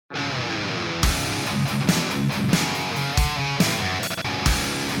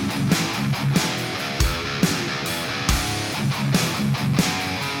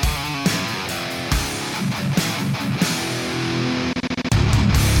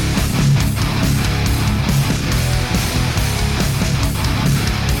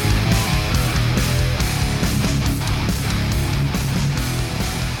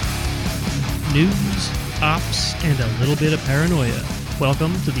Science, and a little bit of paranoia.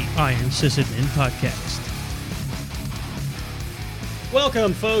 Welcome to the Iron Sysadmin Podcast.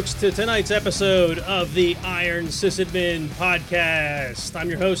 Welcome, folks, to tonight's episode of the Iron Sysadmin Podcast. I'm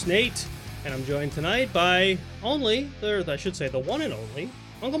your host, Nate, and I'm joined tonight by the one and only,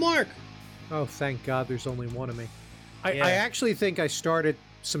 Uncle Mark. Oh, thank God there's only one of me. Yeah. I actually think I started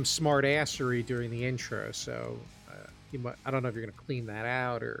some smart assery during the intro, so I don't know if you're going to clean that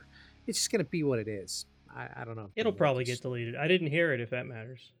out or it's just going to be what it is. I don't know. It'll probably get deleted. I didn't hear it, if that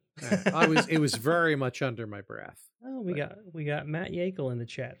matters. It was very much under my breath. Oh, we got Matt Yakel in the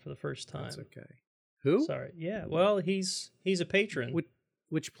chat for the first time. That's okay. Who? Sorry. Yeah. Well, he's a patron.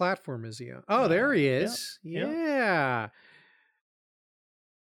 Which platform is he on? Oh, there he is. Yep. Yeah.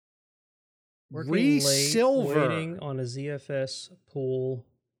 Working late, Silver. waiting on a ZFS pool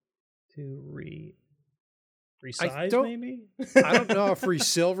to resize, maybe? I don't know if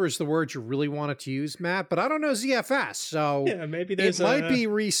Resilver is the word you really wanted to use, Matt, but I don't know ZFS, so yeah, maybe there's might be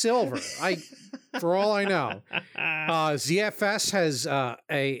Resilver. For all I know. ZFS has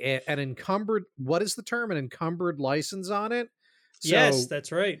an encumbered, what is the term? An encumbered license on it? So, yes,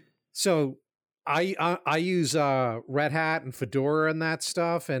 that's right. So I use Red Hat and Fedora and that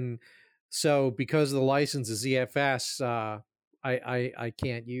stuff, and so because of the license of ZFS, I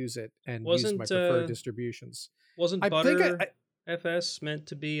can't use it and use my preferred distributions. Wasn't Butter FS meant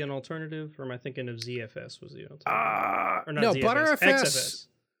to be an alternative, or am I thinking of ZFS was the alternative? Or not no, ZFS, Butter XFS.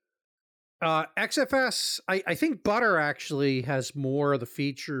 XFS, I think Butter actually has more of the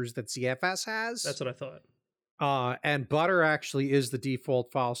features that ZFS has. That's what I thought. And Butter actually is the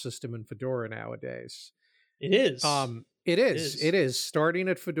default file system in Fedora nowadays. It is. It is. Starting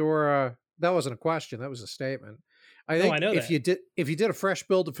at Fedora, that wasn't a question, that was a statement. I think if you did a fresh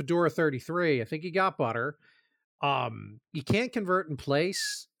build of Fedora 33, I think you got Butter. You can't convert in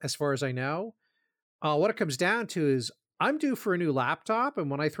place, as far as I know. What it comes down to is I'm due for a new laptop, and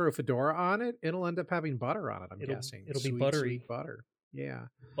when I throw Fedora on it, it'll end up having Butter on it, I'm guessing. It'll be buttery. Sweet Butter. Yeah.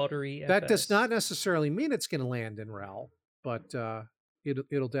 Buttery That FS. does not necessarily mean it's going to land in RHEL, but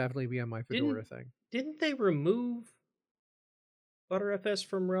it'll definitely be on my Fedora thing. Didn't they remove Butter FS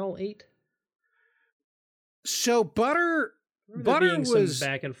from RHEL 8? So Butter was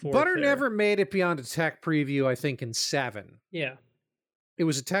back and forth. Butter there. never made it beyond a tech preview, I think, in 7. Yeah. It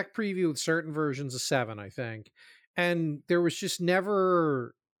was a tech preview with certain versions of 7, I think. And there was just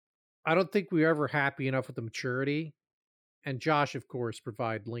never, I don't think we were ever happy enough with the maturity. And Josh, of course,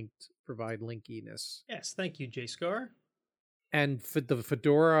 provide linkiness. Yes, thank you, J Scar. And for the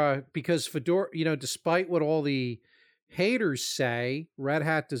Fedora, because Fedora, despite what all the haters say, Red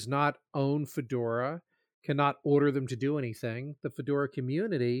Hat does not own Fedora, cannot order them to do anything. The Fedora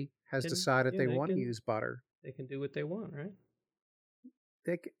community has decided they want to use Butter. They can do what they want, right?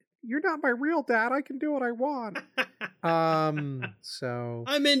 You're not my real dad. I can do what I want. So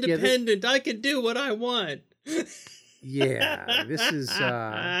I'm independent. I can do what I want. Yeah, this is.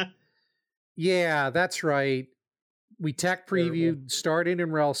 Yeah, that's right. We tech previewed starting in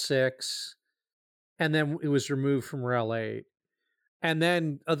RHEL 6, and then it was removed from RHEL 8. And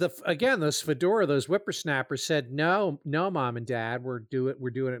then those Fedora, those whippersnappers said, no, Mom and Dad, we're doing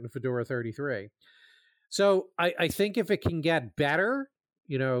it in Fedora 33. So I think if it can get better,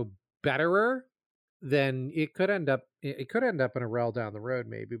 betterer, then it could end up in a RHEL down the road,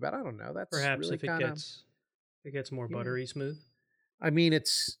 maybe. But I don't know. That's perhaps really if it gets more buttery smooth. I mean,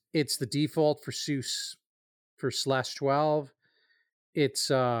 it's the default for SUSE for /12.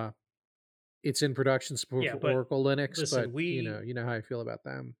 It's in production support for Oracle Linux, but you know how I feel about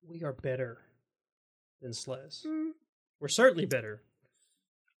them. We are better than SLES. We're certainly better.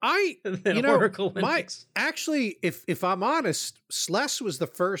 Oracle Linux. Actually, if I'm honest, SLES was the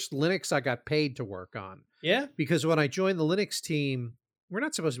first Linux I got paid to work on. Yeah? Because when I joined the Linux team, we're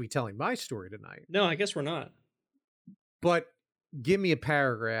not supposed to be telling my story tonight. No, I guess we're not. But give me a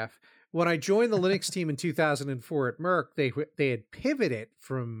paragraph. When I joined the Linux team in 2004 at Merck, they had pivoted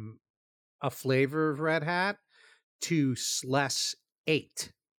from a flavor of Red Hat to SLES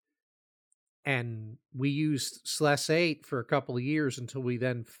 8. And we used SLES 8 for a couple of years until we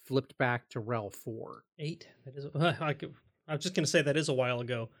then flipped back to RHEL 4. 8? That is. I was just going to say that is a while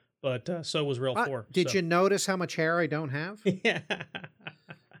ago, but so was RHEL 4. Did you notice how much hair I don't have? Yeah.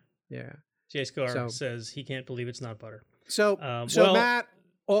 Yeah. Jay Scar says he can't believe it's not Butter. So Matt,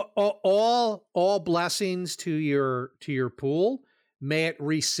 all blessings to your pool. May it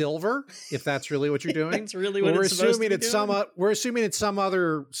re-silver, if that's really what you're doing. That's really what it's supposed to be doing. We're assuming it's some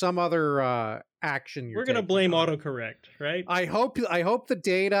other action. We're going to blame autocorrect, right? I hope the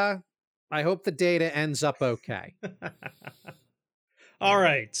data ends up okay. All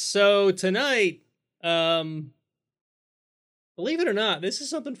right. So tonight, Believe it or not, this is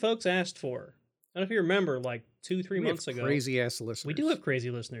something folks asked for. I don't know if you remember, like 2-3 months ago. Crazy ass listeners. We do have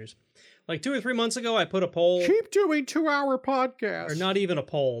crazy listeners. Like 2 or 3 months ago, I put a poll. Keep doing 2-hour podcasts. Or not even a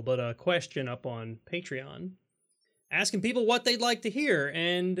poll, but a question up on Patreon, asking people what they'd like to hear.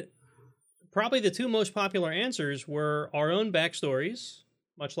 And probably the 2 most popular answers were our own backstories,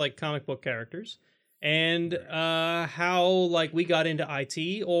 much like comic book characters, and how like we got into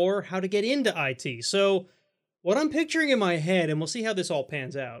IT or how to get into IT. So what I'm picturing in my head, and we'll see how this all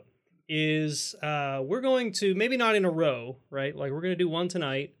pans out, is we're going to, maybe not in a row, right? Like we're going to do one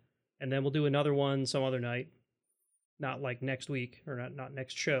tonight, and then we'll do another one some other night. Not like next week, or not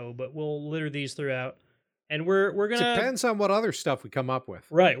next show, but we'll litter these throughout. And we're going to... Depends on what other stuff we come up with.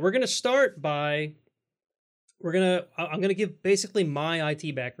 Right. We're going to start by... I'm going to give basically my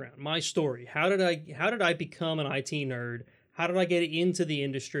IT background, my story. How did I become an IT nerd? How did I get into the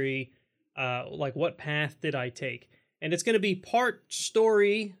industry? Like what path did I take? And it's going to be part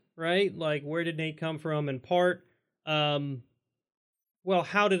story, right? Like where did Nate come from? And part, well,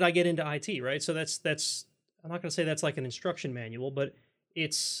 how did I get into IT, right? So that's I'm not going to say that's like an instruction manual, but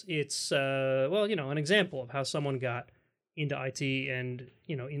it's well, you know, an example of how someone got into IT and,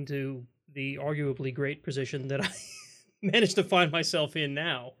 you know, into the arguably great position that I managed to find myself in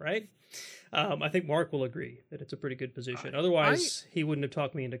now, right? I think Mark will agree that it's a pretty good position. Otherwise, he wouldn't have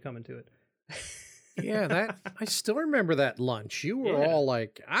talked me into coming to it. Yeah, I still remember that lunch. You were all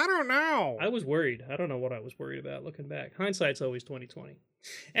like, I don't know. I was worried. I don't know what I was worried about looking back. Hindsight's always 20/20.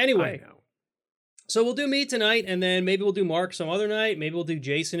 Anyway, so we'll do me tonight, and then maybe we'll do Mark some other night. Maybe we'll do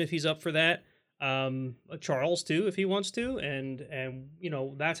Jason if he's up for that. Charles too, if he wants to, and you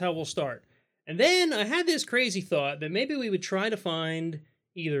know, that's how we'll start. And then I had this crazy thought that maybe we would try to find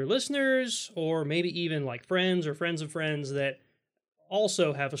either listeners or maybe even like friends or friends of friends that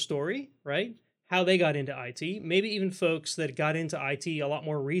also have a story, right? How they got into IT, maybe even folks that got into IT a lot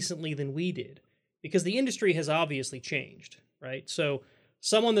more recently than we did, because the industry has obviously changed, right? So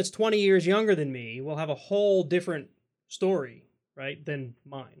someone that's 20 years younger than me will have a whole different story, right, than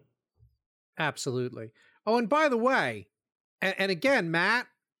mine. Absolutely. Oh, and by the way, and again, Matt,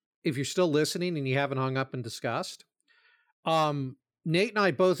 if you're still listening and you haven't hung up and discussed, Nate and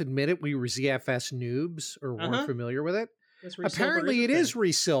I both admitted we were ZFS noobs or weren't familiar with it. Apparently it is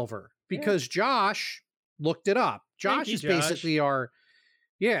Resilver because Josh looked it up. Josh is basically he's our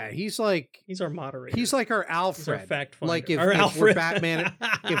moderator. He's like our Alfred. He's our fact finder. Like if we're Batman,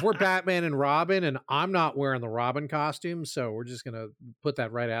 if we're Batman and Robin, and I'm not wearing the Robin costume, so we're just gonna put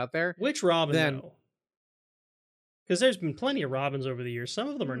that right out there. Which Robin though? Because there's been plenty of Robins over the years. Some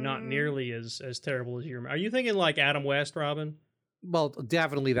of them are not nearly as terrible as you remember. Are you thinking like Adam West Robin? Well,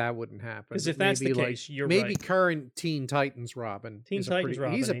 definitely that wouldn't happen. Because if that's the case, you're maybe right. Maybe current Teen Titans Robin. Teen Titans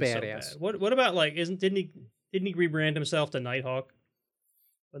Robin. He's a badass. So bad. What about like didn't he rebrand himself to Nighthawk?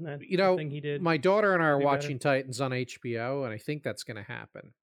 Wasn't that the thing he did? My daughter and I are watching Titans on HBO, and I think that's going to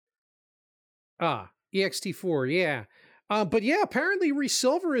happen. EXT4, yeah. But yeah, apparently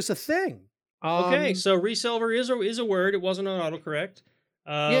Resilver is a thing. Okay, so Resilver is a word. It wasn't on autocorrect.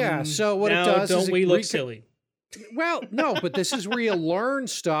 Yeah, so what it does is we look silly? Well, no, but this is where you learn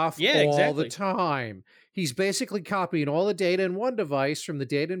stuff all the time. He's basically copying all the data in one device from the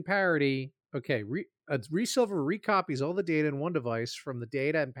data in parity. Okay, Resilver recopies all the data in one device from the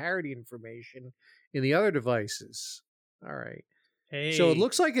data and parity information in the other devices. All right. Hey. So it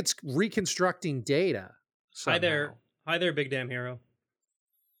looks like it's reconstructing data. Somehow. Hi there, big damn hero.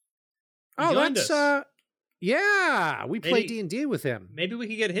 Oh, that's yeah. We played D&D with him. Maybe we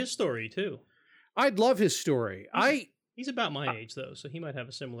could get his story too. I'd love his story. He's about my age though, so he might have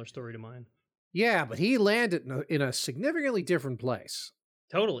a similar story to mine. Yeah, but he landed in a significantly different place.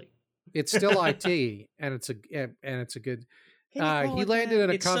 Totally. It's still IT, and it's a good. He landed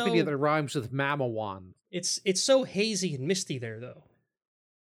in a company that rhymes with Mamawan. It's so hazy and misty there, though.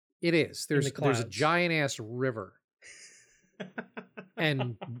 It is. There's a giant ass river,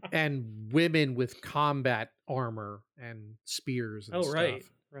 and women with combat armor and spears. And stuff.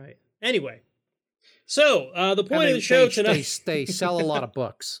 Right. Anyway, so the point of the show tonight, they sell a lot of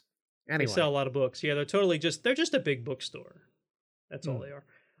books. Anyway, they sell a lot of books. Yeah, they're just a big bookstore. That's all they are.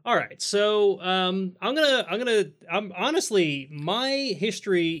 All right, so I'm honestly, my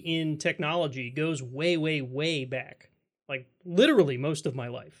history in technology goes way, way, way back, like literally most of my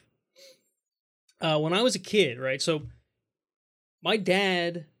life. When I was a kid, right? So my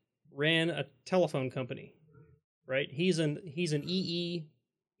dad ran a telephone company, right? He's an EE.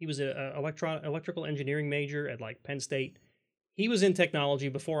 He was an electrical engineering major at like Penn State. He was in technology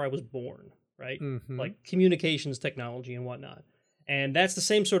before I was born, right? Mm-hmm. Like communications technology and whatnot. And that's the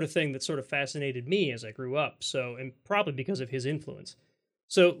same sort of thing that sort of fascinated me as I grew up. So, and probably because of his influence.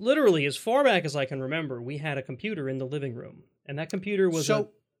 So literally, as far back as I can remember, we had a computer in the living room. And that computer was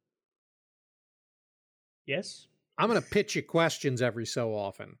Yes? I'm going to pitch you questions every so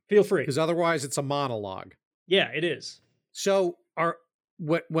often. Feel free. Because otherwise it's a monologue. Yeah, it is. So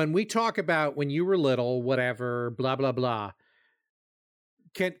when we talk about when you were little, whatever, blah, blah, blah,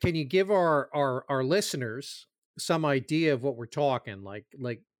 can you give our listeners some idea of what we're talking?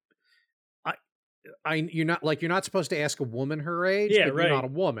 You're not supposed to ask a woman her age, yeah, but right. You're not a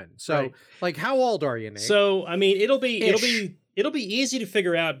woman. So like, how old are you, Nate? So, I mean, it'll be easy to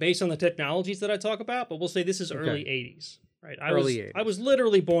figure out based on the technologies that I talk about, but we'll say this is early 80s, right? I was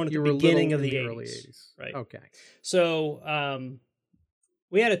literally born at the beginning of the 80s. Early 80s. Right. Okay. So,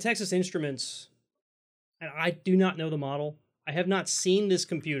 we had a Texas Instruments, and I do not know the model. I have not seen this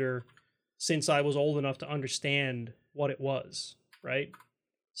computer since I was old enough to understand what it was, right?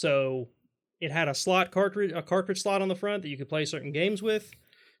 So, it had a cartridge slot on the front that you could play certain games with.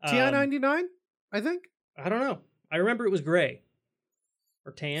 TI-99, I think? I don't know. I remember it was gray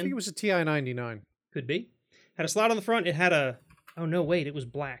or tan. I think it was a TI-99. Could be. Had a slot on the front. It had it was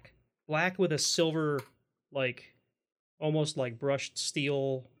black. Black with a silver, like, almost like brushed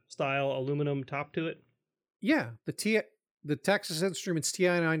steel style aluminum top to it. Yeah, the Texas Instruments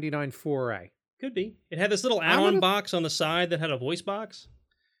TI-99 4A. Could be. It had this little add-on box on the side that had a voice box.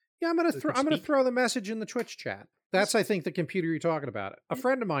 Yeah, I'm gonna throw the message in the Twitch chat. That's, I think, the computer you're talking about. A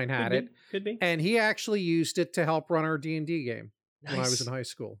friend of mine had it. Could be. And he actually used it to help run our D&D game Nice. when I was in high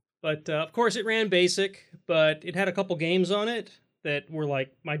school. But, of course, it ran BASIC, but it had a couple games on it that were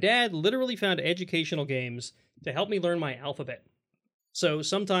like, my dad literally found educational games to help me learn my alphabet. So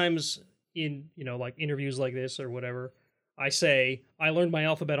sometimes in, like interviews like this or whatever, I say, I learned my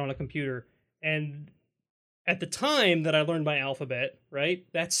alphabet on a computer. And at the time that I learned my alphabet, right,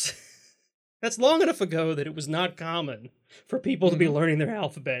 that's long enough ago that it was not common for people to be learning their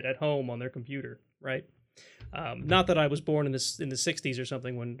alphabet at home on their computer, right? Not that I was born in the 60s or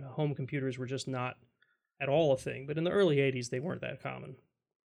something when home computers were just not at all a thing, but in the early 80s, they weren't that common.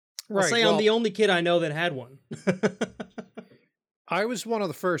 I'll say I'm the only kid I know that had one. I was one of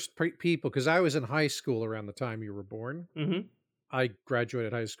the first people, because I was in high school around the time you were born. Mm-hmm. I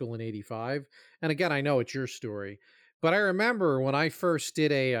graduated high school in 85. And again, I know it's your story, but I remember when I first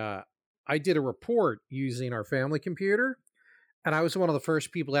did I did a report using our family computer, and I was one of the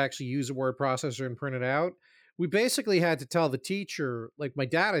first people to actually use a word processor and print it out. We basically had to tell the teacher, like my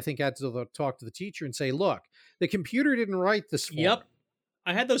dad, I think, had to talk to the teacher and say, look, the computer didn't write this for me. Yep.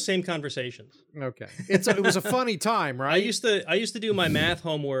 I had those same conversations. Okay. It was a funny time, right? I used to do my math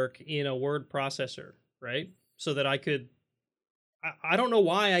homework in a word processor, right? So that I could, I don't know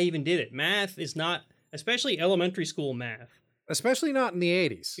why I even did it. Math is not, especially elementary school math. Especially not in the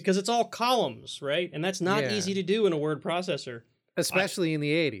 80s. Because it's all columns, right? And that's not easy to do in a word processor. Especially in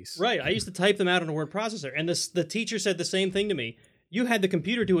the 80s. Right. I used to type them out in a word processor. And the teacher said the same thing to me. You had the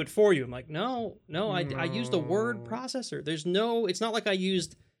computer do it for you. I'm like, no, I used a word processor. It's not like I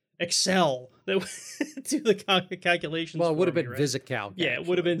used Excel that do the calculations. Well, it would have been right? VisiCalc. Yeah, it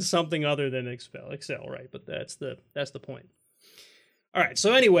would have been something other than Excel, right? But that's the point. All right.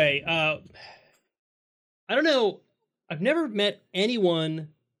 So anyway, I don't know. I've never met anyone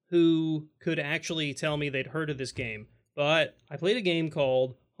who could actually tell me they'd heard of this game, but I played a game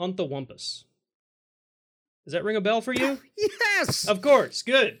called Hunt the Wumpus. Does that ring a bell for you? Yes! Of course.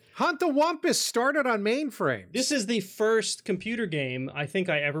 Good. Hunt the Wumpus started on mainframes. This is the first computer game I think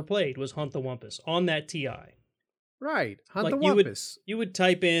I ever played was Hunt the Wumpus on that TI. Right. Hunt the Wumpus. You would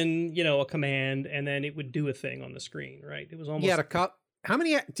type in, a command and then it would do a thing on the screen, right? It was almost... You had how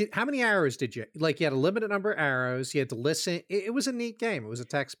many arrows did you... Like, you had a limited number of arrows. You had to listen. It was a neat game. It was a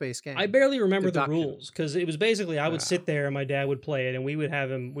text-based game. I barely remember the rules, because it was basically I would sit there and my dad would play it, and we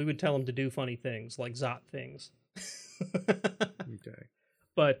would tell him to do funny things, like Zot things. Okay.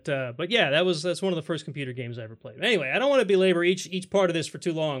 But yeah, that's one of the first computer games I ever played. Anyway, I don't want to belabor each part of this for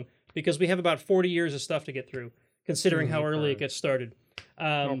too long, because we have about 40 years of stuff to get through, considering how early it gets started.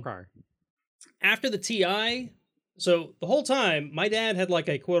 Okay. After the TI... So the whole time, my dad had like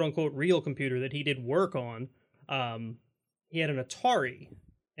a quote-unquote real computer that he did work on. He had an Atari.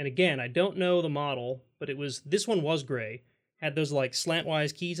 And again, I don't know the model, but this one was gray. Had those like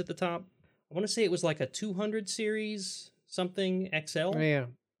slantwise keys at the top. I want to say it was like a 200 series something XL. Yeah,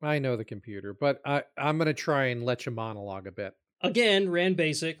 I know the computer, but I'm going to try and let you monologue a bit. Again, ran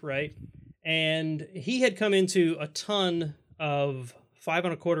BASIC, right? And he had come into a ton of 5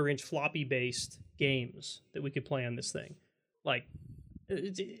 1/4 inch floppy based games that we could play on this thing. Like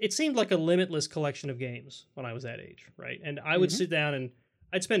it seemed like a limitless collection of games when I was that age, right? And I would sit down and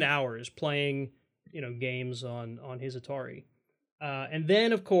I'd spend hours playing, games on his Atari. And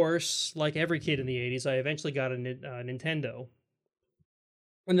then, of course, like every kid in the 80s, I eventually got a Nintendo.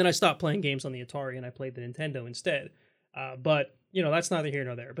 And then I stopped playing games on the Atari and I played the Nintendo instead. But, that's neither here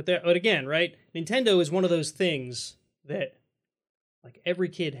nor there. But again, right? Nintendo is one of those things that like every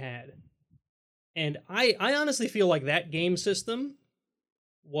kid had. And I honestly feel like that game system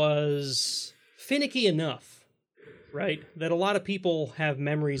was finicky enough, right? That a lot of people have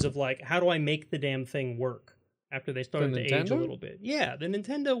memories of like, how do I make the damn thing work after they started to age a little bit? Yeah, the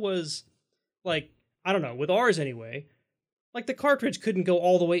Nintendo was like, I don't know, with ours anyway, like the cartridge couldn't go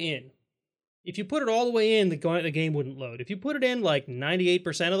all the way in. If you put it all the way in, the game wouldn't load. If you put it in like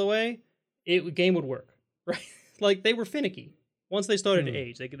 98% of the way, game would work, right? Like they were finicky. Once they started to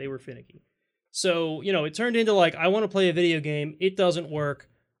age, they were finicky. So, it turned into like, I want to play a video game. It doesn't work.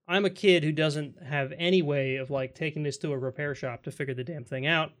 I'm a kid who doesn't have any way of like taking this to a repair shop to figure the damn thing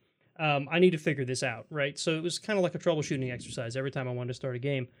out. I need to figure this out, right? So it was kind of like a troubleshooting exercise every time I wanted to start a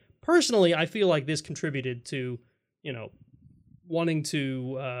game. Personally, I feel like this contributed to, wanting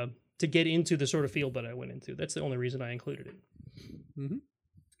to get into the sort of field that I went into. That's the only reason I included it.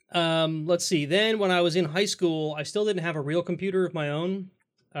 Mm-hmm. Let's see. Then when I was in high school, I still didn't have a real computer of my own.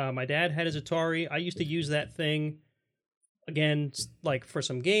 My dad had his Atari. I used to use that thing, again, like for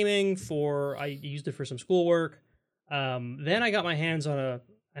some gaming, I used it for some schoolwork. Then I got my hands on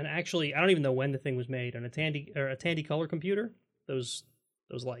an actually, I don't even know when the thing was made, a Tandy Color computer. Those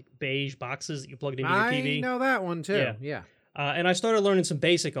like beige boxes that you plugged into your TV. I know that one too, yeah. And I started learning some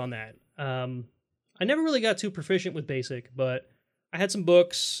BASIC on that. I never really got too proficient with BASIC, but I had some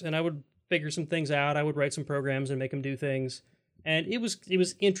books and I would figure some things out. I would write some programs and make them do things. And it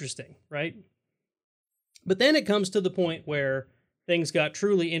was interesting, right? But then it comes to the point where things got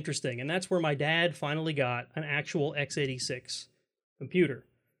truly interesting, and that's where my dad finally got an actual x86 computer.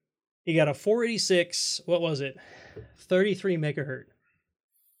 He got a 486, 33 megahertz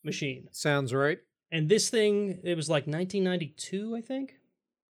machine. Sounds right. And this thing, it was like 1992, I think.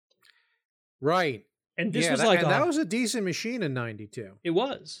 Right. And this that was a decent machine in 92. It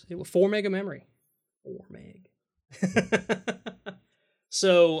was 4 meg of memory. 4 meg.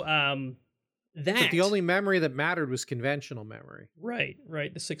 So but the only memory that mattered was conventional memory. Right,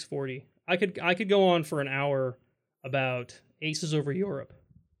 the 640. I could go on for an hour about Aces Over Europe,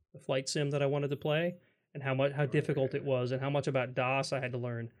 the flight sim that I wanted to play, and how difficult it was, and how much about DOS I had to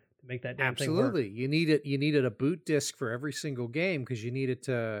learn to make that damn thing work. Absolutely, you needed a boot disk for every single game because you needed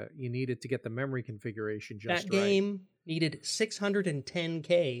to get the memory configuration just right. That game needed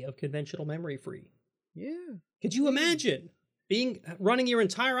 610K of conventional memory free. Yeah. Could you imagine running your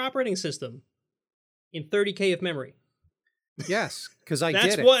entire operating system in 30K of memory? Yes, because I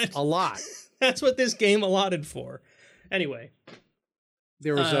did it a lot. That's what this game allotted for. Anyway.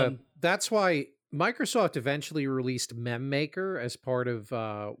 There was that's why Microsoft eventually released MemMaker as part of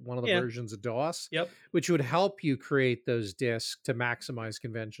one of the versions of DOS, which would help you create those disks to maximize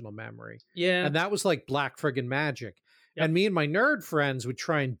conventional memory. Yeah. And that was like black friggin' magic. Yep. And me and my nerd friends would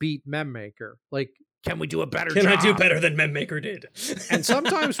try and beat MemMaker. Like, can we do a better job? Can I do better than MemMaker did? And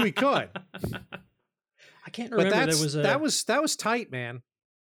sometimes we could. I can't remember. But that was tight, man.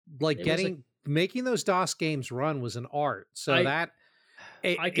 Like making those DOS games run was an art. So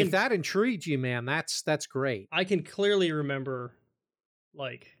if that intrigued you, man, that's great. I can clearly remember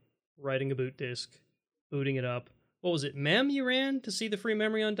like writing a boot disk, booting it up. What was it? Mem you ran to see the free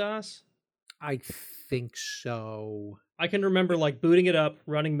memory on DOS? I think so. I can remember like booting it up,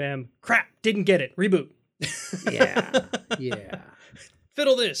 running Mem. Crap, didn't get it. Reboot. Yeah.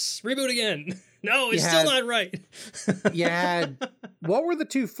 Fiddle this. Reboot again. No, it's still not right. What were the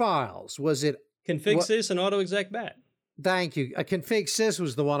two files? Was it config.sys and autoexec.bat? Thank you. Config.sys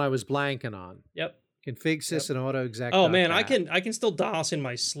was the one I was blanking on. Yep. Config.sys and autoexec. Oh man, I can still DOS in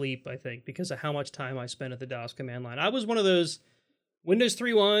my sleep, I think, because of how much time I spent at the DOS command line. I was one of those. Windows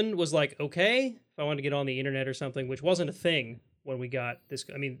 3.1 was like, okay, if I wanted to get on the internet or something, which wasn't a thing when we got this.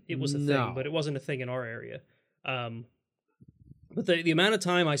 I mean, it was a thing, but it wasn't a thing in our area. But the amount of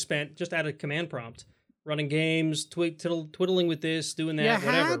time I spent just at a command prompt, running games, twiddling with this, doing that,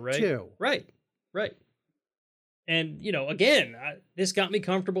 whatever, right? Right. And, again, this got me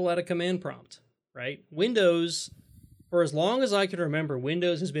comfortable at a command prompt, right? Windows, for as long as I can remember,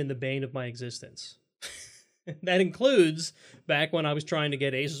 Windows has been the bane of my existence. That includes back when I was trying to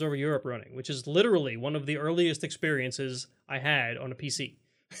get Aces Over Europe running, which is literally one of the earliest experiences I had on a PC.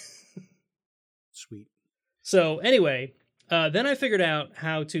 Sweet. So anyway, then I figured out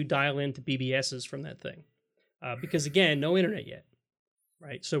how to dial into BBSs from that thing. Because again, no internet yet.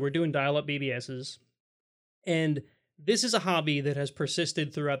 right? So we're doing dial-up BBSs, and this is a hobby that has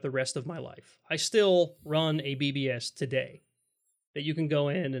persisted throughout the rest of my life. I still run a BBS today that you can go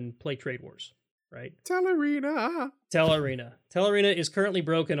in and play Trade Wars, right? Tellarena. Tellarena is currently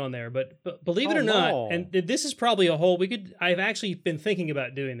broken on there, but believe it or not, no. and this is probably a whole, I've actually been thinking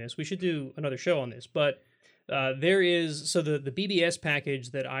about doing this. We should do another show on this, but there is, so the BBS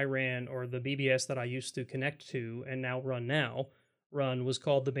package that I ran, or the BBS that I used to connect to and now run was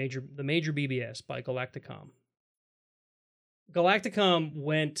called the Major BBS by Galacticom. Galacticom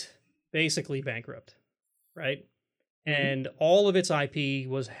went basically bankrupt, right? And all of its IP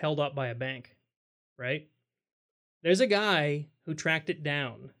was held up by a bank, right? There's a guy who tracked it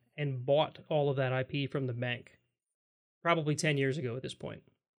down and bought all of that IP from the bank, probably 10 years ago at this point.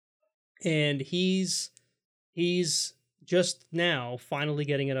 And he's just now finally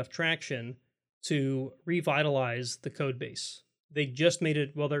getting enough traction to revitalize the code base. They just made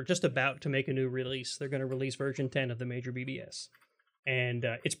it, well, they're just about to make a new release. They're going to release version 10 of the Major BBS. And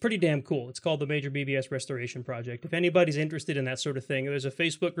it's pretty damn cool. It's called the Major BBS Restoration Project. If anybody's interested in that sort of thing, there's a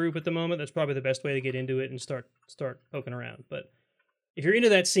Facebook group at the moment. That's probably the best way to get into it and start poking around. But if you're into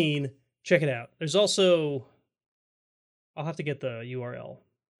that scene, check it out. There's also, I'll have to get the URL.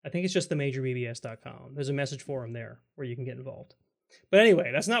 I think it's just themajorbbs.com. There's a message forum there where you can get involved. But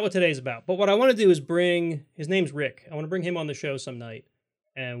anyway, that's not what today's about. But what I want to do is his name's Rick. I want to bring him on the show some night,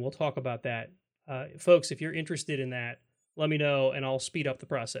 and we'll talk about that. Folks, if you're interested in that, let me know, and I'll speed up the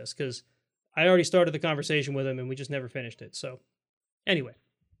process, because I already started the conversation with him, and we just never finished it. So anyway,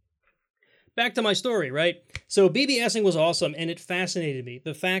 back to my story, right? So BBSing was awesome, and it fascinated me.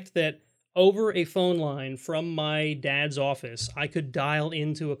 The fact that over a phone line from my dad's office, I could dial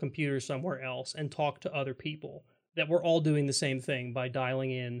into a computer somewhere else and talk to other people that were all doing the same thing by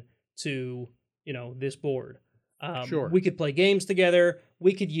dialing in to, this board. Sure. We could play games together.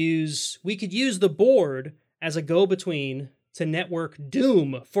 We could use the board as a go-between to network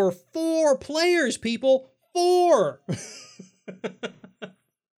Doom for 4 players, people. 4!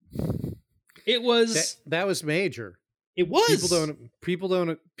 It was... That was major. It was.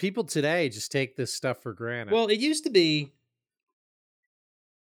 People today just take this stuff for granted. Well, it used to be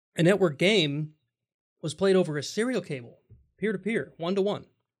a network game was played over a serial cable, peer-to-peer, 1-to-1. Right?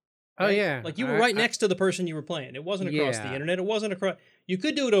 Oh, yeah. Like you were right next to the person you were playing. It wasn't across the internet. It wasn't across... You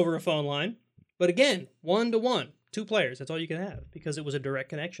could do it over a phone line, but again, 1-to-1, 2 players. That's all you could have, because it was a direct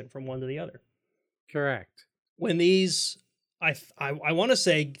connection from one to the other. Correct. When these... I want to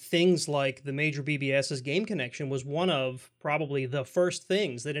say things like the Major BBS's game connection was one of probably the first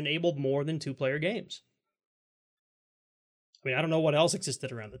things that enabled more than 2-player games. I mean, I don't know what else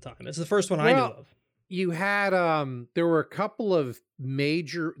existed around the time. It's the first one I knew of. You had there were a couple of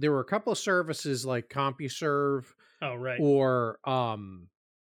services like CompuServe. Oh, right. Or oh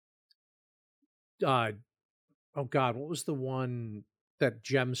God, what was the one that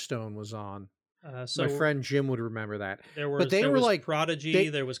Gemstone was on? So my friend Jim would remember that. There was like Prodigy,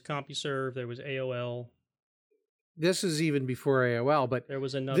 there was CompuServe, there was AOL. This is even before AOL, but there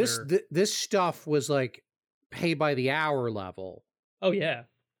was another. This stuff was like pay by the hour level. Oh yeah,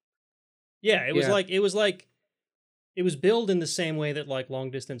 yeah. It was billed in the same way that like long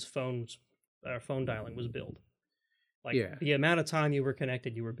distance phone dialing was billed. Like the amount of time you were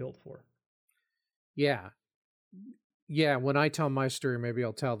connected, you were billed for. Yeah. Yeah, when I tell my story, maybe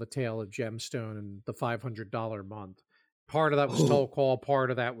I'll tell the tale of Gemstone and the $500 a month. Part of that was toll call. Part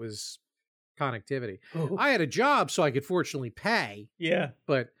of that was connectivity. I had a job, so I could fortunately pay. Yeah.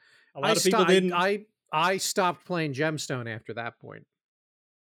 But a lot of people didn't. I stopped playing Gemstone after that point.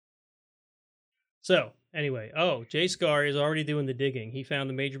 So, anyway. Jay Scar is already doing the digging. He found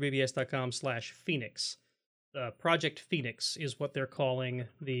the majorbbs.com/Phoenix. Project Phoenix is what they're calling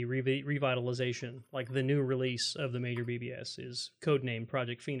the revitalization, like the new release of the Major BBS is codenamed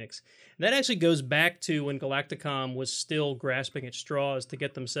Project Phoenix. And that actually goes back to when Galacticom was still grasping at straws to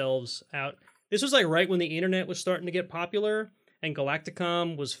get themselves out. This was like right when the internet was starting to get popular and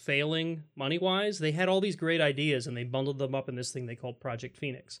Galacticom was failing money-wise. They had all these great ideas and they bundled them up in this thing they called Project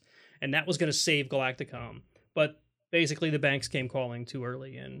Phoenix. And that was going to save Galacticom. But basically the banks came calling too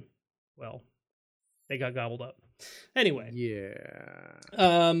early and, well... they got gobbled up. Anyway.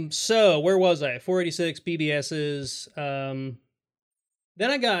 Yeah. So where was I? 486 BBSs. Then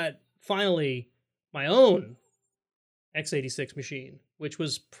I got finally my own x86 machine, which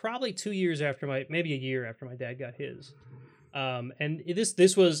was probably 2 years after maybe a year after my dad got his. And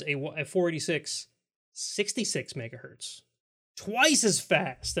this was a 486 66 megahertz, twice as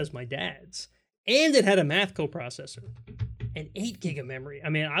fast as my dad's, and it had a math coprocessor. And 8 gig of memory. I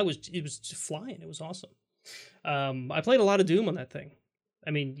mean, it was just flying. It was awesome. I played a lot of Doom on that thing.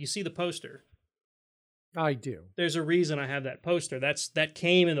 I mean, you see the poster. I do. There's a reason I have that poster. That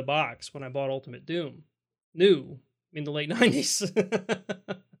came in the box when I bought Ultimate Doom, new in the late 90s.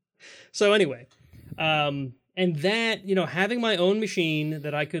 So anyway, and that, having my own machine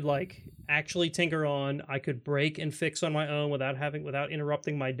that I could like actually tinker on, I could break and fix on my own without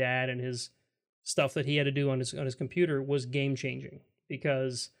interrupting my dad and his stuff that he had to do on his computer was game changing,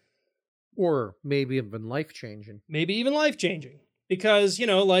 because or maybe even life changing. Maybe even life changing. Because,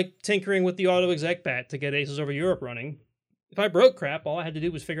 like tinkering with the auto exec bat to get Aces Over Europe running, if I broke crap, all I had to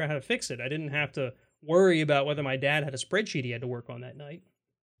do was figure out how to fix it. I didn't have to worry about whether my dad had a spreadsheet he had to work on that night.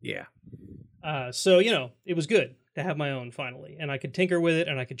 Yeah. So, it was good to have my own finally. And I could tinker with it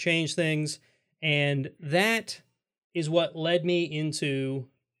and I could change things. And that is what led me into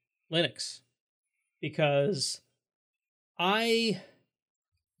Linux. Because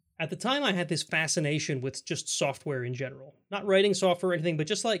at the time, I had this fascination with just software in general. Not writing software or anything, but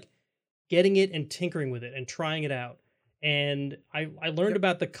just like getting it and tinkering with it and trying it out. And I learned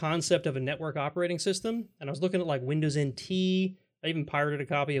about the concept of a network operating system, and I was looking at like Windows NT. I even pirated a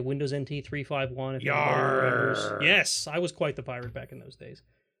copy of Windows NT 3.5.1. If anybody remembers. Yes, I was quite the pirate back in those days.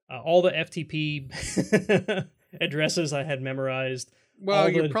 All the FTP addresses I had memorized. Well,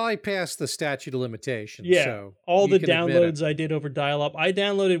 you're probably past the statute of limitations. Yeah, so all the downloads I did over dial-up. I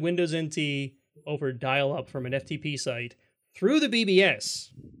downloaded Windows NT over dial-up from an FTP site through the BBS.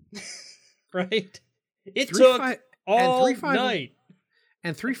 Right? It took all night.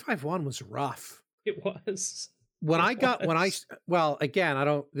 And 3.5.1 was rough. It was. Well,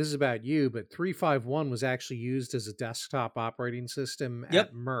 again, this is about you, but 3.5.1 was actually used as a desktop operating system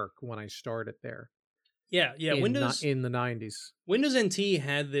at Merck when I started there. Yeah. Windows in the 90s. Windows NT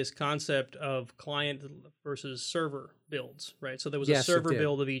had this concept of client versus server builds, right? So there was a server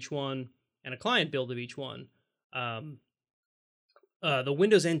build of each one and a client build of each one. The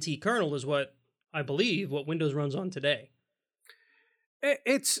Windows NT kernel is what Windows runs on today.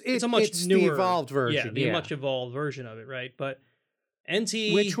 It's a much newer evolved version. The much evolved version of it, right? But NT,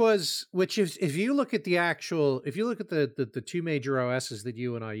 if you look at the two major OSs that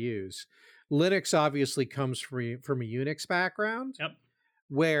you and I use, Linux obviously comes from a Unix background. Yep.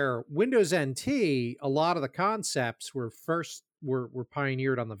 Where Windows NT, a lot of the concepts were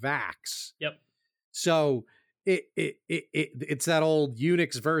pioneered on the VAX. Yep. So it's that old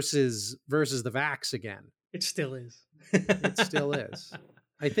Unix versus the VAX again. It still is. It still is.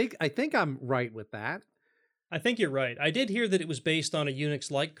 I think I'm right with that. I think you're right. I did hear that it was based on a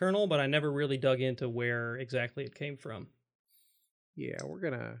Unix-like kernel, but I never really dug into where exactly it came from. Yeah, we're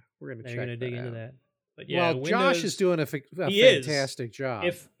gonna dig into that. But yeah, well, Windows, Josh is doing a fantastic job.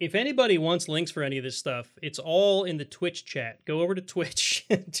 If anybody wants links for any of this stuff, it's all in the Twitch chat. Go over to Twitch.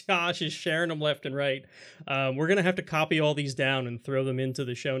 Josh is sharing them left and right. We're gonna have to copy all these down and throw them into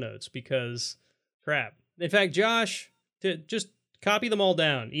the show notes because crap. In fact, Josh, just copy them all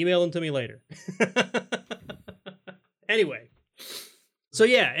down. Email them to me later. Anyway, so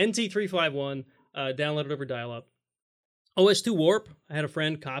yeah, NT 3.5.1 downloaded over dial-up. OS2 Warp, I had a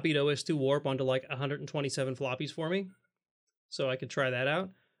friend copied OS2 Warp onto like 127 floppies for me, so I could try that out.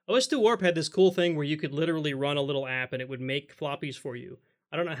 OS2 Warp had this cool thing where you could literally run a little app and it would make floppies for you.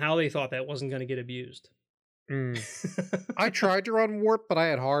 I don't know how they thought that wasn't going to get abused. I tried to run Warp, but I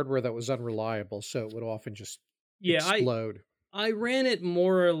had hardware that was unreliable, so it would often just explode. I ran it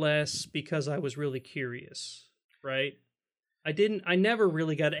more or less because I was really curious, right? I never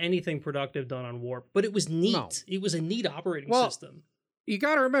really got anything productive done on Warp, but it was neat. No. It was a neat operating system. You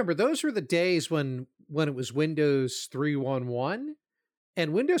got to remember, those were the days when it was Windows 3.1.1,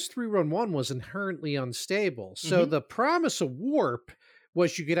 and Windows 3.1.1 was inherently unstable. So the promise of Warp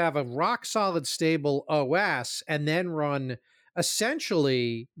was you could have a rock-solid stable OS and then run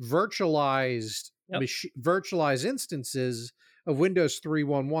essentially virtualized instances of Windows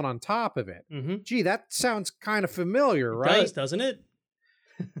 3.1.1 on top of it. Gee, that sounds kind of familiar, right? It does, doesn't it?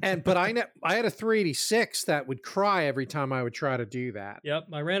 But I had a 386 that would cry every time I would try to do that. Yep,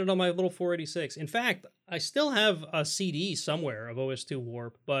 I ran it on my little 486. In fact, I still have a CD somewhere of OS2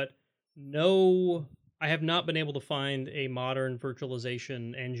 Warp, but no, I have not been able to find a modern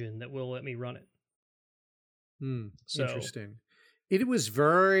virtualization engine that will let me run it. Interesting. It was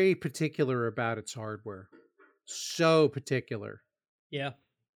very particular about its hardware. So particular. Yeah.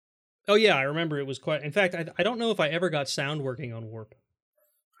 Oh, yeah, I remember it was quite... In fact, I don't know if I ever got sound working on Warp.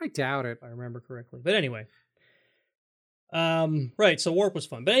 I doubt it. If I remember correctly. But anyway. Right, so Warp was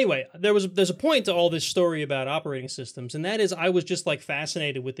fun. But anyway, there's a point to all this story about operating systems, and that is I was just like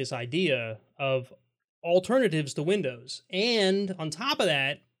fascinated with this idea of alternatives to Windows. And on top of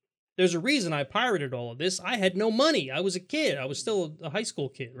that, there's a reason I pirated all of this. I had no money. I was a kid. I was still a high school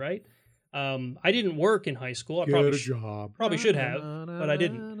kid, right? I didn't work in high school. I Get a job. Probably should have, but I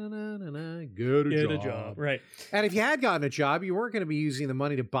didn't. Get a job. Right. And if you had gotten a job, you weren't going to be using the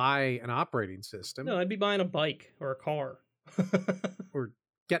money to buy an operating system. No, I'd be buying a bike or a car. Or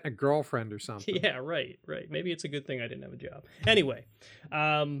getting a girlfriend or something. Yeah, right. Maybe it's a good thing I didn't have a job. Anyway,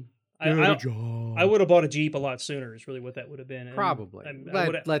 I would have bought a Jeep a lot sooner is really what that would have been. And probably.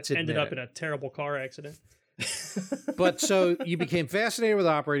 Let's ended up in a terrible car accident. But so you became fascinated with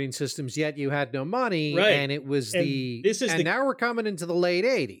operating systems, yet you had no money, right? And it was now we're coming into the late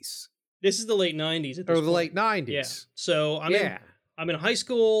 80s. This is the late 90s or the late 90s. Yeah. So I'm in high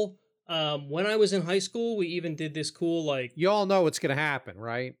school. When I was in high school, we even did this cool like you all know what's going to happen,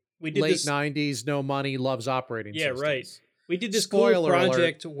 right? We did late 90s, no money, loves operating systems. Yeah, right. We did this cool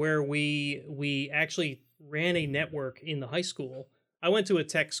project where we actually ran a network in the high school. I went to a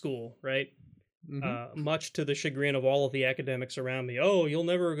tech school, right? Mm-hmm. Much to the chagrin of all of the academics around me. Oh, you'll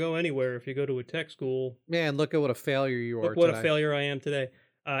never go anywhere if you go to a tech school. Man, look at what a failure you are. Look what a failure I am today.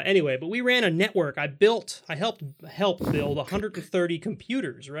 Anyway, but we ran a network. I helped build 130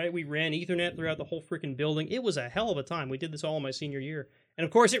 computers, right? We ran Ethernet throughout the whole freaking building. It was a hell of a time. We did this all in my senior year. And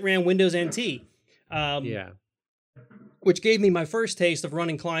of course, it ran Windows NT. Which gave me my first taste of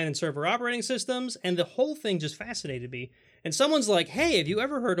running client and server operating systems, and the whole thing just fascinated me. And someone's like, hey, have you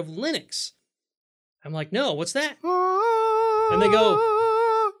ever heard of Linux? I'm like, no, what's that? And they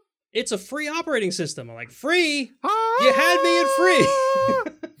go, it's a free operating system. I'm like, free? You had me at free.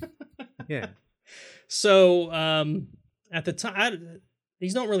 Yeah. So at the time,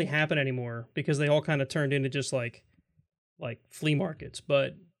 these don't really happen anymore because they all kind of turned into just like flea markets.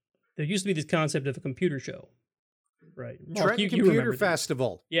 But there used to be this concept of a computer show. Right. Mark, Computer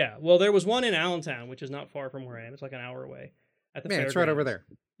Festival. Yeah. Well, there was one in Allentown, which is not far from where I am. It's like an hour away. At the it's right over there.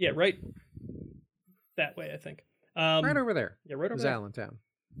 Yeah, right that way, I think. Right over there. Yeah, right over there. Allentown.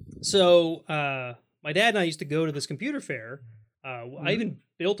 So my dad and I used to go to this computer fair. I even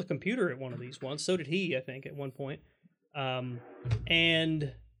built a computer at one of these once. So did he, I think, at one point.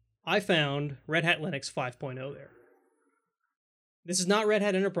 And I found Red Hat Linux 5.0 there. This is not Red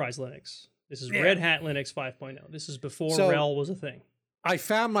Hat Enterprise Linux. This is Red Hat Linux 5.0. This is before RHEL was a thing. I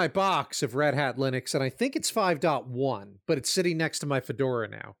found my box of Red Hat Linux, and I think it's 5.1, but it's sitting next to my Fedora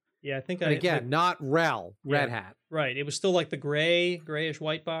now. Yeah, I think not RHEL, Red Hat. Right. It was still like the grayish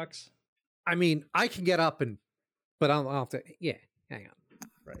white box. I mean, I can get up but I'll have to, hang on.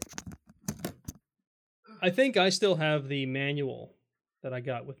 Right. I think I still have the manual that I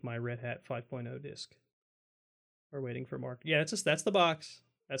got with my Red Hat 5.0 disk. We're waiting for Mark. Yeah, that's the box.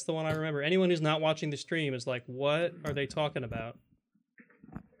 That's the one I remember. Anyone who's not watching the stream is like, what are they talking about?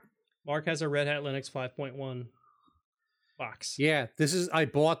 Mark has a Red Hat Linux 5.1 box. Yeah, I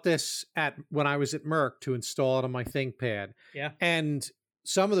bought this when I was at Merck to install it on my ThinkPad. Yeah. And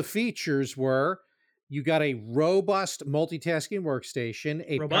some of the features were you got a robust multitasking workstation,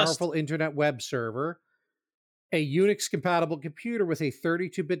 a powerful internet web server, a Unix-compatible computer with a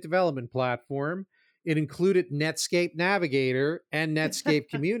 32-bit development platform. It included Netscape Navigator and Netscape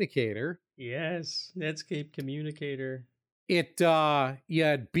Communicator. Yes, Netscape Communicator. You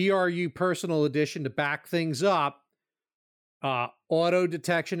had BRU Personal Edition to back things up. Auto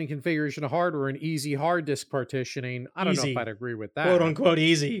detection and configuration of hardware and easy hard disk partitioning. I don't know if I'd agree with that. Quote unquote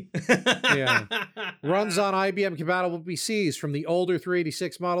easy. Yeah. Runs on IBM compatible PCs from the older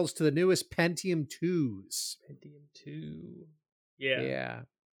 386 models to the newest Pentium 2s. Pentium 2. Yeah. Yeah.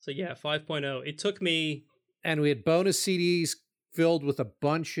 So 5.0. It took me... And we had bonus CDs filled with a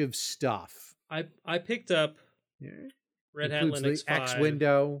bunch of stuff. I picked up Red Hat Linux 5.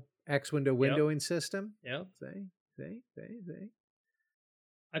 X-Window windowing system. Yep. See.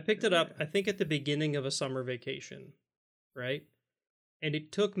 I picked it up, I think, at the beginning of a summer vacation, right? And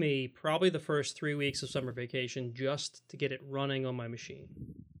it took me probably the first 3 weeks of summer vacation just to get it running on my machine.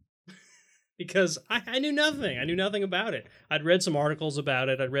 Because I knew nothing. I knew nothing about it. I'd read some articles about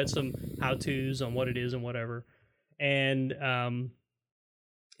it. I'd read some how-tos on what it is and whatever. And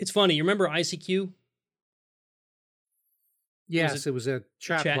it's funny. You remember ICQ? Yes, it was a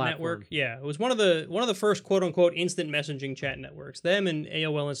chat network. Yeah, it was one of the first quote-unquote instant messaging chat networks. Them and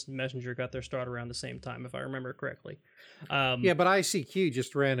AOL Instant Messenger got their start around the same time, if I remember correctly. But ICQ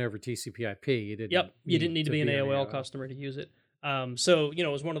just ran over TCP/IP. You didn't need to be an AOL customer to use it. So, it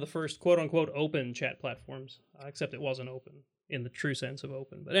was one of the first quote-unquote open chat platforms, except it wasn't open in the true sense of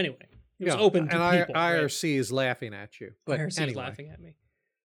open. But anyway, it was open to people. IRC is laughing at you. But IRC is laughing at me.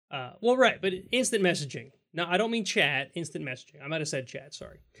 But instant messaging. No, I don't mean chat, instant messaging. I might have said chat,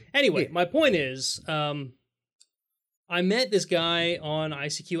 sorry. Anyway, my point is, I I met this guy on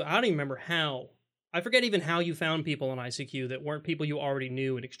ICQ. I don't even remember how. I forget even how you found people on ICQ that weren't people you already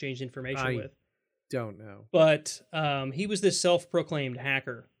knew and exchanged information with. Don't know. But he was this self-proclaimed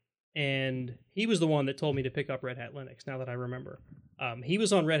hacker, and he was the one that told me to pick up Red Hat Linux, now that I remember. He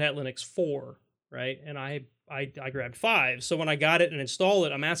was on Red Hat Linux 4, right? And I grabbed 5. So when I got it and installed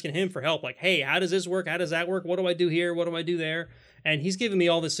it, I'm asking him for help. Like, hey, how does this work? How does that work? What do I do here? What do I do there? And he's giving me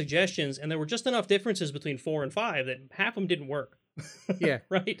all the suggestions, and there were just enough differences between 4 and 5 that half of them didn't work. Yeah.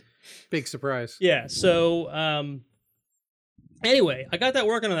 Right? Big surprise. Yeah. So anyway, I got that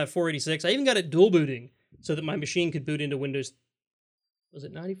working on that 486. I even got it dual booting so that my machine could boot into Windows. Was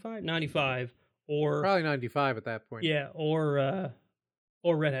it 95? 95. Or probably 95 at that point. Yeah, or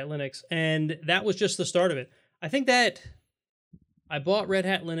Red Hat Linux. And that was just the start of it. I think that I bought Red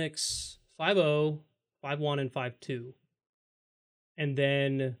Hat Linux 5.0, 5.1, and 5.2. And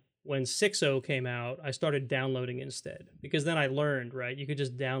then when 6.0 came out, I started downloading instead, because then I learned, right? You could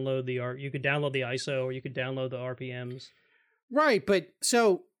just download the ISO, or you could download the RPMs. Right, but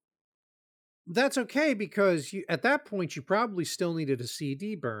so that's okay, because at that point you probably still needed a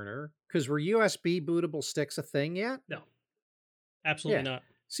CD burner, because were USB bootable sticks a thing yet? No, absolutely not.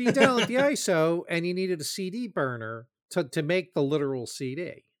 So you download the ISO, and you needed a CD burner to make the literal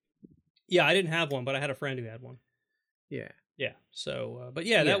CD. Yeah, I didn't have one, but I had a friend who had one. Yeah. Yeah. So, but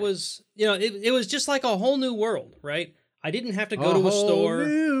yeah, that was, it was just like a whole new world, right? I didn't have to go to a store.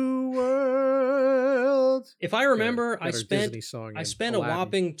 New world. If I remember, I spent a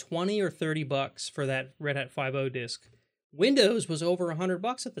whopping $20 or $30 for that Red Hat 5.0 disc. Windows was over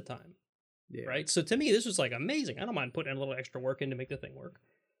 $100 at the time. Yeah. Right. So to me, this was like amazing. I don't mind putting a little extra work in to make the thing work.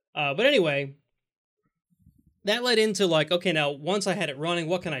 But anyway, that led into like, okay, now once I had it running,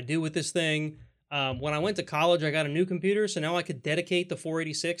 what can I do with this thing? When I went to college, I got a new computer, so now I could dedicate the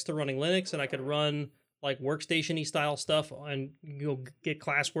 486 to running Linux, and I could run like workstation-y style stuff and get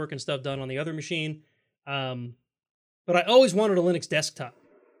classwork and stuff done on the other machine. But I always wanted a Linux desktop.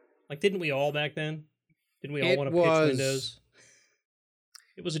 Like, didn't we all back then? Didn't we all want to pitch Windows?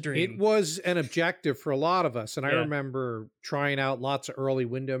 It was a dream. It was an objective for a lot of us. And I remember trying out lots of early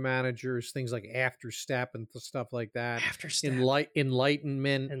window managers, things like AfterStep and stuff like that. AfterStep.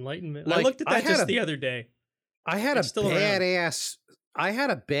 Enlightenment. Like, I looked at that just the other day. I had a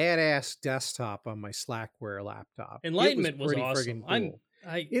badass desktop on my Slackware laptop. Enlightenment was awesome. Cool.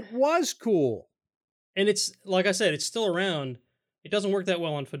 It was cool. And it's, like I said, it's still around. It doesn't work that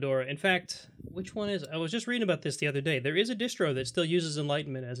well on Fedora. In fact, which one is? I was just reading about this the other day. There is a distro that still uses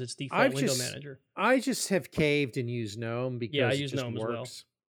Enlightenment as its default window manager. I just have caved and used GNOME because I use GNOME works. As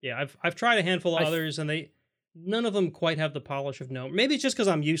well. Yeah, I've tried a handful of others, and none of them quite have the polish of GNOME. Maybe it's just because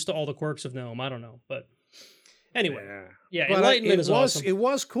I'm used to all the quirks of GNOME. I don't know, but anyway, yeah, Enlightenment is awesome. It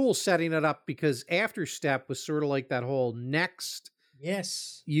was cool setting it up because AfterStep was sort of like that whole Next.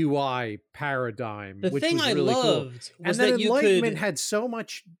 Yes. UI paradigm. The thing I loved was that Enlightenment had so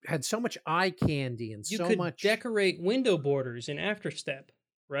much eye candy and so much. You could decorate window borders in AfterStep,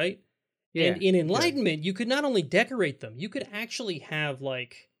 right? Yeah. And in Enlightenment, you could not only decorate them, you could actually have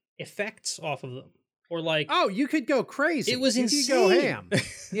like effects off of them. Or like, you could go crazy. It was insane. You could go ham.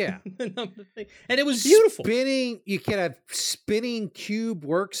 Yeah. And it was beautiful. You could have spinning cube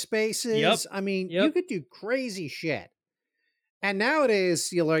workspaces. Yep. I mean, you could do crazy shit. And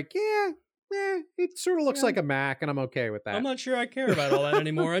nowadays, you're like, it sort of looks like a Mac, and I'm okay with that. I'm not sure I care about all that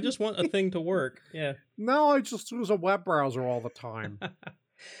anymore. I just want a thing to work. Yeah. No, I just use a web browser all the time.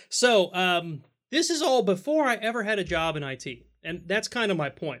 So, this is all before I ever had a job in IT. And that's kind of my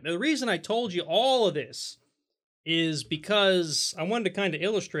point. The reason I told you all of this is because I wanted to kind of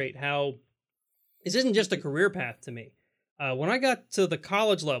illustrate how this isn't just a career path to me. When I got to the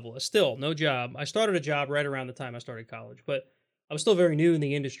college level, still no job. I started a job right around the time I started college, but I was still very new in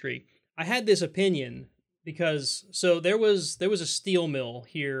the industry. I had this opinion because there was a steel mill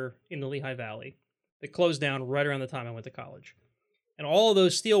here in the Lehigh Valley that closed down right around the time I went to college. And all of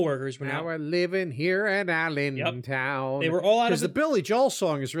those steel workers were now living here in Allentown. They were all out of because the Billy Joel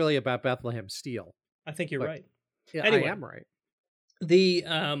song is really about Bethlehem Steel. I think you're right. Yeah, anyway, I am right. The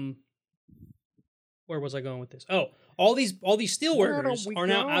where was I going with this? Oh, all these steel workers are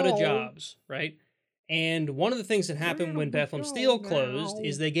now out of jobs, right? And one of the things that happened when Bethlehem Steel closed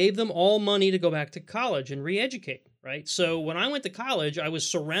is they gave them all money to go back to college and re-educate, right? So when I went to college, I was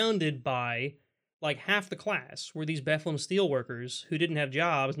surrounded by like half the class were these Bethlehem Steel workers who didn't have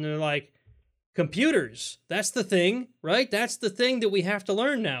jobs, and they're like, computers, that's the thing, right? That's the thing that we have to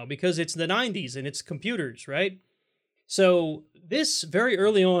learn now because it's the 90s and it's computers, right? So this very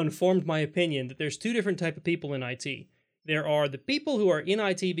early on formed my opinion that there's two different types of people in IT. There are the people who are in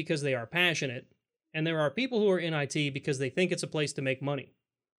IT because they are passionate, and there are people who are in IT because they think it's a place to make money.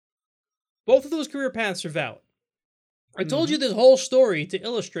 Both of those career paths are valid. I told you this whole story to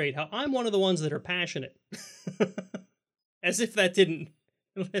illustrate how I'm one of the ones that are passionate. As if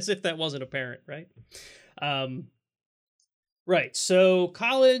that wasn't apparent, right? Right. So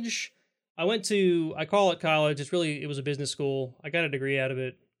college, I call it college. It was a business school. I got a degree out of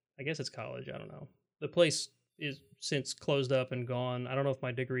it. I guess it's college. I don't know. The place is since closed up and gone. I don't know if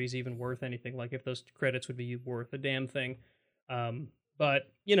my degree is even worth anything. Like if those credits would be worth a damn thing. But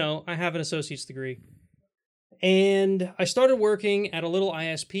I have an associate's degree. And I started working at a little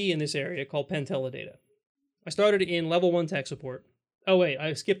ISP in this area called Penteledata. I started in level 1 tech support. Oh, wait,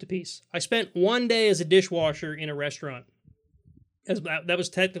 I skipped a piece. I spent 1 day as a dishwasher in a restaurant. That was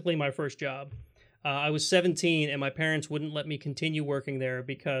technically my first job. I was 17, and my parents wouldn't let me continue working there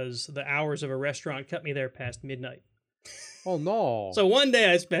because the hours of a restaurant kept me there past midnight. Oh, no. So 1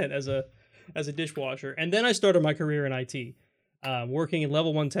 day I spent as a dishwasher, and then I started my career in IT, working in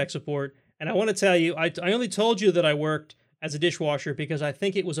level 1 tech support. And I want to tell you, I only told you that I worked as a dishwasher because I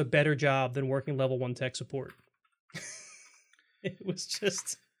think it was a better job than working level 1 tech support. It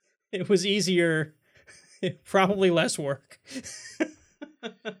was easier, probably less work.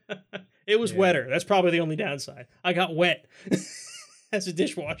 It was wetter. That's probably the only downside. I got wet as a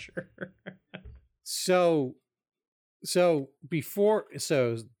dishwasher. So DNF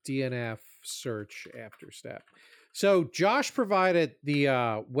search AfterStep. So Josh provided the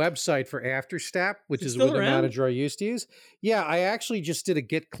website for AfterStep, which is with the manager I used to use. Yeah, I actually just did a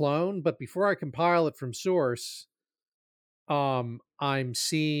git clone, but before I compile it from source, I'm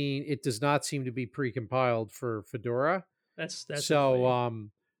seeing it does not seem to be pre-compiled for Fedora. That's so.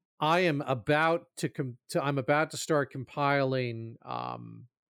 I am about to start compiling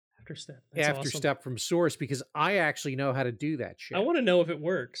AfterStep. AfterStep awesome. From source because I actually know how to do that shit. I want to know if it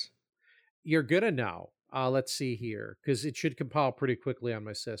works. You're gonna know. Let's see here, because it should compile pretty quickly on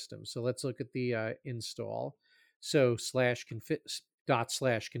my system. So let's look at the install. So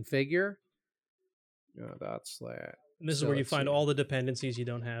 /configure. And this is where you find all the dependencies you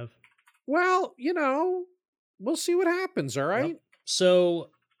don't have. Well, we'll see what happens. All right. Yep.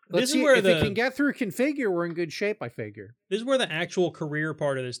 So if it can get through configure, we're in good shape, I figure. This is where the actual career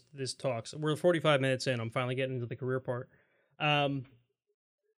part of this talks. We're 45 minutes in. I'm finally getting into the career part.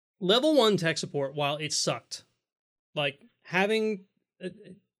 Level 1 tech support, while it sucked, like having,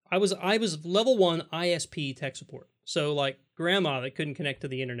 I was level 1 ISP tech support. So like grandma that couldn't connect to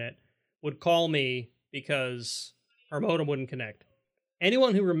the internet would call me because her modem wouldn't connect.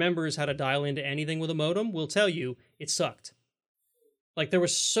 Anyone who remembers how to dial into anything with a modem will tell you it sucked. Like there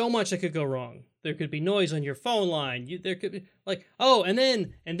was so much that could go wrong. There could be noise on your phone line. There could be like, and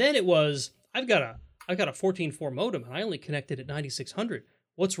then it was, I've got a 14.4 modem and I only connected at 9600.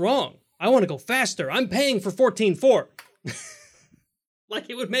 What's wrong? I want to go faster. I'm paying for 14.4. Like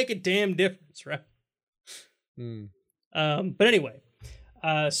it would make a damn difference, right? But anyway,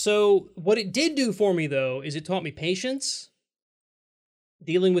 so what it did do for me though is it taught me patience,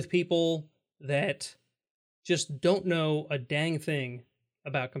 dealing with people that just don't know a dang thing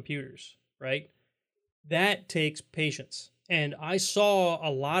about computers, right? That takes patience. And I saw a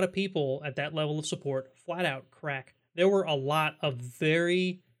lot of people at that level of support flat out crack. There were a lot of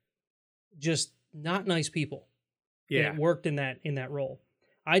very just not nice people that worked in that role.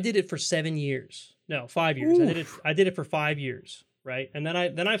 I did it for 7 years. No, 5 years. Oof. I did it for 5 years, right? And then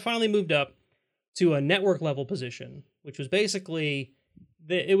I finally moved up to a network level position, which was basically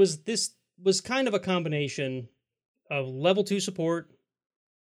this was kind of a combination of level 2 support,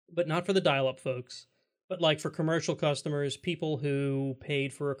 but not for the dial-up folks, but like for commercial customers, people who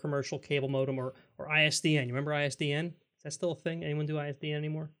paid for a commercial cable modem or ISDN. You remember ISDN? Is that still a thing? Anyone do ISDN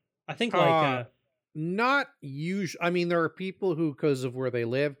anymore? I think not usually. I mean, there are people who, because of where they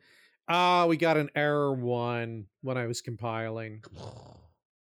live, we got an error one when I was compiling.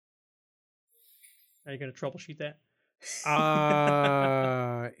 Are you going to troubleshoot that?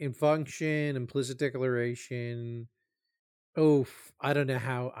 In function, implicit declaration. Oh, I don't know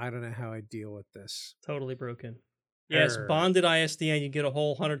how I deal with this. Totally broken. Yes, bonded ISDN, you get a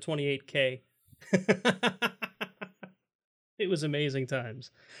whole 128K. It was amazing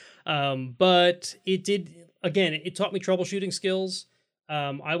times. But it did, again, it taught me troubleshooting skills.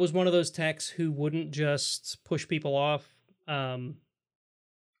 I was one of those techs who wouldn't just push people off.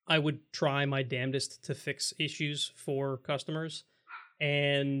 I would try my damnedest to fix issues for customers.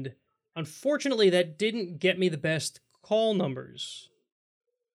 And unfortunately, that didn't get me the best call numbers.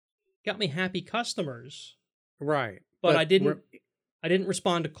 Got me happy customers. Right. But I didn't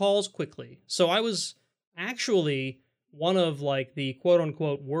respond to calls quickly. So I was actually one of like the quote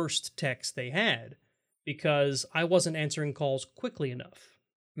unquote worst techs they had because I wasn't answering calls quickly enough.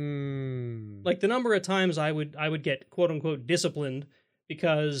 Like the number of times I would get quote unquote disciplined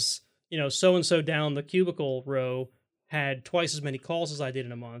because, you know, so and so down the cubicle row had twice as many calls as I did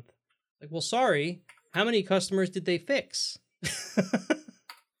in a month. Like, well, sorry, how many customers did they fix?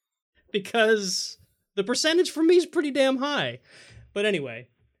 Because the percentage for me is pretty damn high. But anyway,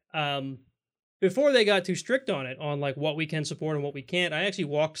 before they got too strict on it, on like what we can support and what we can't, I actually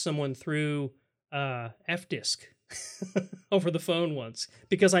walked someone through FDisk over the phone once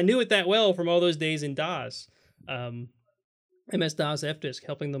because I knew it that well from all those days in DOS. MS-DOS FDisk,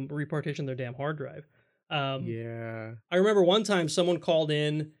 helping them repartition their damn hard drive. Yeah. I remember one time someone called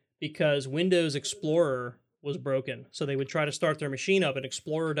in because Windows Explorer was broken. So they would try to start their machine up and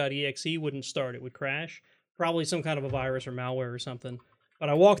Explorer.exe wouldn't start. It would crash. Probably some kind of a virus or malware or something. But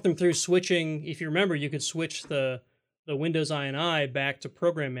I walked them through switching. If you remember, you could switch the Windows INI back to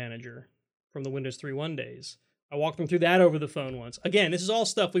Program Manager from the Windows 3.1 days. I walked them through that over the phone once. Again, this is all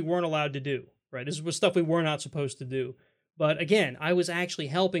stuff we weren't allowed to do, right? This was stuff we were not supposed to do. But again, I was actually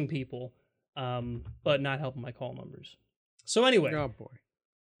helping people, but not helping my call numbers. So anyway, oh boy.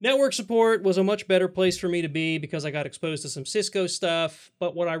 Network support was a much better place for me to be because I got exposed to some Cisco stuff.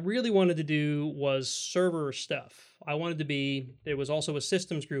 But what I really wanted to do was server stuff. I wanted to be, there was also a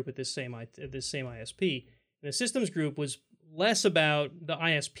systems group at this same ISP. And the systems group was less about the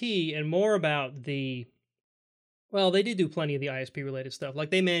ISP and more about the, well, they did do plenty of the ISP related stuff. Like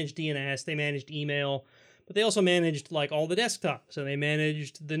they managed DNS, they managed email, but they also managed like all the desktops and they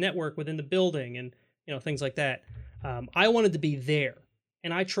managed the network within the building and, you know, things like that. I wanted to be there.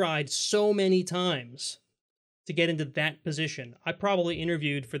 And I tried so many times to get into that position. I probably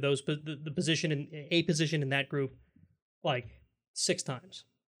interviewed for the position in that group like 6 times.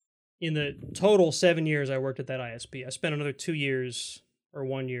 In the total 7 years I worked at that ISP, I spent another 2 years or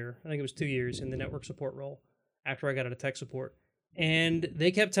 1 year, I think it was 2 years in the network support role after I got out of tech support. And they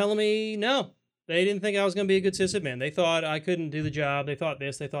kept telling me no. They didn't think I was going to be a good sysadmin. They thought I couldn't do the job. They thought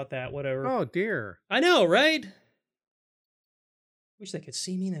this, they thought that, whatever. Oh dear. I know, right? Wish they could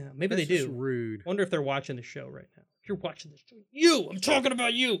see me now. Maybe That's they do. Just rude. Wonder if they're watching the show right now. If you're watching this show, I'm talking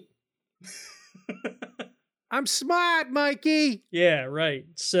about you. I'm smart, Mikey. Yeah, right.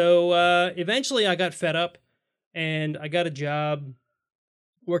 So eventually I got fed up and I got a job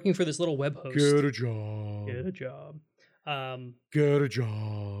working for this little web host. Get a job. Get a job. Get a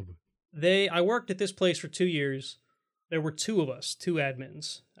job. I worked at this place for 2 years. There were 2 of us, 2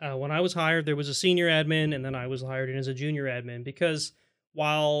 admins. When I was hired, there was a senior admin, and then I was hired in as a junior admin because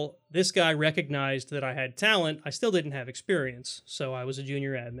while this guy recognized that I had talent, I still didn't have experience, so I was a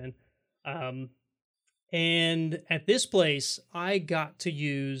junior admin. And at this place, I got to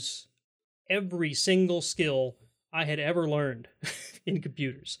use every single skill I had ever learned in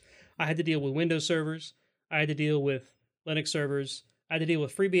computers. I had to deal with Windows servers. I had to deal with Linux servers. I had to deal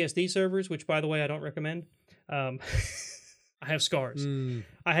with FreeBSD servers, which, by the way, I don't recommend. I have scars.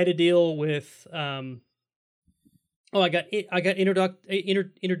 I had to deal with. I got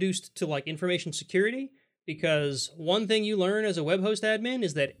introduced to like information security because one thing you learn as a web host admin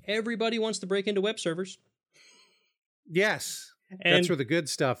is that everybody wants to break into web servers. Yes, and that's where the good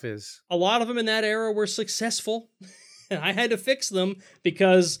stuff is. A lot of them in that era were successful, and I had to fix them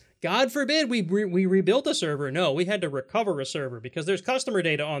because God forbid we rebuilt a server. No, we had to recover a server because there's customer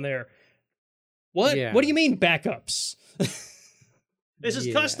data on there. What? Yeah. What do you mean backups? This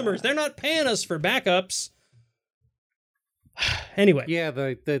is customers. They're not paying us for backups. Anyway. Yeah,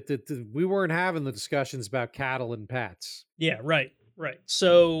 we weren't having the discussions about cattle and pets. Yeah, right.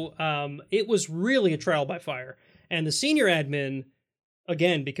 So it was really a trial by fire. And the senior admin,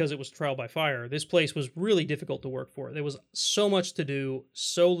 again, because it was trial by fire, this place was really difficult to work for. There was so much to do,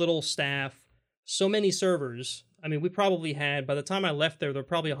 so little staff, so many servers. I mean, we probably had, by the time I left there were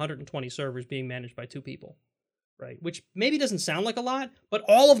probably 120 servers being managed by 2 people, right? Which maybe doesn't sound like a lot, but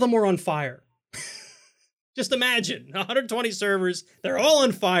all of them were on fire. Just imagine, 120 servers, they're all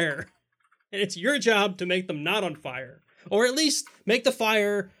on fire. And it's your job to make them not on fire. Or at least make the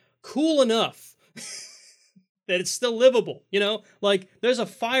fire cool enough that it's still livable, you know? Like, there's a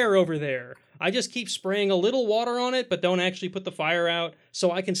fire over there. I just keep spraying a little water on it, but don't actually put the fire out,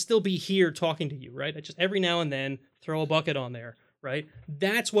 so I can still be here talking to you, right? I just every now and then throw a bucket on there, right?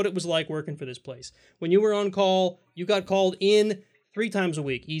 That's what it was like working for this place. When you were on call, you got called in 3 times a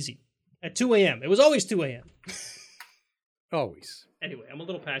week, easy. At 2 a.m. It was always 2 a.m. Always. Anyway, I'm a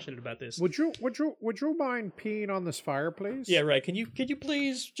little passionate about this. Would you mind peeing on this fire, please? Yeah, right. Can you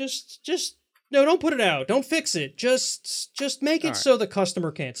please just no, don't put it out. Don't fix it. Just make it so the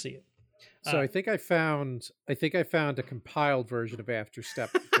customer can't see it. So I think I found a compiled version of AfterStep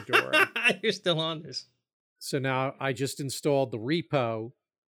Fedora. You're still on this. So now I just installed the repo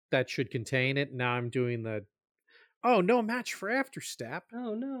that should contain it. Now I'm doing no match for AfterStep.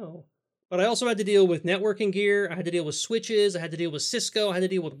 Oh no. But I also had to deal with networking gear. I had to deal with switches. I had to deal with Cisco. I had to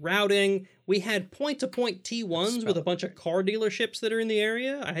deal with routing. We had point-to-point T1s with a bunch of car dealerships that are in the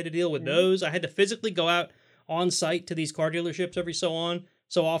area. I had to deal with those. I had to physically go out on site to these car dealerships every so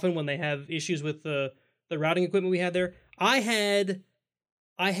often when they have issues with the routing equipment we had there. I had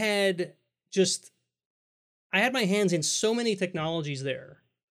my hands in so many technologies there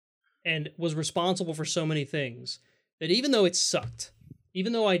and was responsible for so many things that even though it sucked,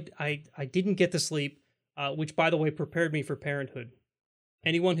 even though I didn't get to sleep, which, by the way, prepared me for parenthood.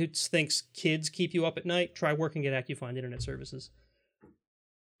 Anyone who thinks kids keep you up at night, try working at AccuFind Internet Services.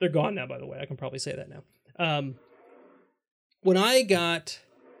 They're gone now, by the way. I can probably say that now. When I got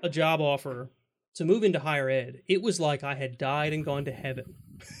a job offer to move into higher ed, it was like I had died and gone to heaven.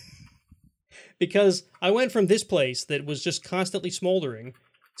 Because I went from this place that was just constantly smoldering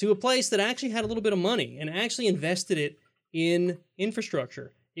to a place that actually had a little bit of money and actually invested it in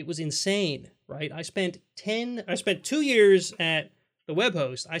infrastructure. It was insane, right? I spent 2 years at the web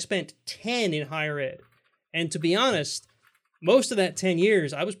host. I spent 10 in higher ed. And to be honest, most of that 10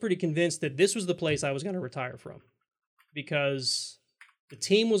 years, I was pretty convinced that this was the place I was going to retire from. Because the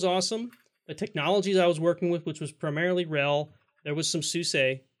team was awesome. The technologies I was working with, which was primarily RHEL, there was some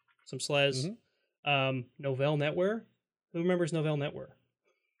SUSE, some SLES, Novell NetWare. Who remembers Novell NetWare?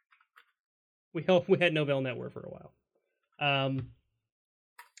 We had Novell NetWare for a while.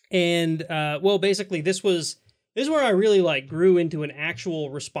 Basically this is where I really grew into an actual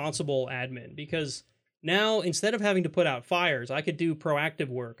responsible admin, because now instead of having to put out fires, I could do proactive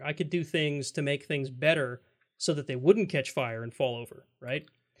work. I could do things to make things better so that they wouldn't catch fire and fall over, right?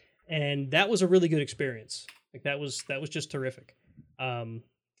 And that was a really good experience. That was just terrific.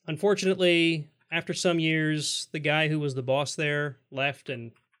 Unfortunately, after some years, the guy who was the boss there left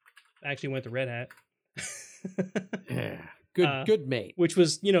and actually went to Red Hat. Yeah. Good mate. Which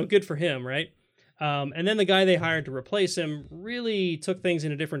was, good for him, right? And then the guy they hired to replace him really took things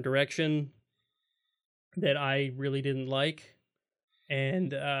in a different direction that I really didn't like.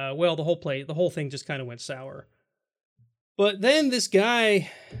 And, the whole thing just kind of went sour. But then this guy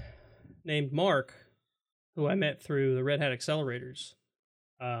named Mark, who I met through the Red Hat Accelerators,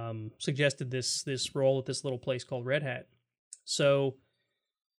 suggested this role at this little place called Red Hat. So,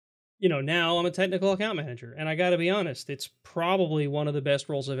 now I'm a technical account manager, and I got to be honest, it's probably one of the best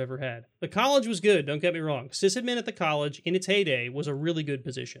roles I've ever had. The college was good, don't get me wrong. Sysadmin at the college, in its heyday, was a really good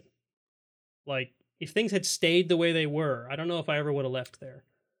position. If things had stayed the way they were, I don't know if I ever would have left there.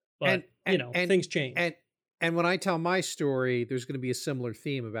 But, things change. And when I tell my story, there's going to be a similar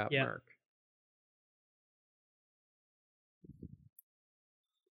theme about Mark.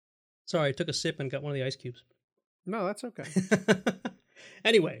 Sorry, I took a sip and got one of the ice cubes. No, that's okay.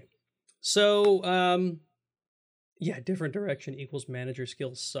 Anyway, so, different direction equals manager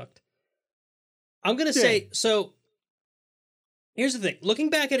skills sucked. I'm going to say, so, here's the thing. Looking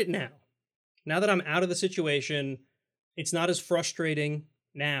back at it now that I'm out of the situation, it's not as frustrating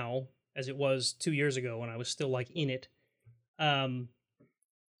now as it was 2 years ago when I was still in it. I'm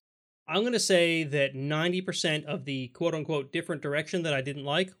going to say that 90% of the quote-unquote different direction that I didn't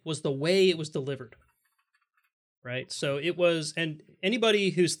like was the way it was delivered. Right? So it was, and anybody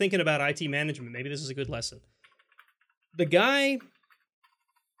who's thinking about IT management, maybe this is a good lesson. The guy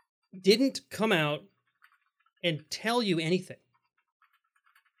didn't come out and tell you anything.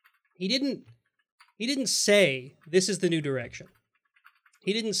 He didn't say, this is the new direction.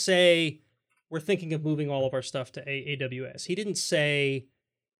 He didn't say, we're thinking of moving all of our stuff to AWS. He didn't say,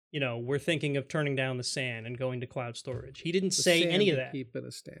 we're thinking of turning down the SAN and going to cloud storage. He didn't say any of that. Keeping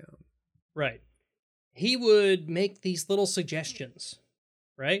us down. Right. He would make these little suggestions,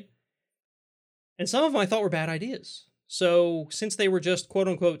 right? And some of them I thought were bad ideas. So since they were just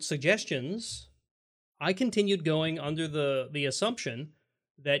quote-unquote suggestions, I continued going under the assumption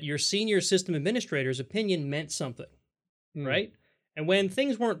that your senior system administrator's opinion meant something, right? And when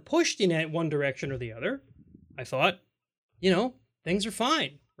things weren't pushed in one direction or the other, I thought, things are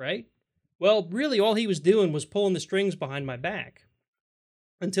fine, right? Well, really all he was doing was pulling the strings behind my back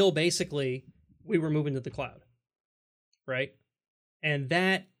until basically we were moving to the cloud, right? And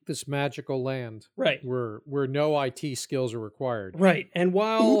this magical land, right, where no IT skills are required, right? And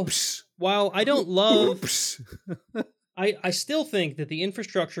while I don't love, I still think that the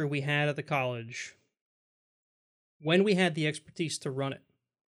infrastructure we had at the college, when we had the expertise to run it,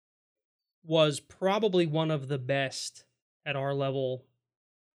 was probably one of the best at our level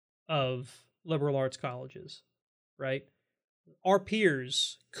of liberal arts colleges, right? Our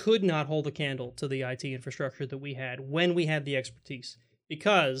peers could not hold a candle to the IT infrastructure that we had when we had the expertise,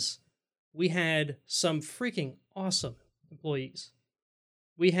 because we had some freaking awesome employees.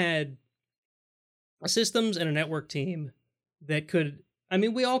 We had a systems and a network team that could, I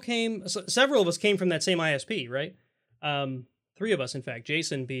mean, we all came, several of us came from that same ISP, right? Three of us, in fact,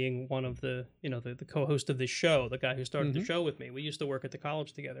 Jason being one of the, the co-host of this show, the guy who started the show with me. We used to work at the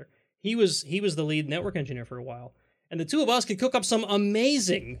college together. He was the lead network engineer for a while. And the two of us could cook up some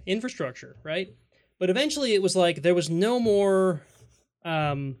amazing infrastructure, right? But eventually it was like there was no more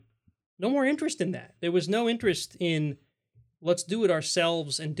interest in that. There was no interest in let's do it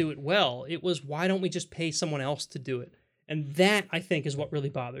ourselves and do it well. It was, why don't we just pay someone else to do it? And that, I think, is what really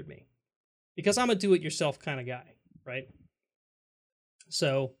bothered me. Because I'm a do-it-yourself kind of guy, right?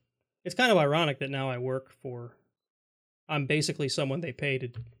 So it's kind of ironic that now I'm basically someone they pay to,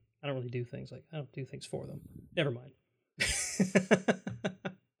 I don't really do things I don't do things for them. Never mind.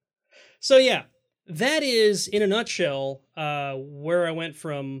 So yeah, that is, in a nutshell, where I went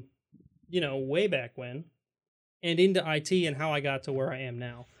from, way back when, and into IT and how I got to where I am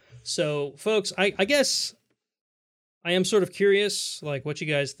now. So, folks, I guess I am sort of curious, like, what you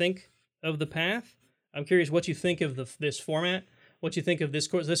guys think of the path. I'm curious what you think of this format, what you think of this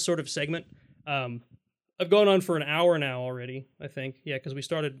sort of segment. I've gone on for an hour now already, I think. Yeah, because we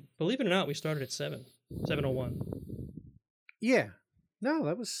started, believe it or not, we started at 7:01. Yeah. No,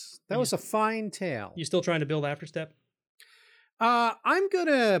 that was a fine tale. You still trying to build Afterstep? I'm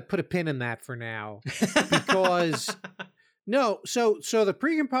gonna put a pin in that for now because no. So the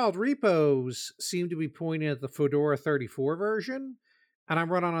precompiled repos seem to be pointing at the Fedora 34 version, and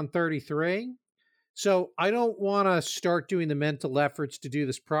I'm running on 33. So I don't want to start doing the mental efforts to do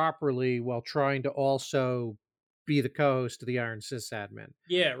this properly while trying to also be the co-host of the Iron Sysadmin.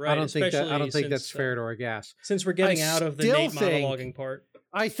 Yeah, right. I don't think that's fair to our guests. Since we're getting out of the Nate monologuing part.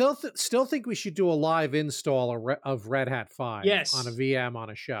 I still think we should do a live install of Red Hat 5 on a VM on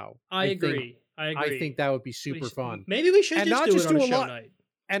a show. I agree. I think that would be super fun. Maybe we should just do it on a show night.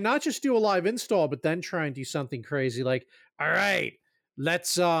 And not just do a live install, but then try and do something crazy like, all right,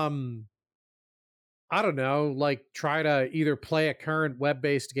 let's I don't know, like try to either play a current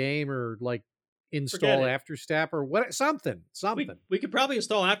web-based game or like install Afterstep or what, something. We could probably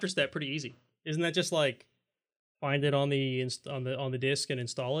install Afterstep pretty easy. Isn't that just like find it on the disk and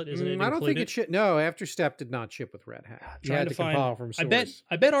install it? Isn't it? I don't think it should. No, Afterstep did not ship with Red Hat. You had to compile from source.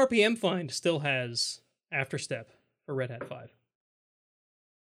 I bet RPM Find still has Afterstep for Red Hat 5.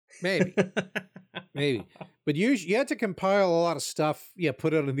 Maybe. But you had to compile a lot of stuff. Yeah,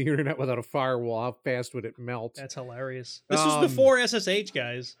 put it on the internet without a firewall. How fast would it melt? That's hilarious. This was before SSH,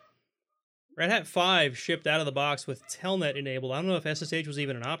 guys. Red Hat 5 shipped out of the box with Telnet enabled. I don't know if SSH was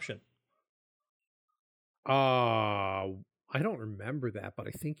even an option. I don't remember that, but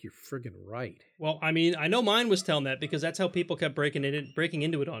I think you're friggin' right. Well, I mean, I know mine was Telnet because that's how people kept breaking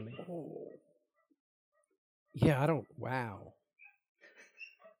into it on me. Oh. Yeah, wow.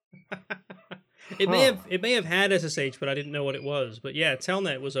 It may have had SSH, but I didn't know what it was. But yeah,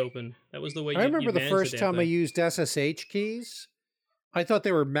 Telnet was open. That was the way. I remember the first time I used SSH keys. I thought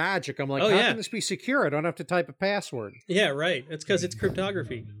they were magic. I'm like, how can this be secure? I don't have to type a password. Yeah, right. It's because it's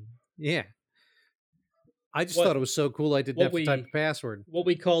cryptography. Yeah. I just thought it was so cool. I didn't have to type a password. What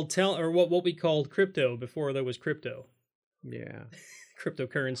we called what we called crypto before there was crypto. Yeah.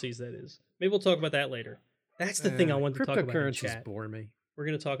 Cryptocurrencies, that is. Maybe we'll talk about that later. That's the thing I wanted to talk about. Cryptocurrencies bore me. We're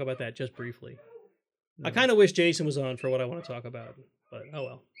going to talk about that just briefly. No. I kind of wish Jason was on for what I want to talk about, but oh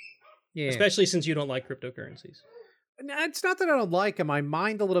well. Yeah. Especially since you don't like cryptocurrencies. It's not that I don't like them. I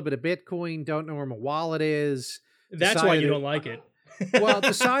mind a little bit of Bitcoin, don't know where my wallet is. That's why you don't like it. Well,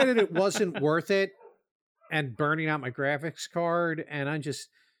 decided it wasn't worth it and burning out my graphics card. And I'm just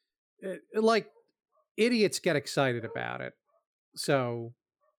like idiots get excited about it. So,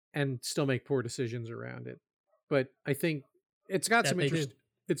 and still make poor decisions around it. But I think it's got some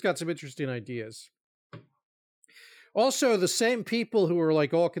interesting ideas. Also, the same people who are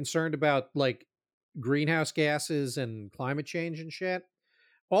like all concerned about like greenhouse gases and climate change and shit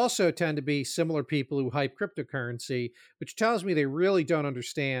also tend to be similar people who hype cryptocurrency, which tells me they really don't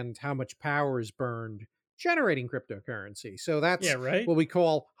understand how much power is burned generating cryptocurrency. So that's what we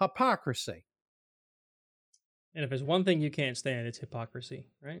call hypocrisy. And if there's one thing you can't stand, it's hypocrisy,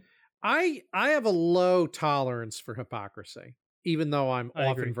 right? I have a low tolerance for hypocrisy, even though I'm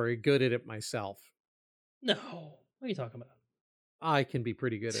often very good at it myself. No. What are you talking about? I can be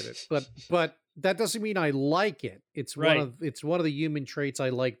pretty good at it, but that doesn't mean I like it. It's one of the human traits I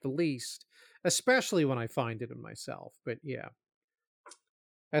like the least, especially when I find it in myself. But yeah.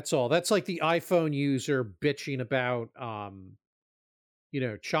 That's all. That's like the iPhone user bitching about,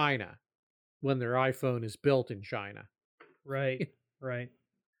 China when their iPhone is built in China. Right. Right.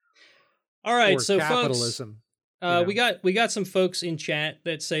 All right. Or So capitalism. folks, we got some folks in chat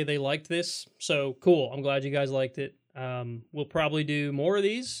that say they liked this. So cool. I'm glad you guys liked it. We'll probably do more of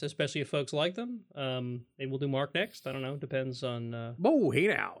these, especially if folks like them. Maybe we'll do Mark next. I don't know. Depends on. Oh, hey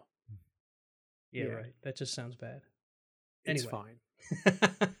now. Yeah, right. That just sounds bad. It's Anyway. fine.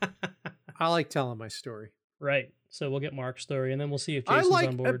 I like telling my story. Right. So we'll get Mark's story, and then we'll see if Jason's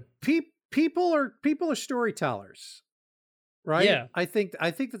on board. People are storytellers, right? Yeah. I think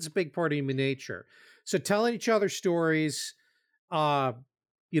that's a big part of human nature. So telling each other stories,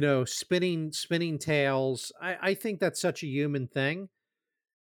 spinning tales. I think that's such a human thing,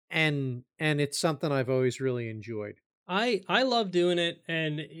 and it's something I've always really enjoyed. I love doing it,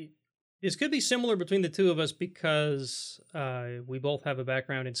 and this could be similar between the two of us because we both have a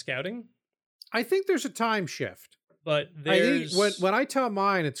background in scouting. I think there's a time shift, but I think when I tell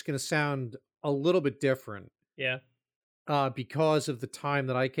mine, it's going to sound a little bit different. Yeah. Because of the time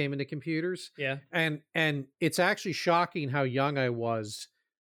that I came into computers. Yeah. And it's actually shocking how young I was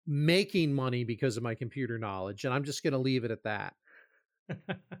making money because of my computer knowledge. And I'm just going to leave it at that.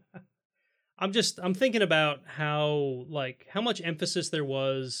 I'm thinking about how much emphasis there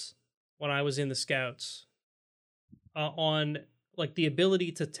was when I was in the Scouts on like the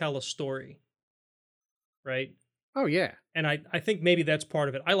ability to tell a story. Right. Oh yeah. And I think maybe that's part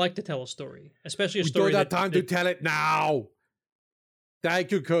of it. I like to tell a story, especially a we story. We don't have time to tell it now.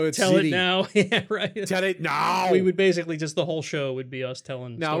 Thank you, Code Tell City. it now. Yeah, right. Tell it now. We would basically just the whole show would be us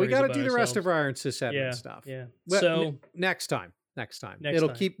telling. No, we got to do the rest of our Iron Sys admin stuff. Yeah. Well, so next time. We'll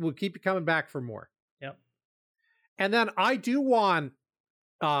keep you coming back for more. Yep. And then I do want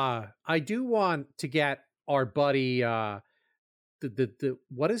to get our buddy the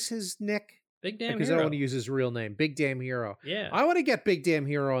what is his nick? Big Damn Hero. Because I don't want to use his real name. Big Damn Hero. Yeah. I want to get Big Damn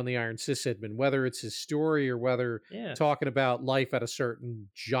Hero on the Iron Sysadmin, whether it's his story or whether talking about life at a certain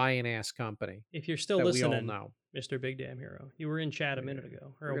giant-ass company. If you're still listening, we all know. Mr. Big Damn Hero. You were in chat a minute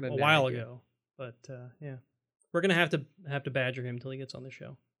ago, or a while ago. But, yeah. We're going to have to badger him until he gets on the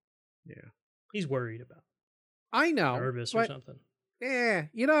show. Yeah. He's worried about. I know. Nervous or something. Yeah.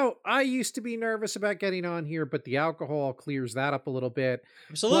 I used to be nervous about getting on here, but the alcohol clears that up a little bit.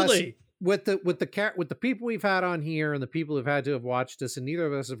 Absolutely. Plus, with the people we've had on here and the people who've had to have watched us, and neither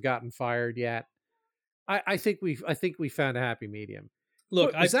of us have gotten fired yet. I think we found a happy medium.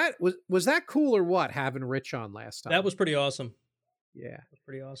 Look, was that cool or what? Having Rich on last time, that was pretty awesome. Yeah, it was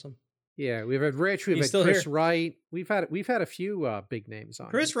pretty awesome. Yeah, we've had Rich, we've had Chris Wright, we've had a few big names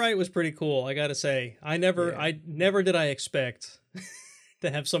on. Chris Wright was pretty cool. I got to say, I never did I expect to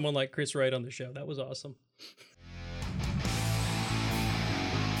have someone like Chris Wright on the show. That was awesome.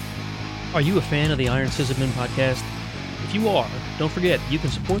 Are you a fan of the Iron Sysadmin podcast? If you are, don't forget you can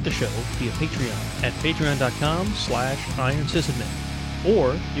support the show via Patreon at patreon.com/Iron Sysadmin.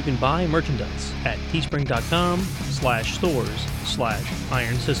 Or you can buy merchandise at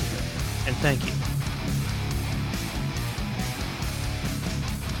teespring.com/stores/Iron Sysadmin. And thank you.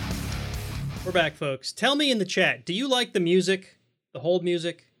 We're back, folks. Tell me in the chat, do you like the music, the hold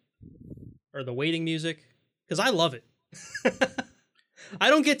music, or the waiting music? Because I love it. I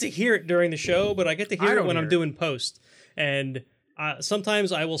don't get to hear it during the show, but I get to hear it when I'm doing post. And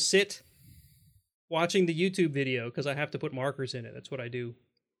sometimes I will sit watching the YouTube video because I have to put markers in it. That's what I do.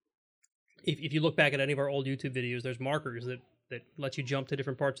 If you look back at any of our old YouTube videos, there's markers that let you jump to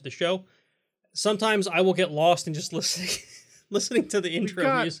different parts of the show. Sometimes I will get lost in just listening to the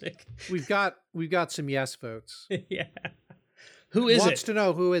intro music. We've got some yes votes. Yeah. Who is it? Wants to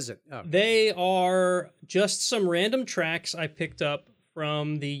know who is it? Oh. They are just some random tracks I picked up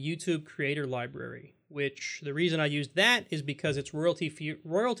from the YouTube Creator Library, which the reason I used that is because it's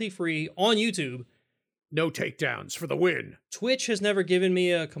royalty-free on YouTube. No takedowns for the win. Twitch has never given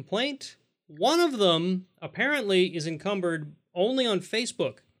me a complaint. One of them apparently is encumbered only on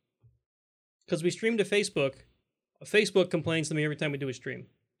Facebook. Because we stream to Facebook. Facebook complains to me every time we do a stream.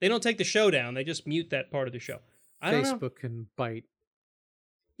 They don't take the show down. They just mute that part of the show. Facebook can bite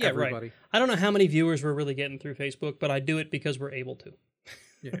everybody. Right. I don't know how many viewers we're really getting through Facebook, but I do it because we're able to.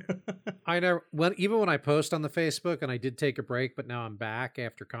 Yeah. I know. Even when I post on the Facebook, and I did take a break, but now I'm back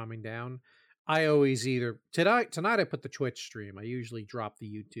after calming down, I always tonight I put the Twitch stream. I usually drop the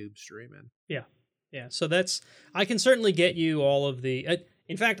YouTube stream in. Yeah. So I can certainly get you all of the.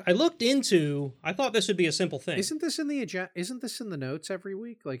 In fact, I thought this would be a simple thing. Isn't this in the notes every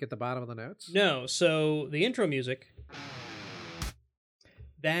week, like at the bottom of the notes? No. So the intro music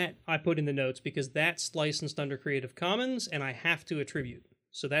that I put in the notes because that's licensed under Creative Commons, and I have to attribute.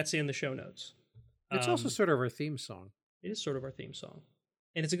 So that's in the show notes. It's also sort of our theme song. It is sort of our theme song.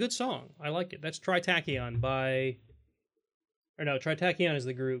 And it's a good song. I like it. That's Tritachyon by... Or no, Tritachyon is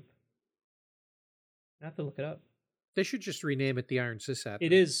the group. I have to look it up. They should just rename it the Iron Sysadmin.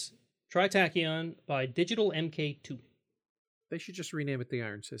 It is Tritachyon by Digital MK2. They should just rename it the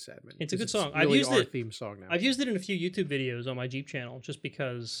Iron Sysadmin. It's a good song. Really I've used our it. Theme song now. I've used it in a few YouTube videos on my Jeep channel just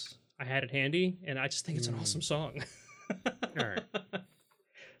because I had it handy, and I just think it's an awesome song. All right.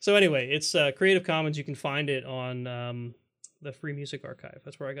 So anyway, it's Creative Commons. You can find it on the Free Music Archive.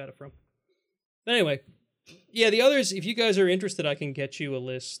 That's where I got it from. But anyway, yeah, the others, if you guys are interested, I can get you a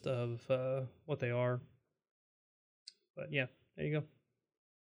list of what they are. But yeah, there you go.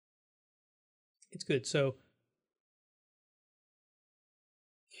 It's good. So,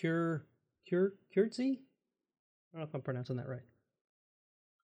 Kurtzy? I don't know if I'm pronouncing that right.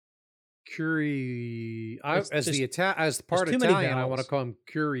 As part Italian, I want to call him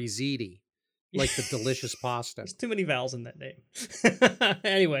Curiziti, like the delicious pasta. There's too many vowels in that name.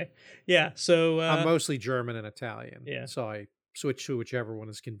 Anyway, yeah. So I'm mostly German and Italian. Yeah. So I switch to whichever one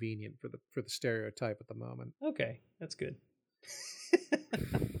is convenient for the stereotype at the moment. Okay, that's good.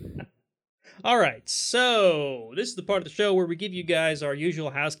 All right, so this is the part of the show where we give you guys our usual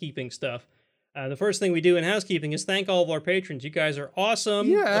housekeeping stuff. The first thing we do in housekeeping is thank all of our patrons. You guys are awesome.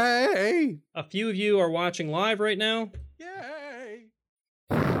 Yay! A few of you are watching live right now. Yay!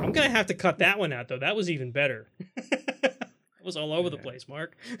 I'm going to have to cut that one out, though. That was even better. That was all over the place,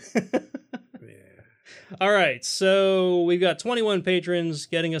 Mark. Yeah. All right, so we've got 21 patrons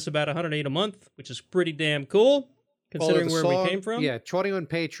getting us about 108 a month, which is pretty damn cool, considering where we came from. Yeah, 21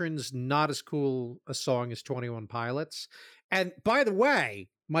 patrons, not as cool a song as 21 Pilots. And by the way,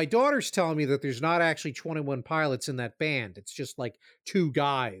 my daughter's telling me that there's not actually 21 Pilots in that band. It's just like two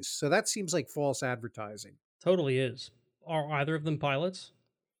guys. So that seems like false advertising. Totally is. Are either of them pilots?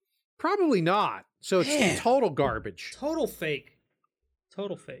 Probably not. So it's total garbage. Total fake.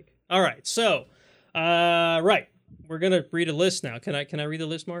 Total fake. All right. So, right. We're going to read a list now. Can I read the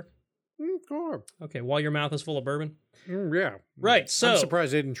list, Mark? Sure. Okay. While your mouth is full of bourbon? Yeah. Right. So I'm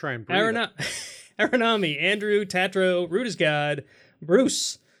surprised they didn't try and breathe Aranami, Andrew, Tatro, Root is God,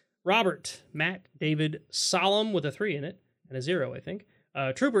 Bruce, Robert, Matt, David, Solemn with a 3 in it, and a 0, I think.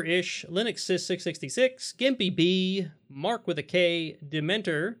 Trooper-ish, Linux Sys 666, Gimpy B, Mark with a K,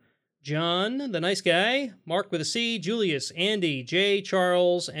 Dementor, John, the nice guy, Mark with a C, Julius, Andy, Jay,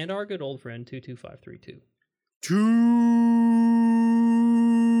 Charles, and our good old friend 22532.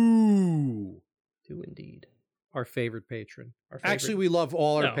 Two indeed. Our favorite patron. Actually, we love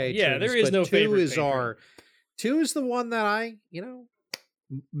all our patrons. Yeah, there is no favorite patron. Two is the one that I,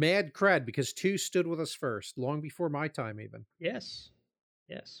 mad cred, because 2 stood with us first, long before my time even. Yes.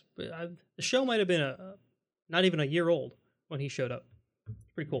 But the show might have been not even a year old when he showed up.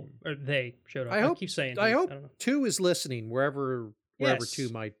 Pretty cool. Or they showed up. I keep saying. I hope 2 is listening wherever 2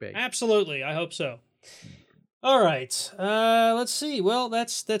 might be. Absolutely. I hope so. All right. Let's see. Well,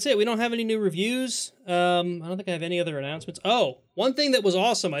 that's it. We don't have any new reviews. I don't think I have any other announcements. Oh, one thing that was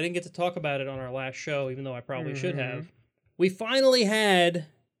awesome. I didn't get to talk about it on our last show, even though I probably should have. We finally had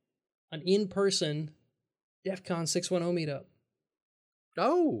an in-person DEF CON 610 meetup.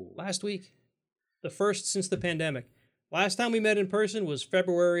 Oh. Last week. The first since the pandemic. Last time we met in person was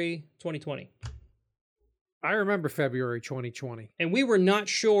February 2020. I remember February 2020. And we were not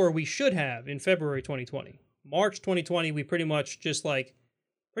sure we should have in February 2020. March 2020, we pretty much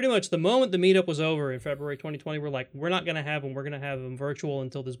the moment the meetup was over in February 2020, we're like, we're not going to have them. We're going to have them virtual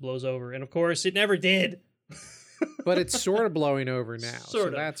until this blows over. And of course, it never did. But it's sort of blowing over now. So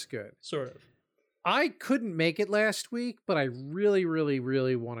that's good. Sort of. I couldn't make it last week, but I really, really,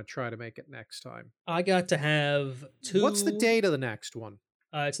 really want to try to make it next time. I got to have 2. What's the date of the next one?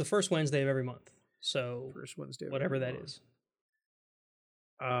 It's the first Wednesday of every month. So first Wednesday, whatever that is.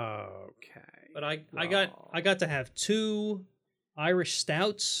 Okay. But I got to have 2 Irish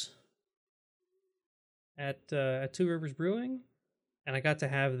stouts at 2 Rivers Brewing, and I got to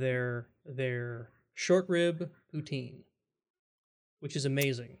have their short rib poutine, which is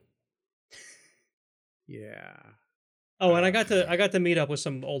amazing. Yeah. Oh, and I got to meet up with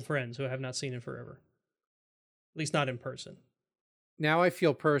some old friends who I have not seen in forever. At least not in person. Now I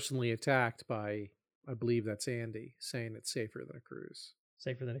feel personally attacked by, I believe that's Andy, saying it's safer than a cruise.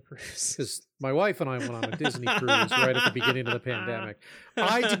 Safer than a cruise. Because my wife and I went on a Disney cruise right at the beginning of the pandemic.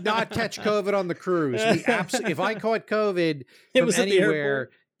 I did not catch COVID on the cruise. If I caught COVID from anywhere,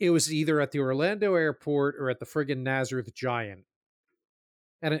 it was either at the Orlando airport or at the friggin' Nazareth Giant.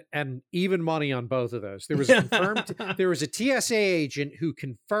 And even money on both of those. There was a TSA agent who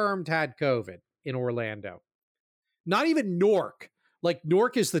confirmed had COVID in Orlando. Not even Newark, Like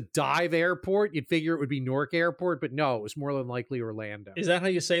Newark is the dive airport. You'd figure it would be Newark Airport, but no, it was more than likely Orlando. Is that how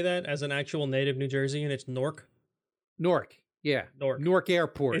you say that as an actual native New Jerseyan? It's Newark? Newark. Yeah. Newark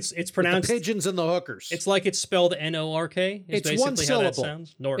Airport. It's pronounced the pigeons and the hookers. It's like it's spelled N-O-R-K. It's basically one syllable. How that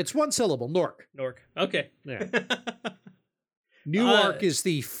sounds. Newark. It's one syllable. Newark. Newark. Okay. Yeah. Newark is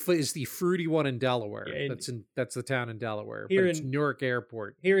the fruity one in Delaware. Yeah, that's the town in Delaware. Here but it's Newark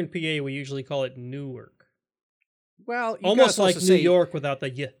Airport. Here in PA, we usually call it Newark. Well, almost like New York without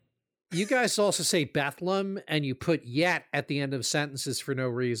the y. You guys also say Bethlehem, and you put yet at the end of sentences for no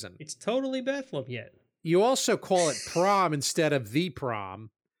reason. It's totally Bethlehem yet. You also call it prom instead of the prom.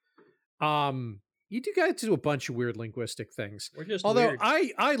 You guys do a bunch of weird linguistic things. We're just Although weird.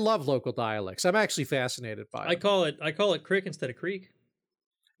 I love local dialects. I'm actually fascinated by them. I call it crick instead of creek.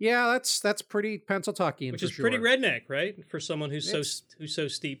 Yeah, that's pretty Pennsylvanian, which is pretty redneck, right? For someone who's so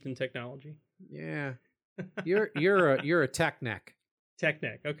steeped in technology. Yeah, you're a tech neck. Tech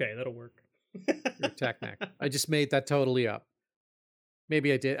neck. Okay, that'll work. You're a tech neck. I just made that totally up.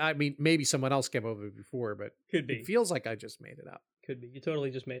 Maybe I did. I mean, maybe someone else came over before, but could be. It feels like I just made it up. Could be. You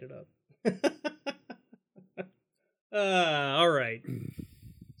totally just made it up. All right.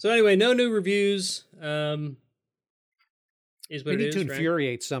 So anyway, no new reviews. Is what I need to right?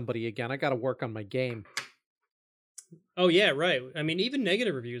 infuriate somebody again. I got to work on my game. Oh yeah, right. I mean, even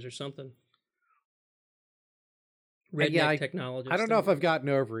negative reviews or something. Redneck technologist. I don't know if I've gotten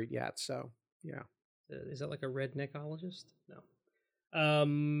over it yet. So yeah. Is that like a redneckologist? No.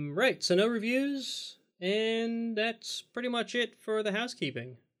 Right. So no reviews, and that's pretty much it for the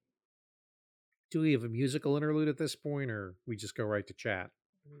housekeeping. Do we have a musical interlude at this point, or we just go right to chat?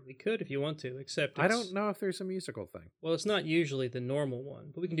 We could if you want to, except I don't know if there's a musical thing. Well, it's not usually the normal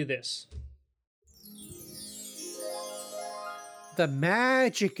one, but we can do this. The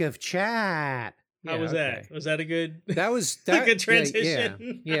magic of chat. How was that? Was that a good? That was a good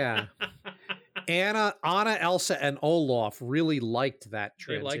transition. Yeah. Anna, Elsa, and Olaf really liked that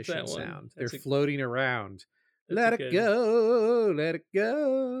transition sound. They're floating around. Let it go, let it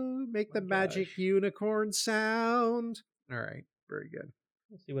go. Make the magic unicorn sound. All right, very good.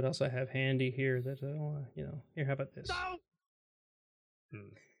 Let's see what else I have handy here. That here. How about this? No.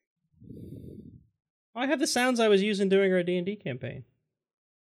 I have the sounds I was using during our D&D campaign.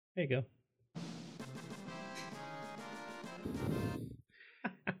 There you go.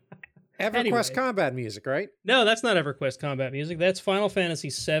 EverQuest combat music, right? No, that's not EverQuest combat music. That's Final Fantasy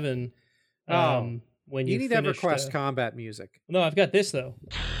VII. When you need finished, EverQuest combat music. No, I've got this though.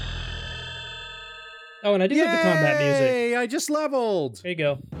 Oh, and I do have the combat music. Hey, I just leveled. There you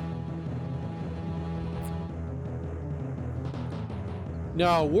go.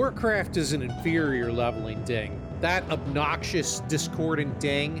 No, Warcraft is an inferior leveling ding. That obnoxious, discordant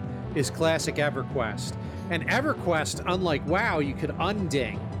ding is classic EverQuest. And EverQuest, unlike WoW, you could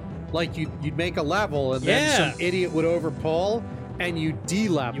unding. Like you'd make a level and then some idiot would overpull and you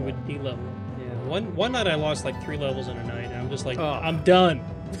de-level. You would de-level. Yeah. One night I lost like 3 levels in a night and I'm just like, I'm done.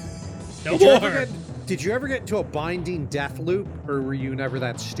 No more. Did you ever get into a binding death loop, or were you never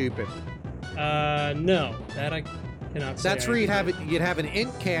that stupid? No. That I cannot say. That's where you'd have an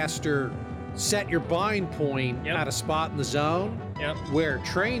int caster set your bind point at a spot in the zone where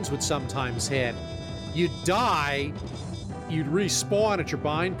trains would sometimes hit. You'd die, you'd respawn at your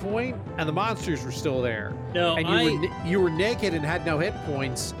bind point, and the monsters were still there. No, and you were naked and had no hit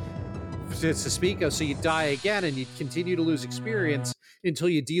points to speak of, so you'd die again, and you'd continue to lose experience until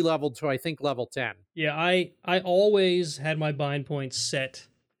you de-leveled to, I think, level 10. Yeah, I always had my bind points set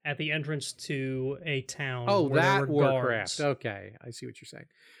at the entrance to a town. Oh, that Warcraft. Guards. Okay, I see what you're saying.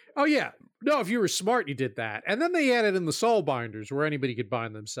 Oh, yeah. No, if you were smart, you did that. And then they added in the soul binders where anybody could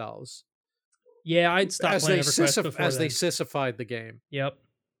bind themselves. Yeah, I'd stop playing EverQuest before they sissified the game. Yep.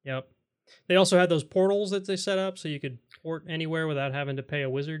 They also had those portals that they set up so you could port anywhere without having to pay a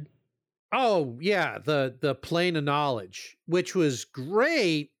wizard. Oh, yeah, the Plane of Knowledge, which was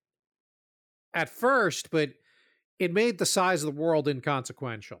great at first, but it made the size of the world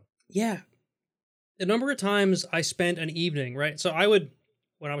inconsequential. Yeah. The number of times I spent an evening, right? So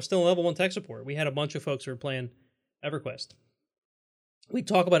when I was still in level 1 tech support, we had a bunch of folks who were playing EverQuest. We'd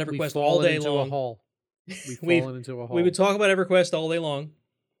talk about EverQuest all day long. We've fallen into a hole. We would talk about EverQuest all day long,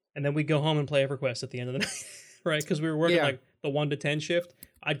 and then we'd go home and play EverQuest at the end of the night, right? Because we were working like the 1 to 10 shift.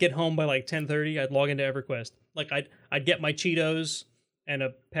 I'd get home by like 10:30. I'd log into EverQuest. Like I'd get my Cheetos and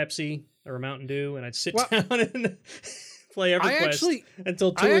a Pepsi or a Mountain Dew, and I'd sit down and play EverQuest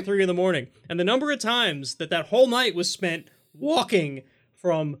until 2 or 3 in the morning. And the number of times that whole night was spent walking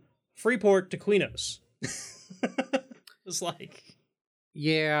from Freeport to Queens. It was like...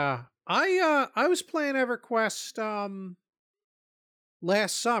 Yeah, I was playing EverQuest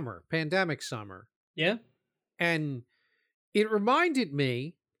last summer, pandemic summer. Yeah. And it reminded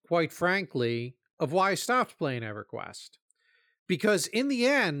me, quite frankly, of why I stopped playing EverQuest. Because in the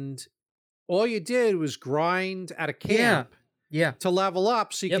end, all you did was grind at a camp to level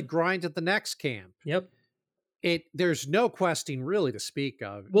up so you could grind at the next camp. Yep. There's no questing really to speak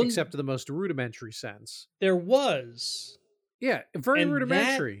of, except in the most rudimentary sense. There was. Yeah, very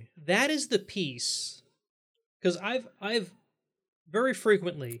rudimentary. That is the piece. Because I've very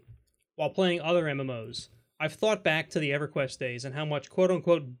frequently, while playing other MMOs, I've thought back to the EverQuest days and how much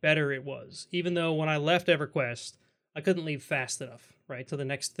quote-unquote better it was. Even though when I left EverQuest, I couldn't leave fast enough, right, to the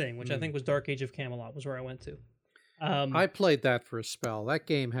next thing, which I think was Dark Age of Camelot was where I went to. I played that for a spell. That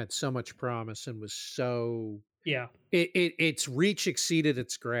game had so much promise and was so... Yeah. Its reach exceeded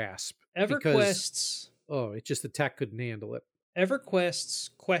its grasp. EverQuest's... it's just the tech couldn't handle it. EverQuest's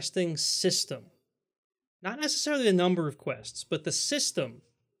questing system, not necessarily the number of quests, but the system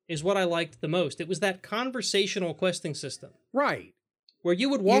is what I liked the most. It was that conversational questing system. Right. Where you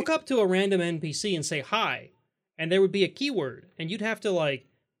would walk up to a random NPC and say hi, and there would be a keyword, and you'd have to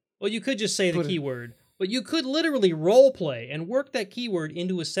you could just say the keyword, but you could literally role play and work that keyword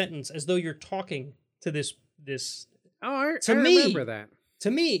into a sentence as though you're talking to this. I remember that.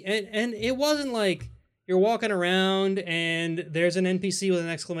 To me, and it wasn't like you're walking around and there's an NPC with an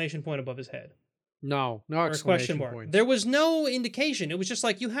exclamation point above his head. No exclamation mark. Points. There was no indication. It was just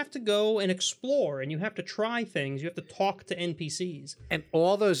like you have to go and explore and you have to try things. You have to talk to NPCs. And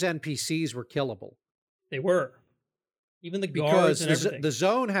all those NPCs were killable. They were. Even the guards and everything. The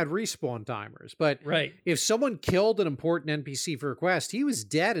zone had respawn timers. But if someone killed an important NPC for a quest, he was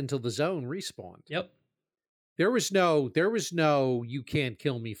dead until the zone respawned. Yep. There was no you can't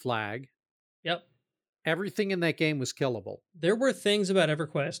kill me flag. Yep. Everything in that game was killable. There were things about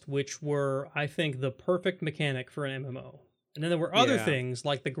EverQuest which were, I think, the perfect mechanic for an MMO. And then there were other things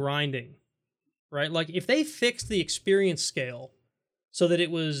like the grinding, right? Like if they fixed the experience scale so that it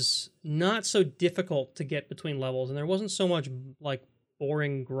was not so difficult to get between levels and there wasn't so much like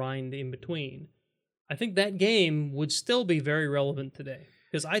boring grind in between, I think that game would still be very relevant today.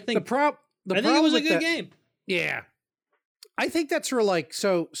 Because I think I think it was a good game. Yeah. I think that's for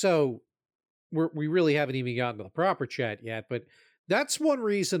so we really haven't even gotten to the proper chat yet, but that's one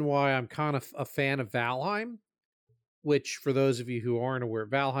reason why I'm kind of a fan of Valheim, which for those of you who aren't aware,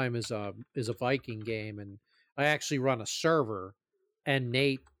 Valheim is a Viking game, and I actually run a server, and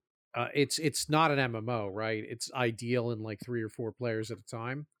Nate, it's not an MMO, right? It's ideal in like 3 or 4 players at a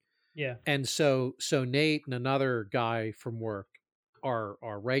time. Yeah. And so Nate and another guy from work are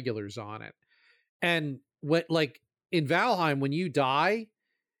regulars on it. And what, like in Valheim, when you die,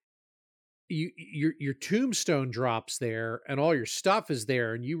 your tombstone drops there and all your stuff is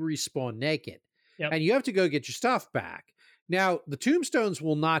there and you respawn naked. Yep. And you have to go get your stuff back. Now, the tombstones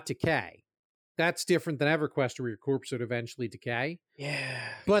will not decay. That's different than EverQuest where your corpse would eventually decay. Yeah.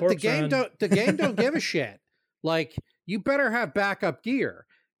 But the game don't give a shit. Like, you better have backup gear.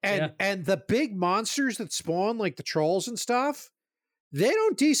 And the big monsters that spawn, like the trolls and stuff, they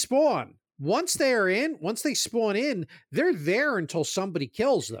don't despawn. Once they spawn in, they're there until somebody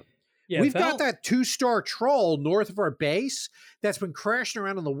kills them. Yeah, we've got that 2-star troll north of our base that's been crashing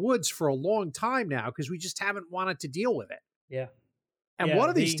around in the woods for a long time now because we just haven't wanted to deal with it. Yeah. And one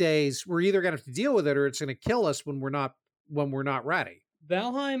of these days, we're either going to have to deal with it or it's going to kill us when we're not ready.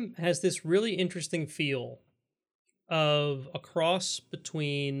 Valheim has this really interesting feel of a cross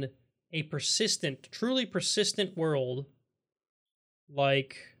between a truly persistent world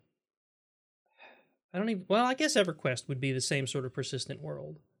like... I guess EverQuest would be the same sort of persistent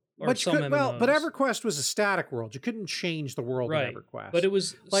world. But EverQuest was a static world. You couldn't change the world in EverQuest. But it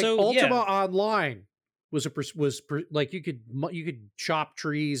was like Ultima Online was like you could chop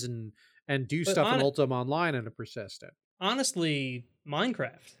trees and do stuff in Ultima Online and it persisted. Honestly,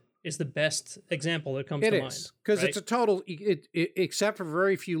 Minecraft is the best example that comes to mind. It is because it's a total. Except for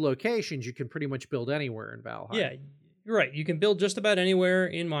very few locations, you can pretty much build anywhere in Valheim. Yeah, you're right. You can build just about anywhere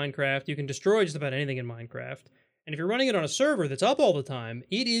in Minecraft. You can destroy just about anything in Minecraft. And if you're running it on a server that's up all the time,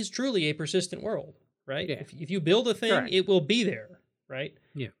 it is truly a persistent world, right? Yeah. If you build a thing, it will be there, right?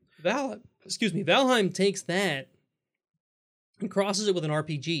 Yeah. Valheim takes that and crosses it with an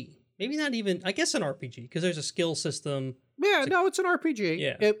RPG. Maybe not even, I guess an RPG, because there's a skill system. Yeah, it's an RPG.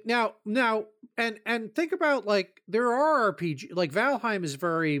 Yeah. Now, and think about, like, there are RPG, like Valheim is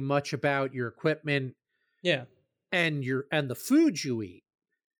very much about your equipment. Yeah. And the food you eat.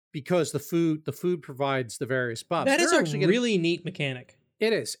 Because the food provides the various buffs. That is a really neat mechanic.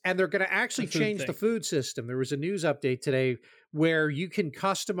 It is. And they're going to actually The food change thing. the food system. There was a news update today where you can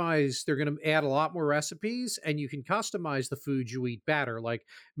customize, they're going to add a lot more recipes and you can customize the food you eat better. Like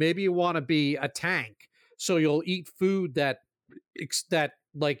maybe you want to be a tank, so you'll eat food that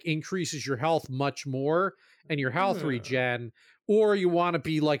like increases your health much more and your health regen, or you want to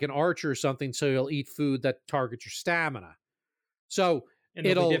be like an archer or something, so you'll eat food that targets your stamina. So And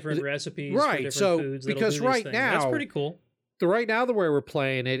there'll be different recipes for different foods. Because right now, that's pretty cool. the way we're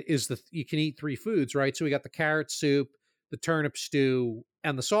playing it is you can eat 3 foods, right? So we got the carrot soup, the turnip stew,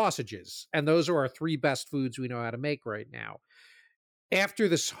 and the sausages. And those are our 3 best foods we know how to make right now. After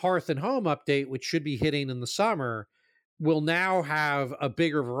this Hearth and Home update, which should be hitting in the summer, we'll now have a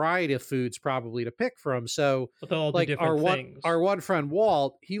bigger variety of foods probably to pick from. So But they'll all do different things. our one friend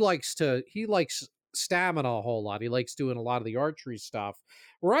Walt, he likes stamina a whole lot. He likes doing a lot of the archery stuff,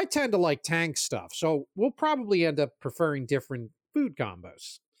 where I tend to like tank stuff. So we'll probably end up preferring different food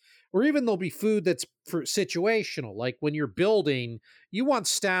combos. Or even there'll be food that's for situational. Like when you're building, you want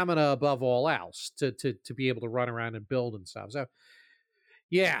stamina above all else to be able to run around and build and stuff. So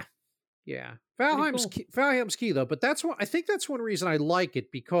yeah. Valheim's key though, but I think that's one reason I like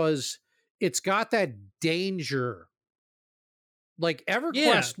it, because it's got that danger. Like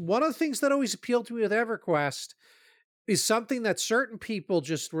EverQuest, one of the things that always appealed to me with EverQuest is something that certain people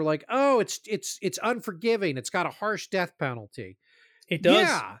just were like, oh, it's unforgiving. It's got a harsh death penalty. It does.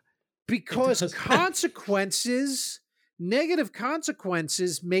 Yeah, because negative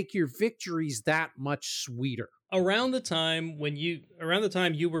consequences make your victories that much sweeter. Around the time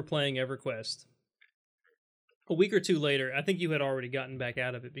you were playing EverQuest, a week or two later, I think you had already gotten back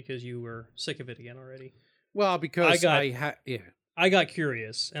out of it because you were sick of it again already. Well, because I got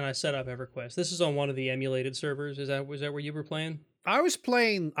curious and I set up EverQuest. This is on one of the emulated servers. Was that where you were playing? I was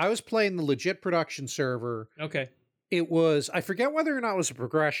playing the legit production server. Okay. I forget whether or not it was a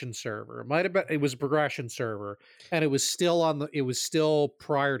progression server. It was a progression server, and it was still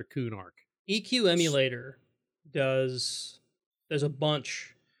prior to Kunark. EQ Emulator there's a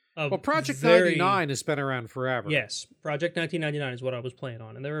bunch of... Well, Project 99 has been around forever. Yes, Project 1999 is what I was playing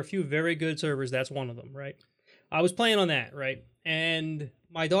on, and there are a few very good servers. That's one of them, right? I was playing on that, right? And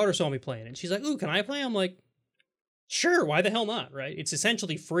my daughter saw me playing it, and she's like, ooh, can I play? I'm like, sure, why the hell not, right? It's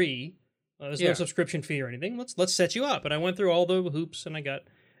essentially free. There's no subscription fee or anything. Let's set you up. And I went through all the hoops, and I got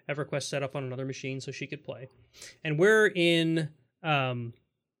EverQuest set up on another machine so she could play. And we're in...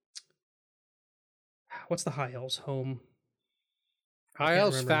 what's the High Elves home? High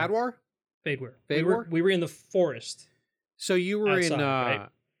Elves Fadwar? Fadwar. We were in the forest. So you were outside, in right?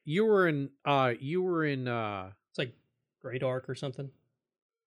 you were in It's like Great Ark or something.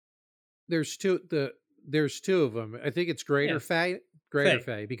 There's two of them. I think it's Greater Fey,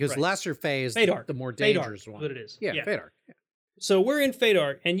 because Lesser Fey is the more dangerous one. What it is. Yeah. Fadark. Yeah. So we're in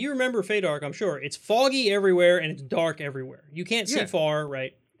Fadark, and you remember Fadark, I'm sure. It's foggy everywhere and it's dark everywhere. You can't see far,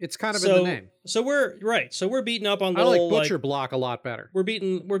 right? It's kind of in the name. So we're beating up on little... I like Butcher Block a lot better. We're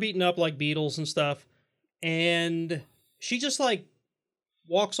beating up like beetles and stuff, and she just like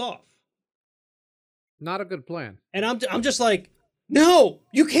walks off. Not a good plan. And I'm just like, no,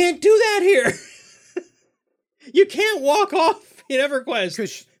 you can't do that here. You can't walk off in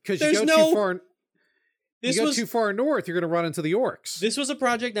EverQuest because you go too far. You go too far north, you're going to run into the orcs. This was a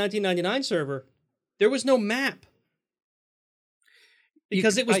Project 1999 server. There was no map.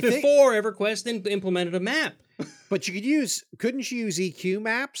 Because it was before EverQuest implemented a map. But couldn't you use EQ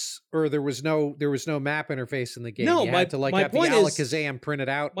maps? Or there was no map interface in the game? No, you had to have the Alakazam printed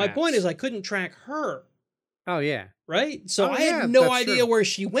out. My point is I couldn't track her. Oh, yeah. Right? So I had no idea where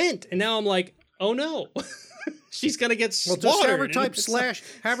she went. And now I'm like, oh no. She's going to get slaughtered. Well, just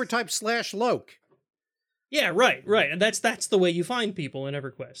have her type /Loke. Yeah, right. And that's the way you find people in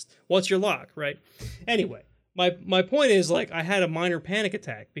EverQuest. What's your lock, right? Anyway. My point is, like, I had a minor panic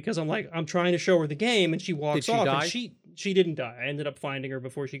attack because I'm trying to show her the game and she walks off. Die? And she didn't die. I ended up finding her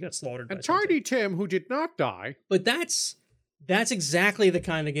before she got slaughtered. And Tiny Tim, who did not die. But that's exactly the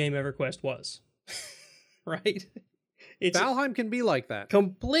kind of game EverQuest was. Right? Valheim can be like that.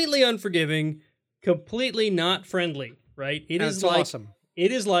 Completely unforgiving, completely not friendly, right? It's awesome.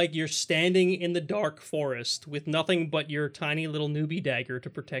 It is like you're standing in the dark forest with nothing but your tiny little newbie dagger to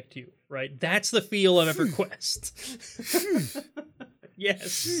protect you, right? That's the feel of EverQuest.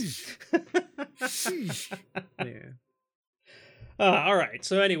 Yes. Yeah. All right.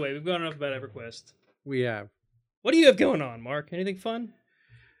 So anyway, we've gone enough about EverQuest. We have. What do you have going on, Mark? Anything fun?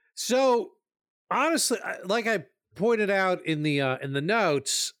 So, honestly, like I pointed out in the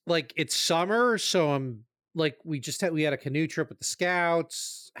notes, like it's summer, so I'm like we had a canoe trip with the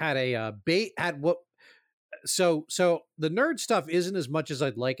scouts, had so the nerd stuff isn't as much as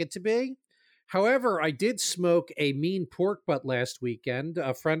I'd like it to be. However, I did smoke a mean pork butt last weekend.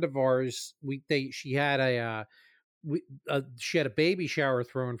 A friend of ours, she had she had a baby shower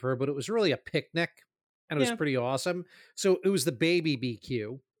thrown for her, but it was really a picnic, and it was pretty awesome. So it was the baby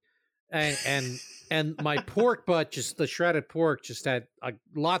BQ, and my pork butt, just the shredded pork, just had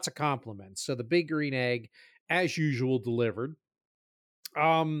lots of compliments. So the big green egg, as usual, delivered.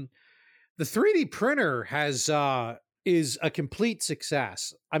 The 3D printer is a complete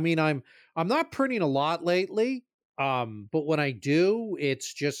success. I mean, I'm not printing a lot lately, but when I do,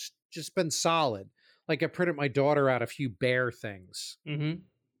 it's just been solid. Like I printed my daughter out a few bear things, and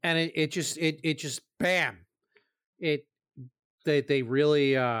it just bam, they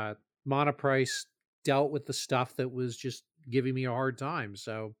really Monoprice dealt with the stuff that was just giving me a hard time.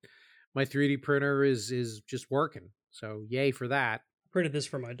 So my 3D printer is just working. So yay for that. Printed this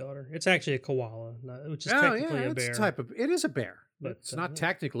for my daughter. It's actually a koala, which is technically a bear. It is a bear, but it's not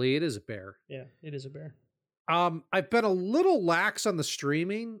technically. It is a bear. Yeah, it is a bear. I've been a little lax on the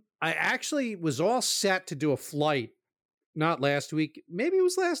streaming. I actually was all set to do a flight, not last week. Maybe it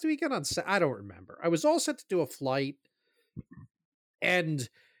was last weekend I don't remember. I was all set to do a flight, and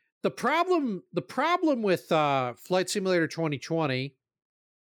the problem with Flight Simulator 2020,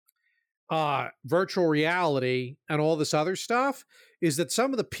 virtual reality, and all this other stuff is that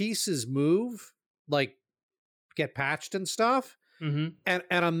some of the pieces move, like get patched and stuff. Mm-hmm. And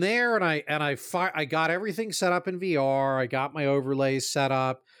I'm there, and I got everything set up in VR. I got my overlays set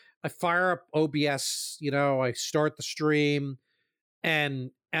up. I fire up OBS. I start the stream,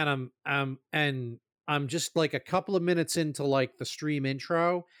 and I'm just like a couple of minutes into like the stream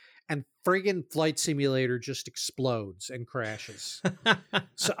intro, and friggin' Flight Simulator just explodes and crashes.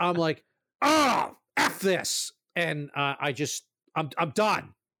 So I'm like, oh, F this. And I'm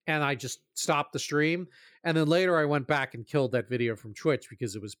done. And I just stopped the stream. And then later I went back and killed that video from Twitch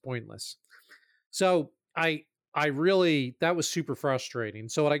because it was pointless. So I really, that was super frustrating.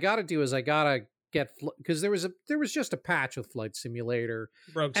 So what I got to do is I got to get, because there was just a patch with Flight Simulator.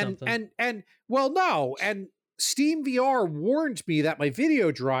 Broke something. And well, no. And Steam VR warned me that my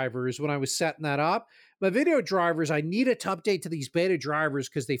video drivers, when I was setting that up, my video drivers, I needed to update to these beta drivers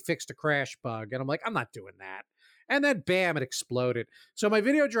because they fixed a crash bug. And I'm like, I'm not doing that. And then bam, it exploded. So my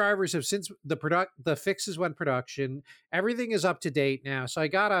video drivers have since the fixes went production. Everything is up to date now. So I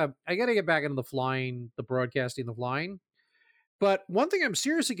gotta get back into the broadcasting, the flying. But one thing I'm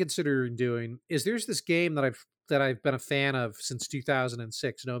seriously considering doing is there's this game that I've been a fan of since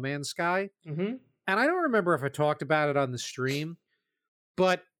 2006, No Man's Sky. Mm-hmm. And I don't remember if I talked about it on the stream,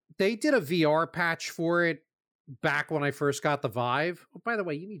 but they did a VR patch for it back when I first got the Vive. Oh, by the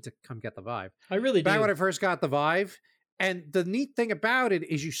way, you need to come get the Vive. I really do. Back when I first got the Vive. And the neat thing about it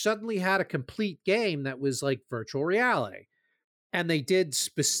is you suddenly had a complete game that was like virtual reality. And they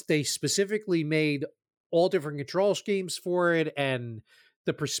specifically made all different control schemes for it and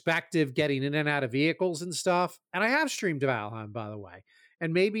the perspective getting in and out of vehicles and stuff. And I have streamed Valheim, by the way.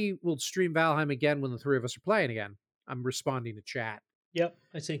 And maybe we'll stream Valheim again when the three of us are playing again. I'm responding to chat. Yep,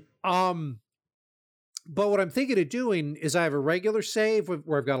 I see. But what I'm thinking of doing is I have a regular save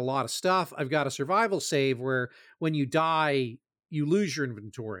where I've got a lot of stuff. I've got a survival save where when you die, you lose your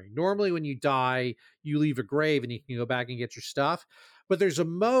inventory. Normally when you die, you leave a grave and you can go back and get your stuff. But there's a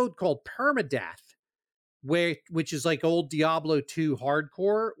mode called permadeath, which is like old Diablo 2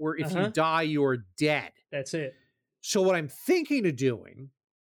 hardcore, where if you die, you're dead. That's it. So what I'm thinking of doing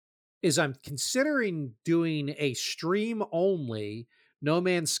is I'm considering doing a stream only No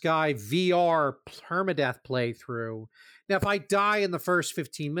Man's Sky VR permadeath playthrough. Now, if I die in the first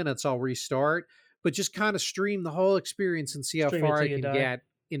 15 minutes, I'll restart, but just kind of stream the whole experience and see how far I can get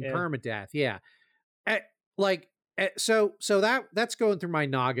in permadeath. Yeah. So that's going through my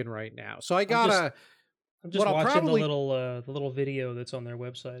noggin right now. So I'm just watching the little video that's on their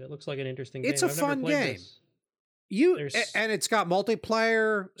website. It looks like an interesting game. It's a fun game. And it's got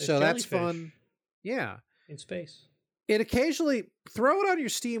multiplayer, so that's fun. Yeah. In space. It occasionally throw it on your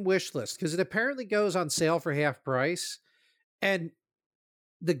Steam wish list because it apparently goes on sale for half price. And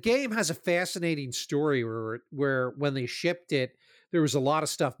the game has a fascinating story where when they shipped it, there was a lot of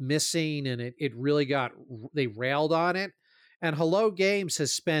stuff missing and it really they railed on it. And Hello Games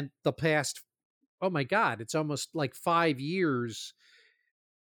has spent the past, oh my God, it's almost like 5 years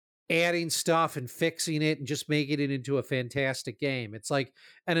adding stuff and fixing it and just making it into a fantastic game. It's like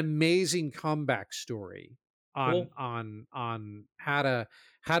an amazing comeback story on how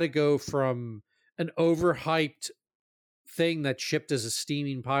to go from an overhyped thing that shipped as a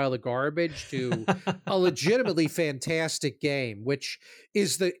steaming pile of garbage to a legitimately fantastic game, which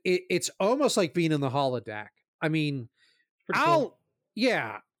is it's almost like being in the holodeck. I mean, Cool.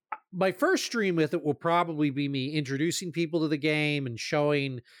 Yeah, my first stream with it will probably be me introducing people to the game and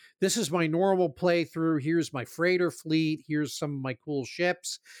showing this is my normal playthrough. Here's my freighter fleet. Here's some of my cool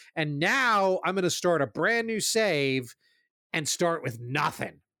ships. And now I'm going to start a brand new save and start with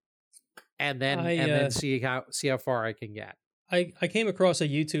nothing. And then see how far I can get. I came across a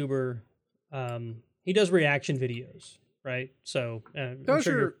YouTuber. He does reaction videos, right? So I'm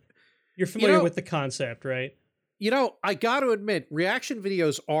sure you're familiar with the concept, right? I got to admit, reaction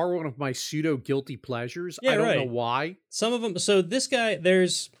videos are one of my pseudo guilty pleasures. Yeah, I don't know why. Some of them. So this guy,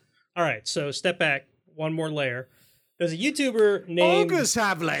 all right. So step back one more layer. There's a YouTuber named Ogres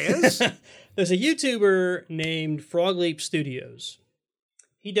have layers. There's a YouTuber named Frog Leap Studios.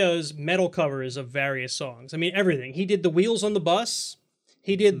 He does metal covers of various songs. I mean, everything. He did the Wheels on the Bus.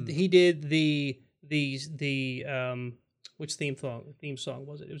 He did the which theme song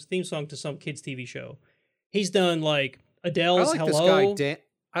was it? It was a theme song to some kids TV show. He's done like Adele's Hello.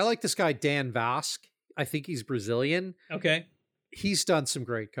 I like this guy Dan Vasque. I think he's Brazilian. Okay. He's done some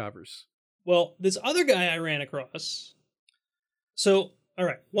great covers. Well, this other guy I ran across. So, all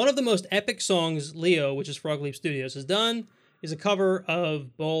right, one of the most epic songs Leo, which is Frog Leap Studios, has done is a cover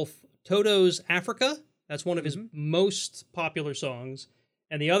of both Toto's Africa. That's one of his most popular songs.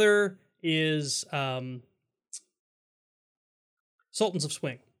 And the other is Sultans of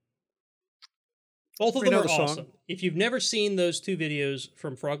Swing. Both of them are awesome. If you've never seen those two videos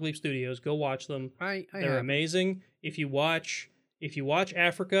from Frog Leap Studios, go watch them. They're amazing. If you watch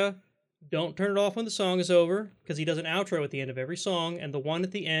Africa, don't turn it off when the song is over, because he does an outro at the end of every song, and the one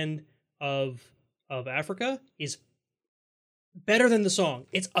at the end of Africa is better than the song.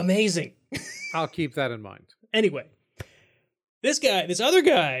 It's amazing. I'll keep that in mind. Anyway, this other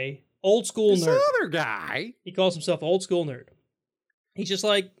guy, old school nerd. This other guy? He calls himself old school nerd. He's just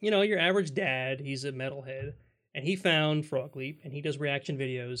like, your average dad. He's a metalhead. And he found Frog Leap, and he does reaction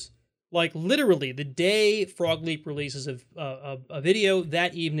videos. Like, literally, the day Frog Leap releases a video,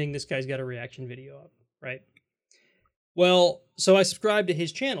 that evening, this guy's got a reaction video up, right? Well, so I subscribed to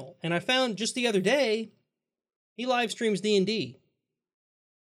his channel, and I found just the other day, he live streams D&D.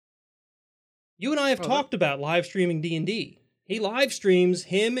 You and I have talked about live streaming D&D. He live streams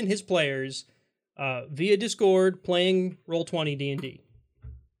him and his players via Discord playing Roll20 D&D.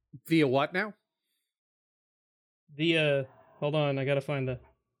 Via what now? Via, hold on, I gotta find the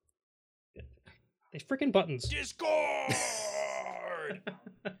freaking buttons. Discord!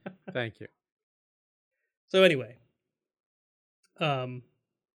 Thank you. So anyway, I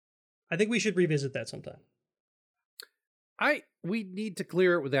think we should revisit that sometime. We need to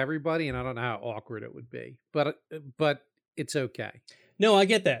clear it with everybody, and I don't know how awkward it would be, but it's okay. No, I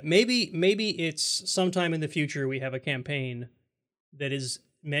get that. Maybe it's sometime in the future we have a campaign that is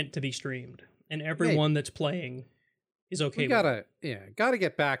meant to be streamed, and everyone that's playing is okay. Gotta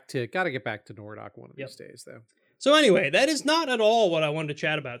get back to Nordock one of these days, though. So anyway, that is not at all what I wanted to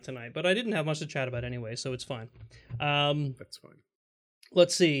chat about tonight, but I didn't have much to chat about anyway, so it's fine. That's fine.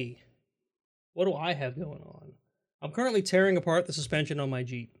 Let's see. What do I have going on? I'm currently tearing apart the suspension on my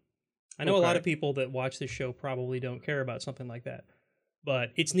Jeep. I know a lot of people that watch this show probably don't care about something like that, but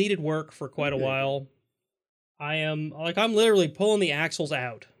it's needed work for quite a while. I'm literally pulling the axles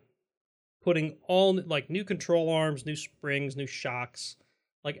out, putting all new control arms, new springs, new shocks,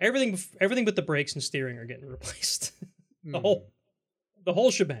 like everything but the brakes and steering are getting replaced. the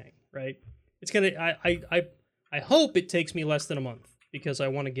whole shebang, right? It's gonna. I hope it takes me less than a month, because I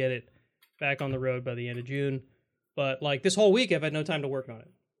want to get it back on the road by the end of June. But this whole week, I've had no time to work on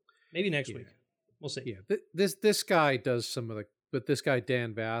it. Maybe next week. We'll see. Yeah, this guy does some of the. But this guy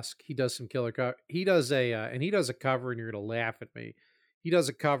Dan Vasque, he does some killer cover. He does a cover, and you're gonna laugh at me. He does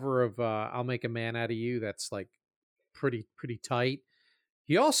a cover of "I'll Make a Man Out of You." That's pretty tight.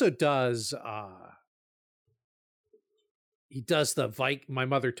 He also does. He does My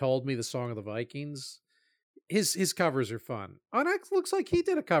Mother Told Me, the song of the Vikings. His covers are fun. Oh, and it looks like he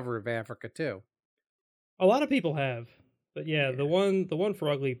did a cover of Africa too. A lot of people have, but yeah. the one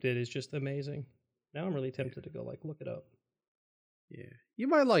Frog Leap did is just amazing. Now I'm really tempted to go look it up. Yeah, you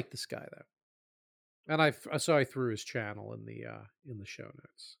might like this guy though, and I threw his channel in the show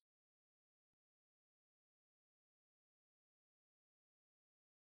notes.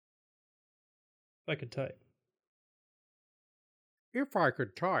 If I could type. If I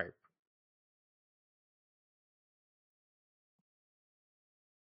could type.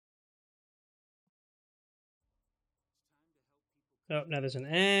 Oh, now there's an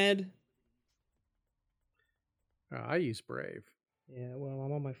ad. I use Brave. Yeah, well,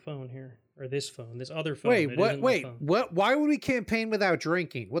 I'm on my phone here. Or this phone. This other phone. Wait, what? Wait, what? Why would we campaign without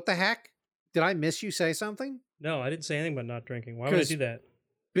drinking? What the heck? Did I miss you say something? No, I didn't say anything about not drinking. Why would I do that?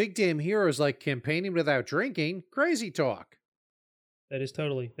 Big Damn Heroes like campaigning without drinking. Crazy talk.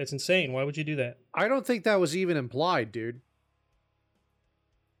 That's insane. Why would you do that? I don't think that was even implied, dude.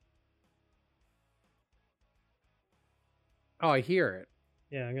 Oh, I hear it.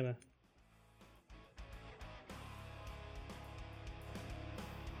 Yeah, I'm gonna...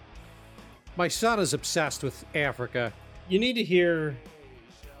 My son is obsessed with Africa. You need to hear...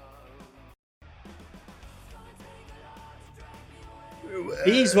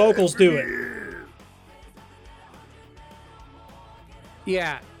 These vocals do it.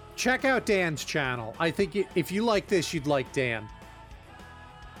 Yeah, check out Dan's channel. I think if you like this, you'd like Dan.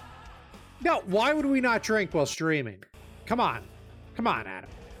 No, why would we not drink while streaming? Come on. Come on, Adam.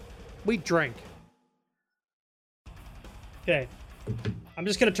 We drink. Okay. I'm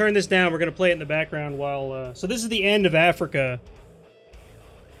just going to turn this down. We're going to play it in the background while... So this is the end of Africa.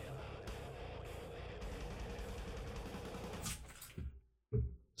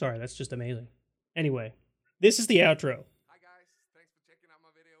 Sorry, that's just amazing. Anyway, this is the outro. Hi guys, thanks for checking out my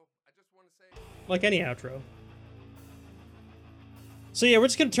video. I just want to say... Like any outro. So yeah, we're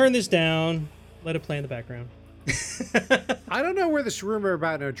just going to turn this down. Let it play in the background. I don't know where this rumor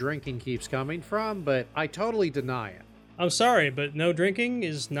about no drinking keeps coming from, but I totally deny it. I'm sorry, but no drinking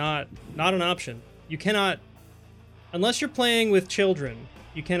is not an option. You cannot, unless you're playing with children,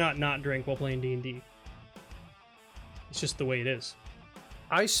 you cannot not drink while playing D&D. It's just the way it is.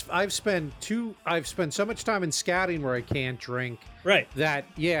 I've spent so much time in scouting where I can't drink. Right. That,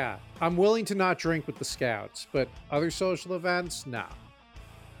 yeah, I'm willing to not drink with the scouts, but other social events, no.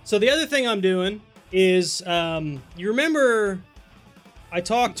 So the other thing I'm doing is, you remember I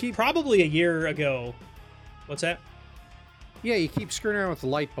talked probably a year ago. What's that? Yeah, you keep screwing around with the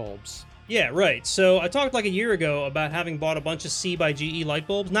light bulbs. Yeah, right. So I talked like a year ago about having bought a bunch of C by GE light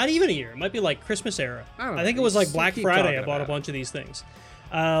bulbs. Not even a year. It might be like Christmas era. I think it was like Black Friday I bought a bunch of these things.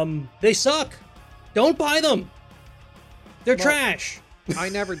 They suck. Don't buy them. They're trash. I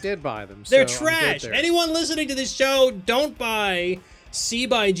never did buy them. They're trash. Anyone listening to this show, don't buy C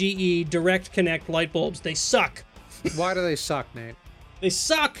by GE Direct Connect light bulbs. They suck. Why do they suck, Nate? They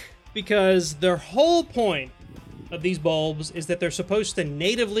suck because their whole point of these bulbs is that they're supposed to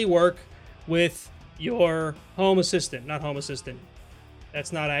natively work with your Home Assistant. Not Home Assistant.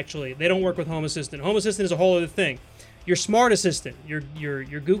 That's not actually... They don't work with Home Assistant. Home Assistant is a whole other thing. Your Smart Assistant, your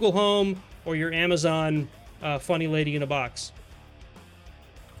Google Home, or your Amazon funny lady in a box.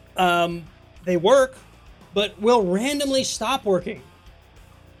 They work, but will randomly stop working.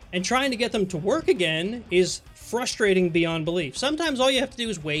 And trying to get them to work again is frustrating beyond belief. Sometimes all you have to do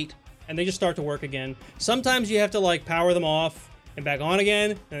is wait, and they just start to work again. Sometimes you have to, like, power them off and back on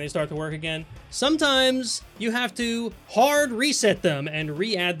again, and they start to work again. Sometimes you have to hard reset them and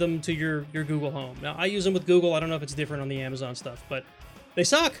re-add them to your Google Home. Now, I use them with Google. I don't know if it's different on the Amazon stuff, but they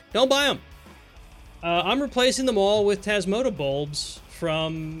suck. Don't buy them. I'm replacing them all with Tasmota bulbs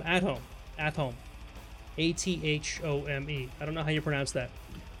from At Home. At Home. ATHOME. I don't know how you pronounce that.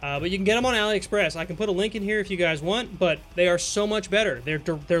 But you can get them on AliExpress. I can put a link in here if you guys want, but they are so much better.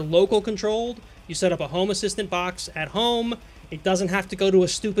 They're local controlled. You set up a Home Assistant box at home. It doesn't have to go to a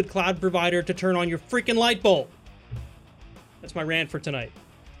stupid cloud provider to turn on your freaking light bulb. That's my rant for tonight.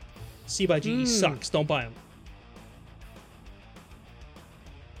 C by GE sucks. Don't buy them.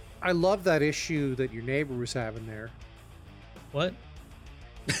 I love that issue that your neighbor was having there. What?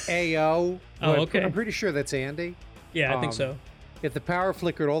 AO. Oh, okay. I'm pretty sure that's Andy. Yeah, I think so. If the power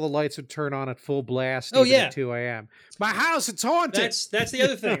flickered, all the lights would turn on at full blast. Oh, yeah. At 2 a.m. My house, it's haunted. That's the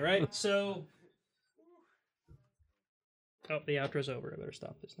other thing, right? So... Oh, the outro's over. I better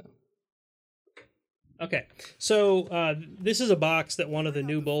stop this now. Okay, so this is a box that one of the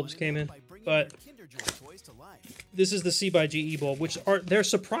new bulbs came in, but this is the C by GE bulb, which they're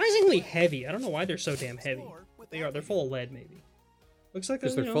surprisingly heavy. I don't know why they're so damn heavy. They are. They're full of lead, maybe. Looks like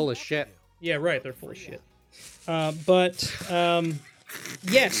because they're full of shit. Yeah, right. They're full of shit.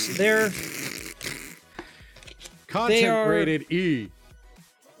 Yes, they're content rated E.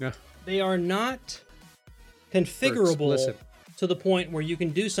 No. They are not configurable to the point where you can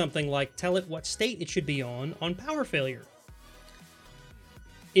do something like tell it what state it should be on power failure.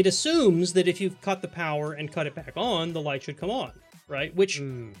 It assumes that if you've cut the power and cut it back on, the light should come on, right? Which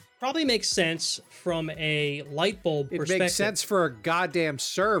probably makes sense from a light bulb perspective. It makes sense for a goddamn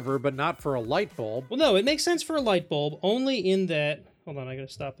server, but not for a light bulb. Well, no, it makes sense for a light bulb only in that... Hold on, I gotta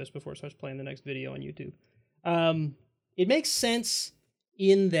stop this before it starts playing the next video on YouTube. It makes sense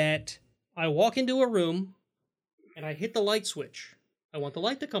in that I walk into a room, and I hit the light switch. I want the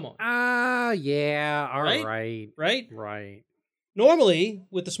light to come on. Yeah. All Right? right. Right? Right. Normally,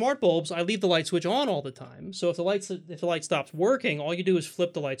 with the smart bulbs, I leave the light switch on all the time. So if the light stops working, all you do is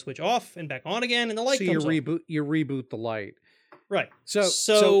flip the light switch off and back on again, and the light So comes on. you reboot the light. Right.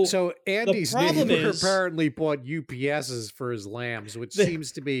 So Andy's problem neighbor is- apparently bought UPSs for his lambs, which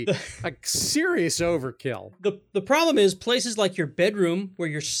seems to be a serious overkill. The problem is places like your bedroom where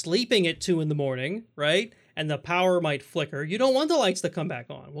you're sleeping at 2 a.m, right? And the power might flicker. You don't want the lights to come back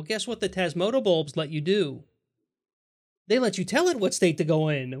on. Well, guess what the Tasmoto bulbs let you do? They let you tell it what state to go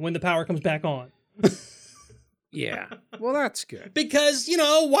in when the power comes back on. Yeah. Well, that's good. Because,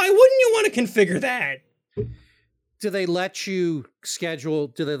 why wouldn't you want to configure that? Do they let you schedule?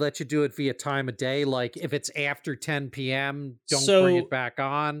 Do they let you do it via time of day? Like if it's after 10 p.m., don't bring it back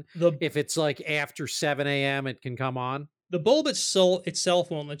on. If it's like after 7 a.m., it can come on. The bulb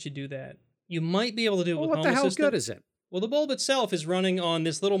itself won't let you do that. You might be able to do it with what Home the hell Assistant. good is it? Well, the bulb itself is running on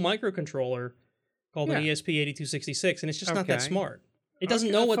this little microcontroller called an ESP8266, and it's just not that smart. It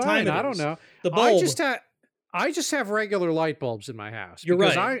doesn't know what time it is. I don't know. The bulb. I just have regular light bulbs in my house. You're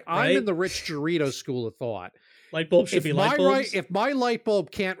because right. I'm in the Rich Dorito school of thought. Light bulbs should be light bulbs. If my light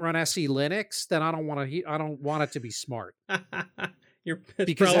bulb can't run SE Linux, then I don't want it to be smart.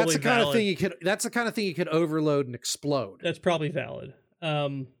 Because that's the kind of thing you could overload and explode. That's probably valid.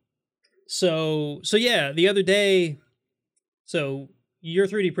 So yeah, the other day, so your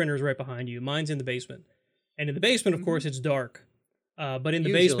 3D printer is right behind you. Mine's in the basement, and in the basement, of course, it's dark. But in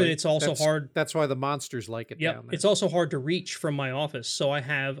the basement, it's also hard. That's why the monsters like it down there. It's also hard to reach from my office. So I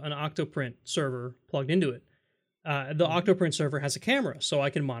have an Octoprint server plugged into it. The Octoprint server has a camera, so I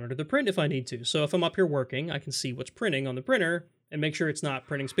can monitor the print if I need to. So if I'm up here working, I can see what's printing on the printer and make sure it's not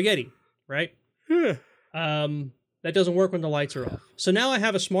printing spaghetti, right? That doesn't work when the lights are off. So now I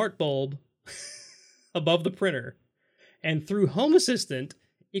have a smart bulb above the printer, and through Home Assistant,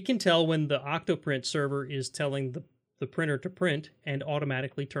 it can tell when the Octoprint server is telling the printer to print and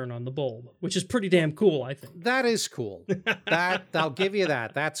automatically turn on the bulb, which is pretty damn cool, I think. That is cool. I'll give you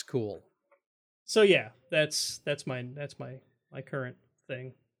that. That's cool. So yeah, that's my current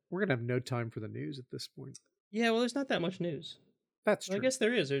thing. We're gonna have no time for the news at this point. Yeah, well, there's not that much news. That's true. I guess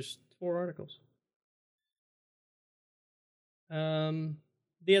there is. There's 4 articles.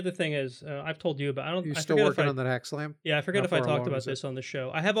 The other thing is, I've told you about. You're still working on that Hex lamp? Yeah, I forget if I talked about this on the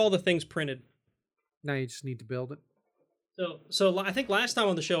show. I have all the things printed. Now you just need to build it. So I think last time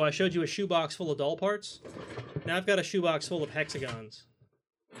on the show I showed you a shoebox full of doll parts. Now I've got a shoebox full of hexagons.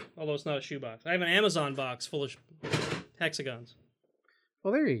 Although it's not a shoebox. I have an Amazon box full of hexagons.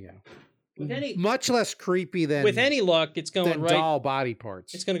 Well, there you go. With much less creepy than with any luck, it's going right. Doll body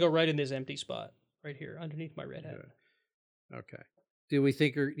parts. It's going to go right in this empty spot right here underneath my red hat. Okay. Do you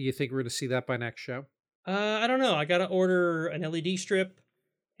think we're going to see that by next show? I don't know. I got to order an LED strip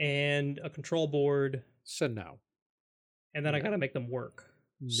and a control board. So no. And then I got to make them work.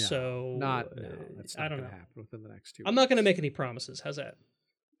 No, so that's not going to happen within the next 2 weeks. I'm not going to make any promises. How's that?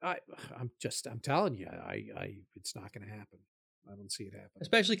 I'm telling you, it's not going to happen. I don't see it happen.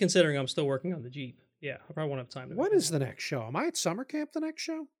 Especially considering I'm still working on the Jeep. Yeah, I probably won't have time to. When is the next show? Am I at summer camp the next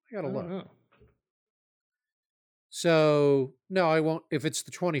show? I got to look. Know. So, no, I won't. If it's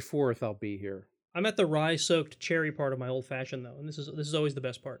the 24th, I'll be here. I'm at the rye-soaked cherry part of my old fashioned though, and this is always the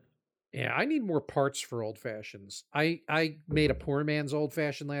best part. Yeah, I need more parts for old fashions. I made a poor man's old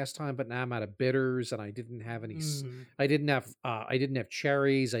fashioned last time, but now I'm out of bitters, and I didn't have any. I didn't have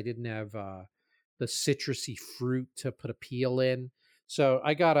cherries. I didn't have the citrusy fruit to put a peel in. So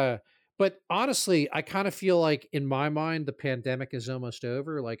I gotta. But honestly, I kind of feel like in my mind the pandemic is almost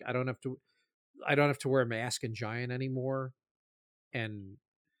over. Like I don't have to wear a mask in Giant anymore, and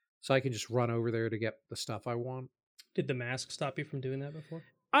so I can just run over there to get the stuff I want. Did the mask stop you from doing that before?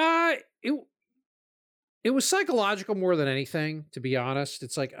 It was psychological more than anything, to be honest.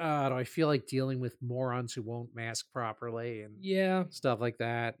 It's like, do I feel like dealing with morons who won't mask properly and stuff like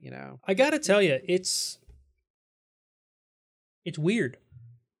that, you know? I gotta tell you, it's weird.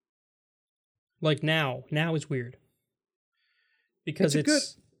 Like now it's weird. Because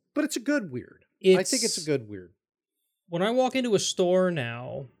but it's a good weird. I think it's a good weird. When I walk into a store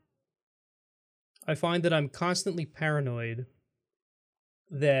now, I find that I'm constantly paranoid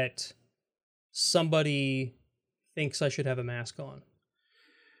that somebody thinks I should have a mask on.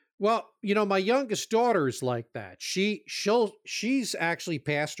 Well, you know, my youngest daughter is like that. She's actually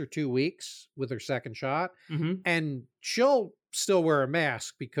past her 2 weeks with her second shot, and she'll still wear a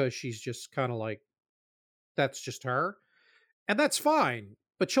mask because she's just kind of like, that's just her, and that's fine.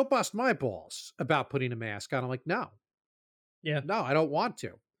 But she'll bust my balls about putting a mask on. I'm like, no, I don't want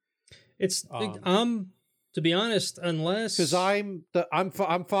to. It's To be honest, Because I'm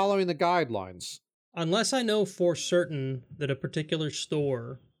following the guidelines. unless I know for certain that a particular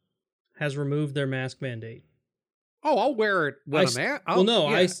store has removed their mask mandate. Oh, I'll wear it when I'm at. Well, no,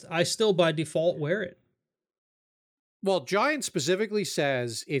 yeah. I still by default wear it. Well, Giant specifically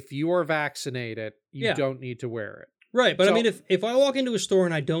says if you are vaccinated, you don't need to wear it. Right, but so, I mean, if I walk into a store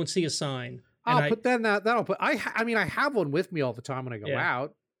and I don't see a sign, I have one with me all the time when I go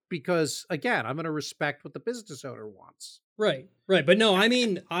out because again, I'm going to respect what the business owner wants. Right, but no, I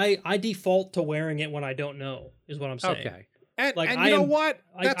mean, I default to wearing it when I don't know is what I'm saying. Okay, and you know what?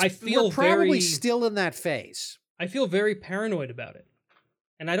 I feel we're probably still in that phase. I feel very paranoid about it,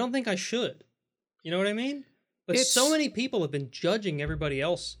 and I don't think I should. You know what I mean? But so many people have been judging everybody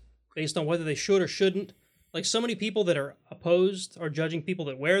else based on whether they should or shouldn't. Like so many people that are opposed are judging people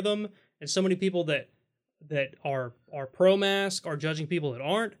that wear them, and so many people that are pro-mask are judging people that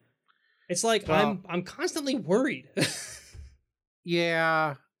aren't. It's like I'm constantly worried.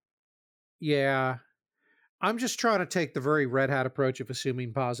 Yeah. I'm just trying to take the very red hat approach of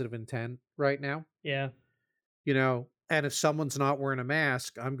assuming positive intent right now. Yeah. You know, and if someone's not wearing a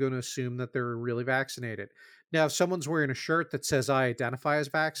mask, I'm going to assume that they're really vaccinated. Now, if someone's wearing a shirt that says I identify as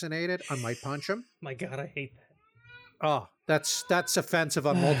vaccinated, I might punch them. My God, I hate that. Oh, that's offensive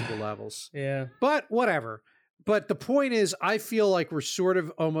on multiple levels. Yeah. But whatever. But the point is, I feel like we're sort of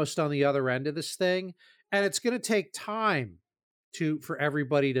almost on the other end of this thing, and it's going to take time for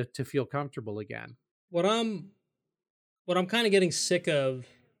everybody to feel comfortable again. What I'm kind of getting sick of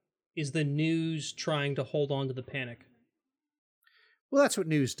is the news trying to hold on to the panic. Well, that's what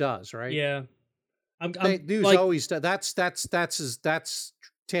news does, right? Yeah. News always does. That's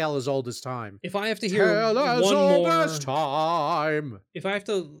tale as old as time. If I have to hear if I have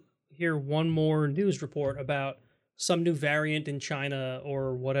to hear one more news report about some new variant in China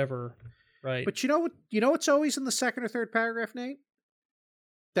or whatever, right? But you know what's always in the second or third paragraph, Nate?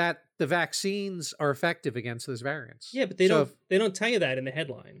 That the vaccines are effective against those variants. Yeah, but they don't tell you that in the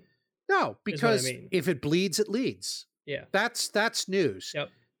headline. No, because if it bleeds, it leads. Yeah. That's news. Yep.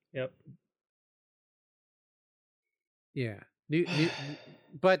 Yeah.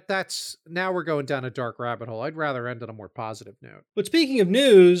 But now we're going down a dark rabbit hole. I'd rather end on a more positive note. But speaking of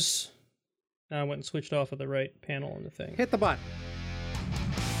news, I went and switched off of the right panel on the thing. Hit the button.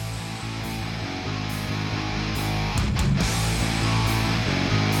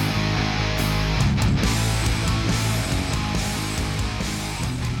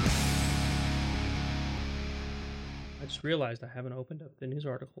 I just realized I haven't opened up the news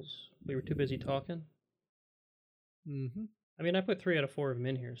articles. We were too busy talking. Mm-hmm. I mean, I put 3 out of 4 of them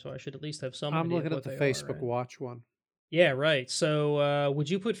in here, so I should at least have some. I'm looking at the Facebook Watch one. Yeah, right. So, would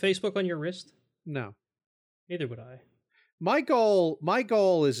you put Facebook on your wrist? No. Neither would I. My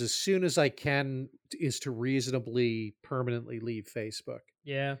goal is as soon as I can is to reasonably permanently leave Facebook.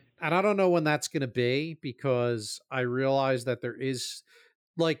 Yeah. And I don't know when that's going to be because I realize that there is,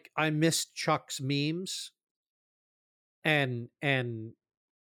 like, I missed Chuck's memes, and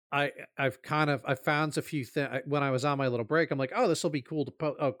I found a few things when I was on my little break. I'm like, oh, this will be cool to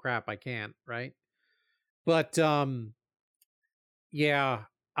post. Oh crap, I can't, right? But yeah,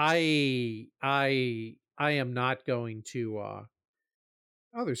 I am not going to. Oh,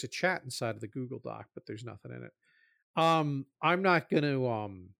 there's a chat inside of the Google Doc, but there's nothing in it. I'm not going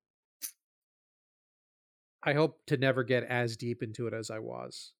to. I hope to never get as deep into it as I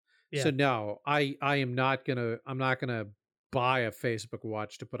was. Yeah. So no, I am not gonna. I'm not gonna buy a Facebook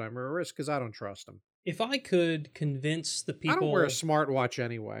Watch to put on my wrist because I don't trust them. If I could convince the people, I don't wear a smartwatch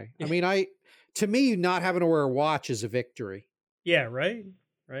anyway. I mean, to me, not having to wear a watch is a victory. Yeah, right.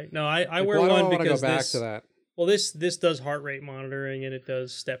 No, I wear one because go back to that. Well, this does heart rate monitoring and it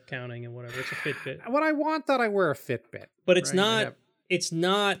does step counting and whatever. It's a Fitbit. When I want that, I wear a Fitbit. But it's not. It's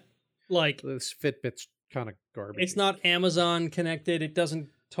not like this Fitbit's kind of garbage. It's not Amazon connected. It doesn't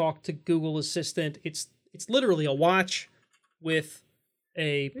talk to Google Assistant. It's literally a watch with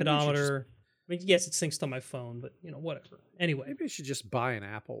a pedometer. I mean, yes, it syncs to my phone, but whatever. Anyway, maybe you should just buy an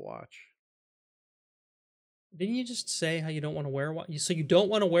Apple Watch. Didn't you just say how you don't want to wear a watch? So you don't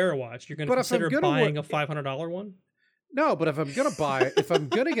want to wear a watch. You're going to consider buying a $500 one? No, but if I'm going to if I'm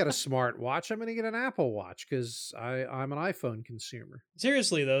going to get a smart watch, I'm going to get an Apple Watch because I'm an iPhone consumer.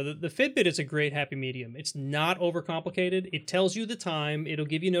 Seriously, though, the Fitbit is a great happy medium. It's not overcomplicated. It tells you the time. It'll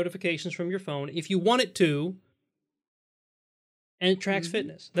give you notifications from your phone if you want it to. And it tracks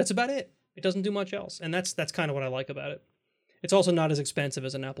fitness. That's about it. It doesn't do much else. And that's kind of what I like about it. It's also not as expensive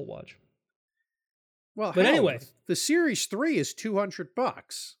as an Apple Watch. Well, but anyway, the Series 3 is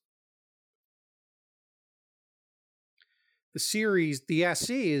 $200. the series, the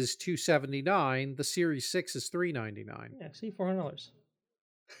SE is $279. The Series 6 is $399. Yeah, see, $400.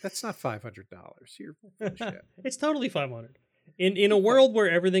 That's not $500. You're full of shit. It's totally $500. In a world where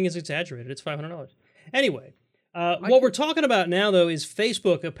everything is exaggerated, it's $500. Anyway, what we're talking about now, though, is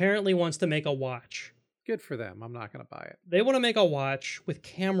Facebook apparently wants to make a watch. Good for them. I'm not going to buy it. They want to make a watch with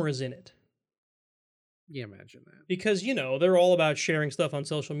cameras in it. Yeah, imagine that. Because, you know, they're all about sharing stuff on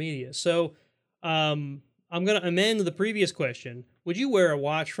social media. So I'm going to amend the previous question. Would you wear a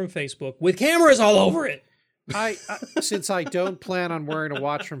watch from Facebook with cameras all over it? I since I don't plan on wearing a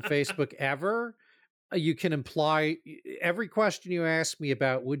watch from Facebook ever, you can imply every question you ask me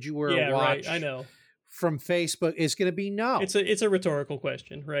about would you wear a watch right, I know. from Facebook is going to be no. It's a rhetorical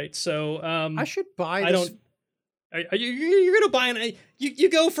question, right? So I should buy this. I don't. You're going to buy an... You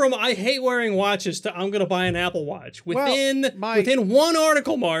go from I hate wearing watches to I'm going to buy an Apple Watch. Within 1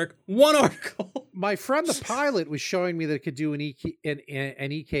 article, Mark. 1 article. My friend the pilot was showing me that it could do an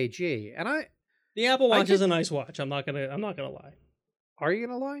EKG. And the Apple Watch is a nice watch. I'm not gonna lie. Are you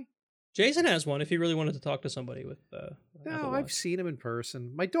going to lie? Jason has one if he really wanted to talk to somebody with no, I've seen him in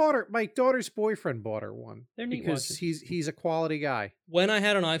person. My daughter's boyfriend bought her one. They're neat because watches. he's a quality guy. When I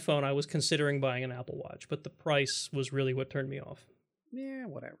had an iPhone, I was considering buying an Apple Watch, but the price was really what turned me off. Yeah,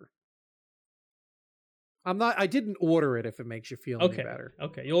 whatever. I didn't order it if it makes you feel any better.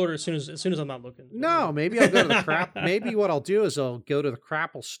 Okay, you order as soon as I'm not looking. No, maybe I'll go to the crap. Maybe what I'll do is I'll go to the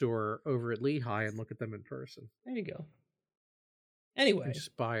Crapple store over at Lehigh and look at them in person. There you go. Anyway, and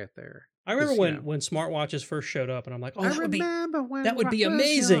just buy it there. I remember when smartwatches first showed up, and I'm like, oh, that would be was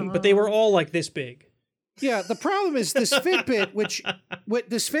amazing. young. But they were all like this big. Yeah, the problem is this Fitbit,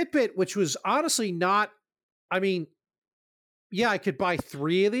 which was honestly not. I mean, yeah, I could buy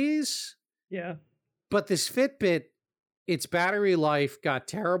 3 of these. Yeah, but this Fitbit, its battery life got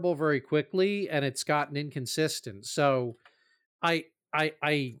terrible very quickly, and it's gotten inconsistent. So, I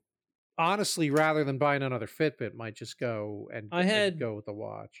honestly, rather than buying another Fitbit, might just go and go with the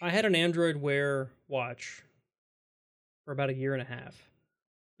watch. I had an Android Wear watch for about 1.5 years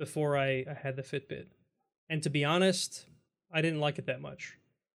before I had the Fitbit. And to be honest, I didn't like it that much.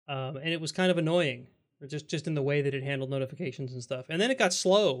 And it was kind of annoying, just in the way that it handled notifications and stuff. And then it got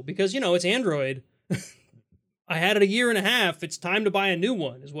slow because, it's Android. I had it 1.5 years. It's time to buy a new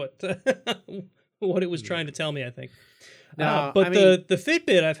one is what it was trying to tell me, I think. No, but the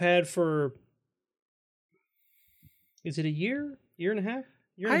Fitbit I've had for, is it 1 year? 1.5 years?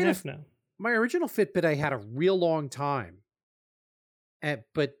 1.5 years now. My original Fitbit I had a real long time.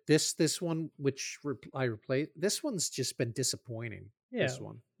 But this one, which I replaced, this one's just been disappointing. Yeah. This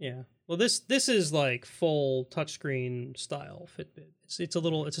one. Yeah. Well, this is like full touchscreen style Fitbit.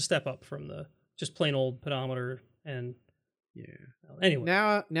 It's a step up from the just plain old pedometer and... Yeah. Anyway,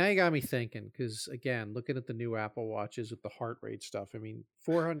 now you got me thinking because again, looking at the new Apple Watches with the heart rate stuff. I mean,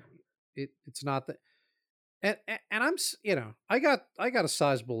 400. It's not that, and I'm I got a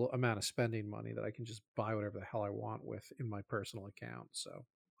sizable amount of spending money that I can just buy whatever the hell I want with in my personal account. So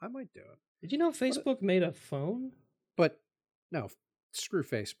I might do it. Did you know Facebook made a phone? But no, screw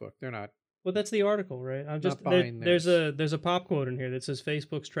Facebook. They're not. Well, that's the article, right? I'm just there's a pop quote in here that says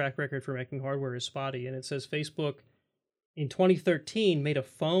Facebook's track record for making hardware is spotty, and it says Facebook in 2013 made a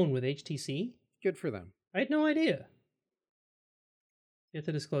phone with HTC. Good for them. I had no idea. You have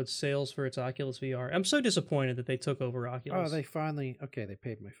to disclose sales for its Oculus VR. I'm so disappointed that they took over Oculus. Oh, they finally... Okay, they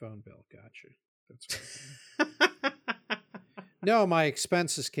paid my phone bill. Gotcha. That's no, my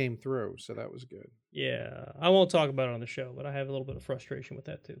expenses came through, so that was good. Yeah, I won't talk about it on the show, but I have a little bit of frustration with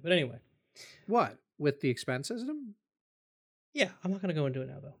that too. But anyway. What? With the expenses? Yeah, I'm not going to go into it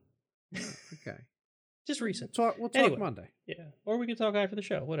now, though. Okay. Just recent. We'll talk Monday. Yeah, or we can talk after the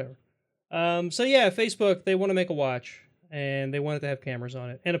show, whatever. So yeah, Facebook, they want to make a watch, and they want it to have cameras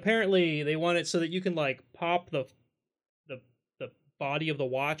on it. And apparently they want it so that you can like pop the body of the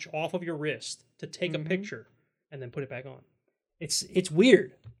watch off of your wrist to take a picture and then put it back on. It's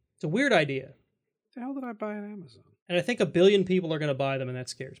weird. It's a weird idea. What the hell did I buy on Amazon? And I think 1 billion people are going to buy them, and that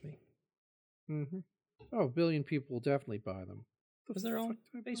scares me. Mm-hmm. Oh, 1 billion people will definitely buy them. Because they're all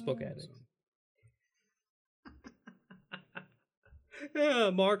Facebook addicts. Yeah,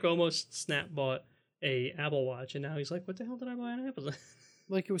 Mark almost snap bought a Apple Watch, and now he's like, "What the hell did I buy on Amazon?"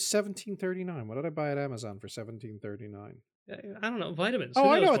 Like it was $17.39. What did I buy at Amazon for $17.39? I don't know. Vitamins. Oh,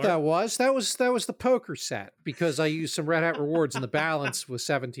 I know what that was. That was the poker set because I used some Red Hat rewards, and the balance was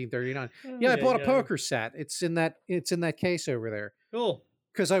 $17.39. Yeah, I bought a poker set. It's in that case over there. Cool.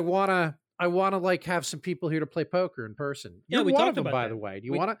 Because I wanna like have some people here to play poker in person. Yeah, You're we one talked of them, about by that. the way. Do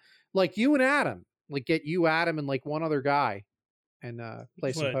you want to like you and Adam? Like get you, Adam, and like one other guy, and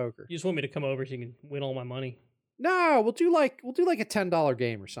play some poker. You just want me to come over so you can win all my money? No, we'll do like a $10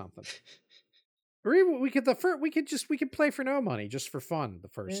 game or something. Or even we could play for no money just for fun the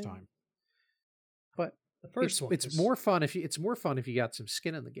first time. But the first one it's more fun if you got some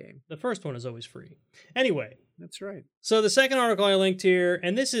skin in the game. The first one is always free. Anyway, that's right. So the second article I linked here,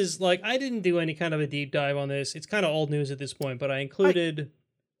 and this is like I didn't do any kind of a deep dive on this. It's kind of old news at this point, but I included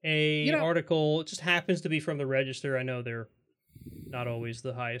article. It just happens to be from the Register. I know they're not always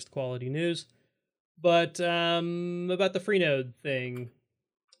the highest quality news, but about the Freenode thing.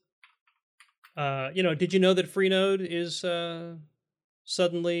 Did you know that Freenode is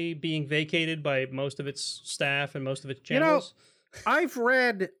suddenly being vacated by most of its staff and most of its channels? I've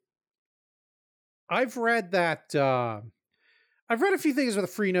read that. I've read a few things with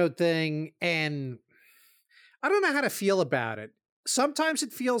the Freenode thing, and I don't know how to feel about it. Sometimes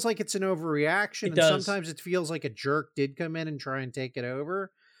it feels like it's an overreaction, and sometimes it feels like a jerk did come in and try and take it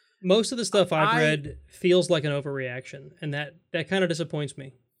over. Most of the stuff I've read feels like an overreaction, and that kind of disappoints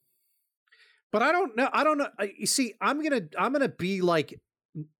me. But I don't know. You see, I'm gonna be like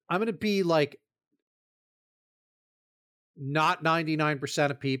not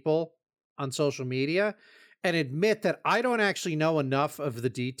 99% of people on social media and admit that I don't actually know enough of the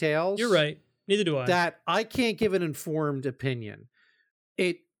details. You're right. Neither do I. That I can't give an informed opinion.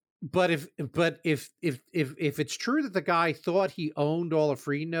 But if it's true that the guy thought he owned all of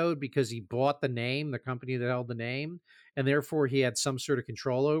Freenode because he bought the name, the company that held the name, and therefore he had some sort of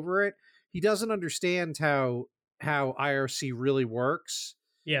control over it, he doesn't understand how IRC really works.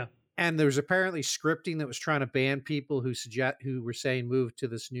 Yeah. And there's apparently scripting that was trying to ban people who were saying move to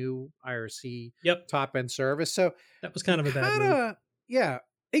this new IRC top end service. So that was kind of a bad move. Yeah,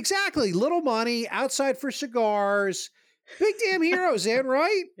 exactly. Little money, outside for cigars, big damn heroes in,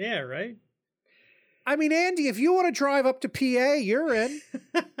 right? Yeah, right. I mean, Andy, if you want to drive up to PA, you're in.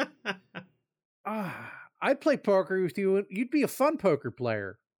 I'd play poker with you. You'd be a fun poker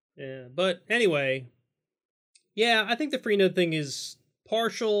player. Yeah, but anyway, yeah, I think the Freenode thing is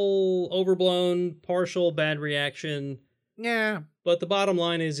partial overblown, partial bad reaction. Yeah, but the bottom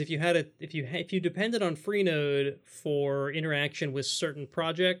line is, if you depended on Freenode for interaction with certain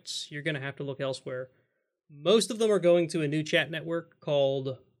projects, you're going to have to look elsewhere. Most of them are going to a new chat network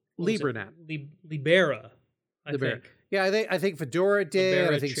called LibreNet. Libera, I think. Yeah, I think Fedora did.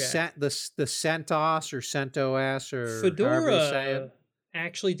 Libera I think the CentOS or CentOS or Fedora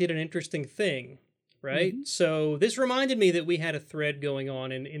actually did an interesting thing, right? Mm-hmm. So this reminded me that we had a thread going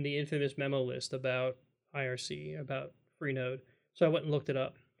on in the infamous memo list about IRC, about Freenode. So I went and looked it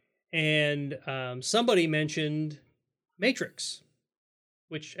up. And somebody mentioned Matrix,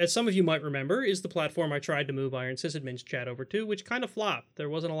 which, as some of you might remember, is the platform I tried to move Iron Sysadmin's chat over to, which kind of flopped. There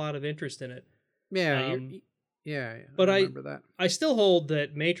wasn't a lot of interest in it. Yeah, but I remember that. I still hold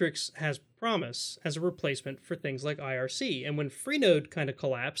that Matrix has promise as a replacement for things like IRC. And when Freenode kind of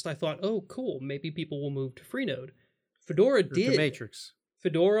collapsed, I thought, oh, cool, maybe people will move to Freenode. Fedora did. To Matrix.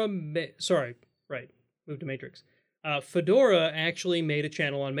 Moved to Matrix. Fedora actually made a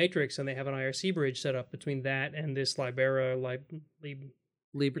channel on Matrix, and they have an IRC bridge set up between that and this Libera,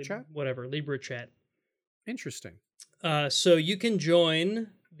 LibreChat. Interesting. So you can join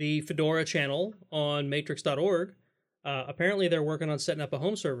the Fedora channel on matrix.org. Apparently they're working on setting up a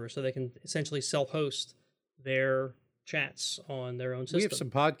home server so they can essentially self-host their chats on their own system. We have some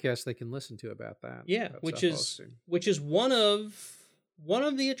podcasts they can listen to about that. Yeah, which is one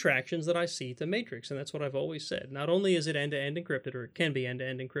of the attractions that I see to Matrix, and that's what I've always said. Not only is it end-to-end encrypted, or it can be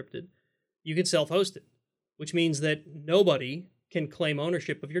end-to-end encrypted, you can self-host it, which means that nobody can claim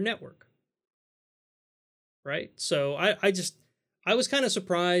ownership of your network. Right? So I was kind of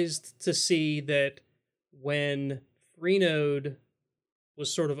surprised to see that when Freenode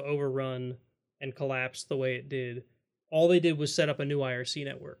was sort of overrun and collapsed the way it did, all they did was set up a new IRC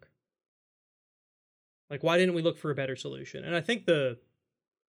network. Like, why didn't we look for a better solution? And I think the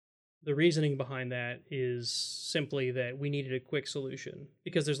reasoning behind that is simply that we needed a quick solution,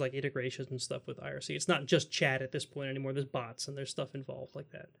 because there's like integrations and stuff with IRC. It's not just chat at this point anymore. There's bots and there's stuff involved like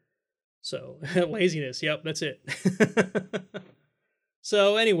that. So laziness. Yep, that's it.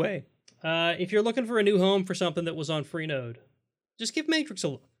 So anyway, if you're looking for a new home for something that was on Freenode, just give Matrix a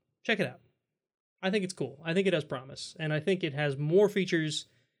look. Check it out. I think it's cool. I think it has promise, and I think it has more features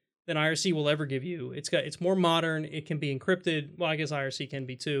than IRC will ever give you. It's more modern. It can be encrypted. Well, I guess IRC can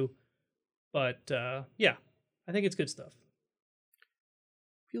be too. But yeah, I think it's good stuff.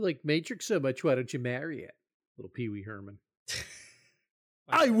 If you like Matrix so much, why don't you marry it? Little Pee Wee Herman.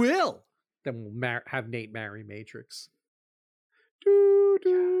 I will. Then we'll have Nate marry Matrix.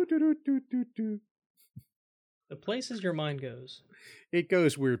 The places your mind goes. It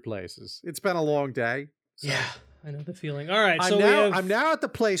goes weird places. It's been a long day. So. Yeah. I know the feeling. All right, so I'm now at the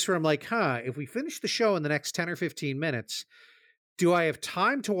place where I'm like, if we finish the show in the next 10 or 15 minutes, do I have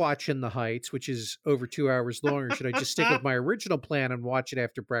time to watch In the Heights, which is over 2 hours long, or should I just stick with my original plan and watch it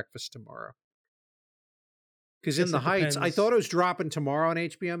after breakfast tomorrow? Because In the Heights, I thought it was dropping tomorrow on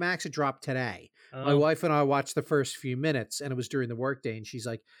HBO Max. It dropped today. My wife and I watched the first few minutes, and it was during the workday, and she's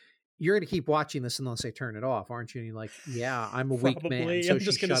like, "You're going to keep watching this unless I turn it off, aren't you?" And you're like, "Yeah, I'm a weak man." So I'm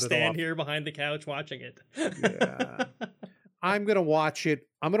just going to stand here behind the couch watching it. Yeah. I'm going to watch it.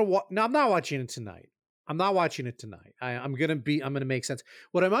 No, I'm not watching it tonight. I'm going to make sense.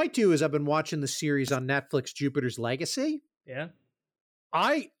 What I might do is I've been watching the series on Netflix, Jupiter's Legacy. Yeah.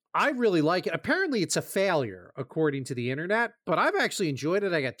 I really like it. Apparently it's a failure according to the internet, but I've actually enjoyed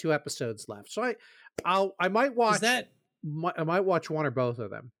it. I got 2 episodes left. So I might watch I might watch one or both of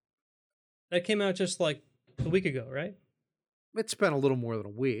them. That came out just like a week ago, right? It's been a little more than a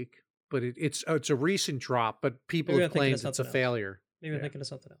week, but it's a recent drop, but people have claimed it's a failure. Maybe I'm thinking of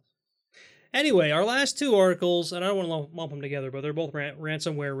something else. Anyway, our last 2 articles, and I don't want to lump them together, but they're both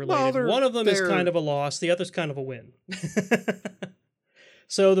ransomware related. Well, one of them is kind of a loss. The other's kind of a win.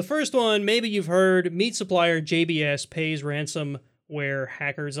 So the first one, maybe you've heard, meat supplier JBS pays ransomware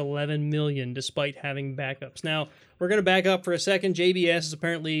hackers $11 million despite having backups. Now, we're going to back up for a second. JBS is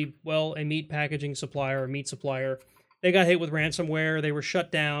apparently, a meat packaging supplier, a meat supplier. They got hit with ransomware. They were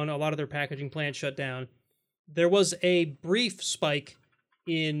shut down. A lot of their packaging plants shut down. There was a brief spike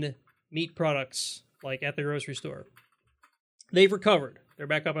in meat products, like at the grocery store. They've recovered. They're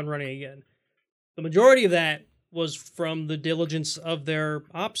back up and running again. The majority of that was from the diligence of their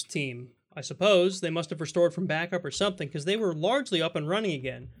ops team, I suppose. They must have restored from backup or something, because they were largely up and running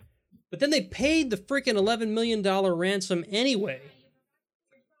again. But then they paid the freaking $11 million ransom anyway,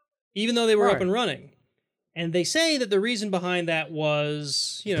 even though they were up and running. And they say that the reason behind that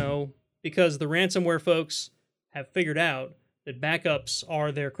was, because the ransomware folks have figured out that backups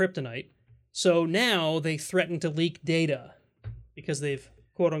are their kryptonite. So now they threaten to leak data because they've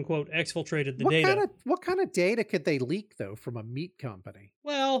quote-unquote exfiltrated the data. What kind of data could they leak, though, from a meat company?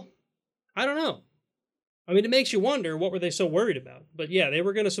 Well, I don't know. I mean, it makes you wonder, what were they so worried about? But yeah, they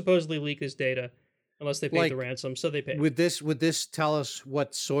were going to supposedly leak this data unless they paid the ransom, so they paid. Would this tell us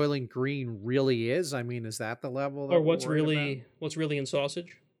what Soylent Green really is? I mean, is that the level? That or what's really in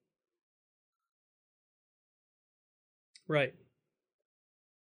sausage? Right.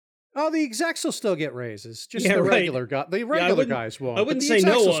 Oh, the execs will still get raises. Just the regular guys won't. I wouldn't say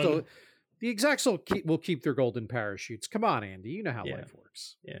no one. The execs will keep their golden parachutes. Come on, Andy. You know how life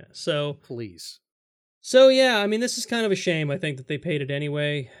works. Yeah. So please. So yeah, I mean, this is kind of a shame. I think that they paid it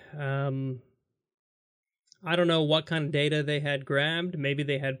anyway. I don't know what kind of data they had grabbed. Maybe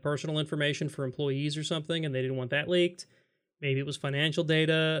they had personal information for employees or something, and they didn't want that leaked. Maybe it was financial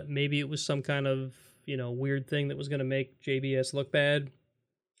data. Maybe it was some kind of weird thing that was going to make JBS look bad.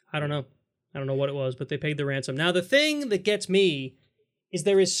 I don't know. I don't know what it was, but they paid the ransom. Now, the thing that gets me is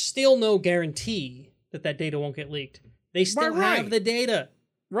there is still no guarantee that data won't get leaked. They still have the data.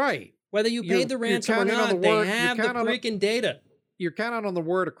 Right. Whether you paid the ransom or not, they have the freaking data. You're counting on the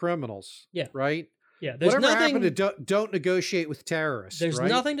word of criminals. Yeah. Right? Yeah. There's Whatever nothing, happened to don't negotiate with terrorists, There's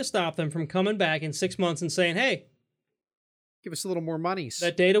nothing to stop them from coming back in 6 months and saying, hey, give us a little more money.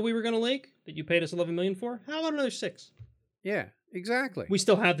 That data we were going to leak that you paid us $11 million for, how about another 6? Yeah, exactly. We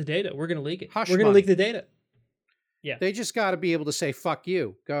still have the data. We're going to leak it. Hush We're going to leak the data. Yeah. They just got to be able to say, fuck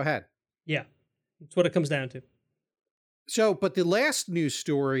you. Go ahead. Yeah. That's what it comes down to. So, but the last news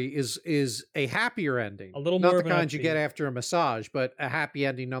story is a happier ending. A little more Not the kind you get after a massage, but a happy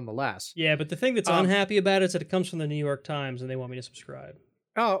ending nonetheless. Yeah, but the thing that's unhappy about it is that it comes from the New York Times and they want me to subscribe.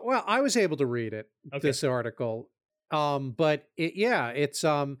 Oh, well, I was able to read it, this article. But it's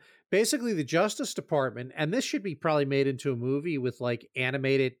basically the Justice Department, and this should be probably made into a movie with like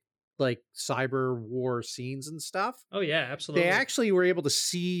animated like cyber war scenes and stuff. Oh yeah, absolutely. They actually were able to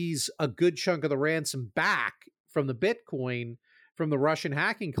seize a good chunk of the ransom back from the Bitcoin from the Russian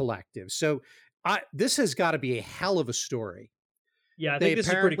hacking collective. So this has got to be a hell of a story. Yeah, I think this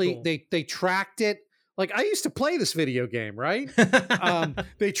is pretty cool. They tracked it. Like, I used to play this video game, right?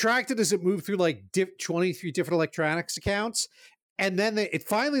 They tracked it as it moved through like 23 different electronics accounts. And then it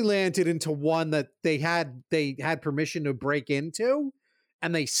finally landed into one that they had permission to break into,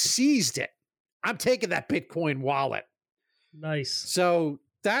 and they seized it. I'm taking that Bitcoin wallet. Nice. So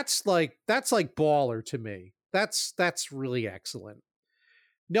that's like baller to me. That's really excellent.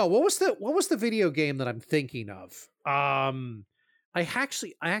 No, what was the video game that I'm thinking of? I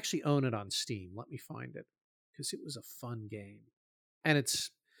actually own it on Steam. Let me find it, because it was a fun game, and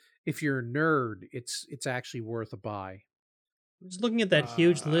if you're a nerd, it's actually worth a buy. Just looking at that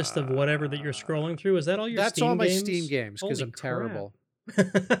huge list of whatever that you're scrolling through, is that all your That's Steam all my games? Steam games because Holy I'm crap. terrible.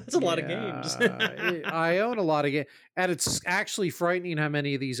 That's a lot of games. I own a lot of games, and it's actually frightening how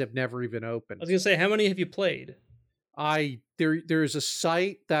many of these have never even I opened. was gonna say, how many have you played? There's a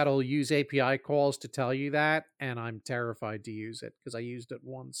site that'll use API calls to tell you that, and I'm terrified to use it because I used it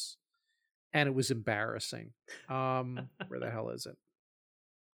once, and it was embarrassing. Where the hell is it?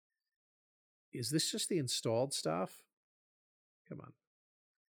 Is this just the installed stuff? Come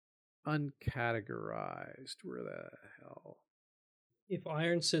on. Uncategorized. Where the hell? If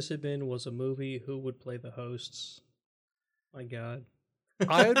Iron Sysadmin was a movie, who would play the hosts? My God.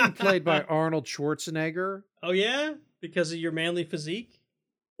 I would be played by Arnold Schwarzenegger. Oh yeah, because of your manly physique.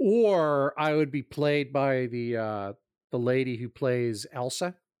 Or I would be played by the lady who plays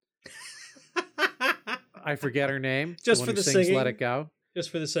Elsa. I forget her name. Just the for one the who sings singing. Let It Go. Just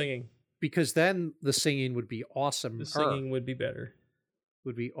for the singing. Because then the singing would be awesome. The singing would be better.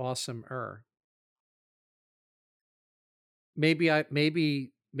 Would be awesome-er. Maybe it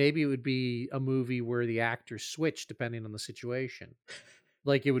would be a movie where the actors switch depending on the situation.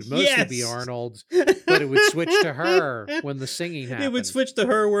 Like it would mostly be Arnold, but it would switch to her when the singing happened. It would switch to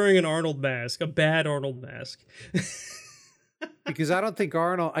her wearing an Arnold mask, a bad Arnold mask. Because I don't think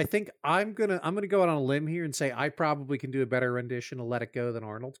Arnold. I think I'm gonna go out on a limb here and say I probably can do a better rendition of "Let It Go" than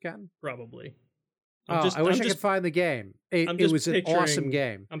Arnold can. Probably. I wish I could find the game. It was an awesome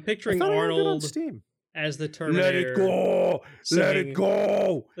game. I'm picturing Arnold on Steam. as the Terminator. Let it go. Let it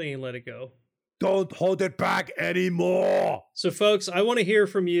go. Singing "Let It Go." Don't hold it back anymore. So, folks, I want to hear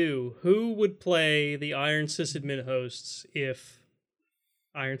from you. Who would play the Iron Sysadmin hosts if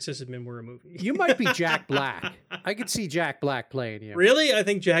Iron Sysadmin were a movie? You might be Jack Black. I could see Jack Black playing you. Really? I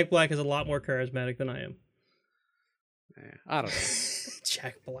think Jack Black is a lot more charismatic than I am. I don't know.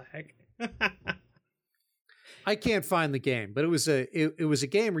 Jack Black. I can't find the game, but it was a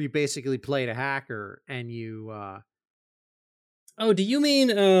game where you basically played a hacker and you. Oh, do you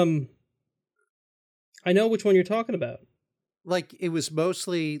mean I know which one you're talking about. Like it was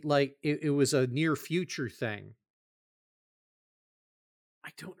mostly like it was a near future thing. I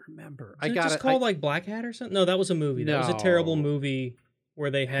don't remember. Is it just called like Black Hat or something? No, that was a movie. No. That was a terrible movie where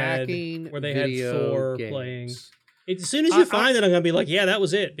they had Thor games. playing. As soon as you find it, I'm gonna be like, yeah, that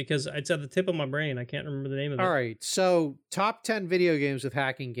was it, because it's at the tip of my brain. I can't remember the name of it. All right, so top 10 video games with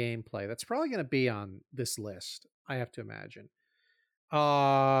hacking gameplay. That's probably gonna be on this list. I have to imagine.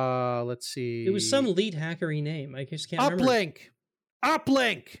 Let's see. It was some lead hackery name. I just can't remember.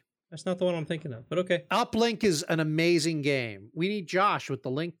 Uplink. That's not the one I'm thinking of, but okay. Uplink is an amazing game. We need Josh with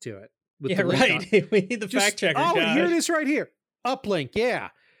the link to it. Yeah, right. We need the fact checker. Oh, Josh. here it is right here. Uplink, yeah.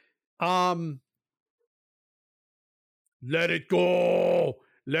 Let it go.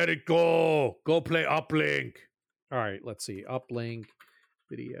 Let it go. Go play Uplink. All right, let's see. Uplink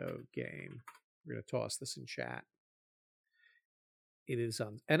video game. We're going to toss this in chat. It is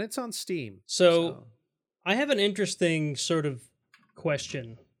on, and it's on Steam. So I have an interesting sort of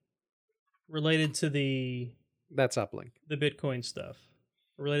question related to that's Uplink. The Bitcoin stuff,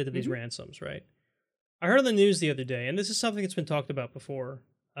 related to these ransoms, right? I heard on the news the other day, and this is something that's been talked about before,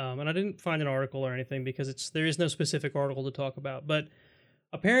 and I didn't find an article or anything because there is no specific article to talk about, but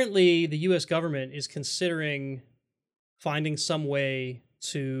apparently the U.S. government is considering finding some way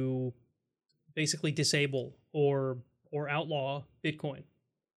to basically disable or outlaw Bitcoin.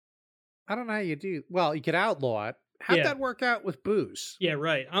 I don't know how you do. Well, you could outlaw it. How'd that work out with booze? Yeah,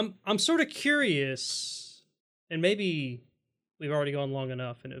 right. I'm sort of curious, and maybe we've already gone long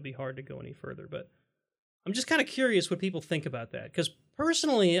enough and it would be hard to go any further, but I'm just kind of curious what people think about that. Because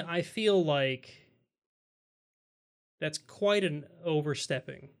personally, I feel like that's quite an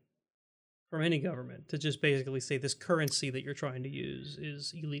overstepping from any government to just basically say this currency that you're trying to use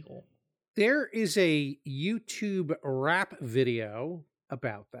is illegal. There is a YouTube rap video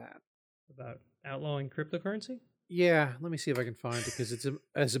about that. About outlawing cryptocurrency? Yeah, let me see if I can find it, because it's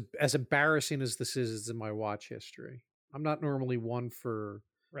as embarrassing as this is, it's in my watch history. I'm not normally one for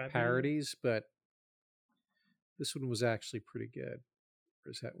parodies, but this one was actually pretty good.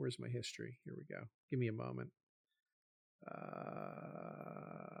 Where's my history? Here we go. Give me a moment.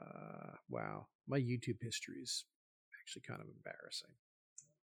 Wow. My YouTube history is actually kind of embarrassing.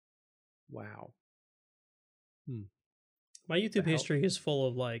 Wow. My YouTube history is full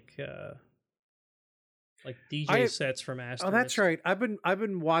of like DJ sets from Asterisk. Oh, that's right. I've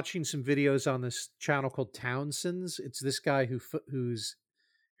been watching some videos on this channel called Townsend's. It's this guy who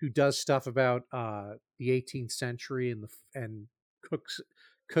does stuff about the 18th century and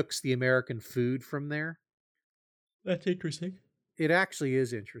cooks the American food from there. That's interesting. It actually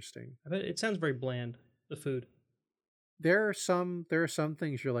is interesting. I bet it sounds very bland, the food. there are some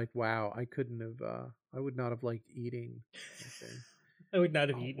things you're like, wow, I couldn't have. I would not have liked eating. Okay. I would not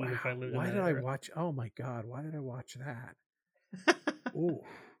have eaten if I lived in Why that did I era. watch? Oh my God! Why did I watch that? Ooh,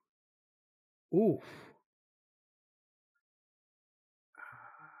 ooh.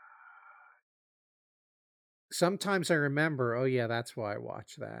 Sometimes I remember. Oh yeah, that's why I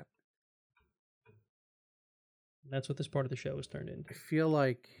watched that. That's what this part of the show has turned into. I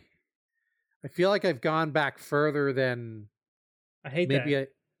feel like I've gone back further than I hate maybe that.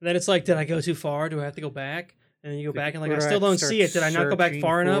 Then it's like, did I go too far? Do I have to go back? And then you go back and like, I still don't start see it. Did I not go back searching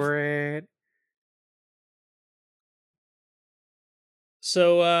far enough? for it.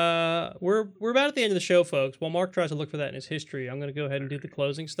 So we're about at the end of the show, folks. While Mark tries to look for that in his history, I'm going to go ahead and do the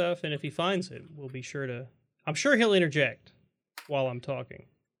closing stuff. And if he finds it, we'll be sure to. I'm sure he'll interject while I'm talking.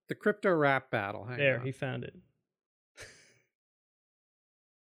 The crypto rap battle. Hang There, on. he found it.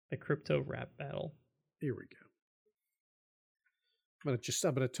 The crypto rap battle. Here we go. I'm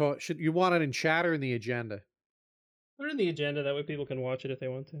gonna talk. Should you want it in chat or in the agenda? Put it in the agenda. That way people can watch it if they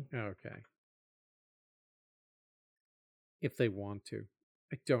want to. Okay. If they want to.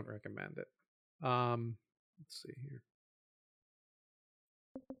 I don't recommend it. Let's see here.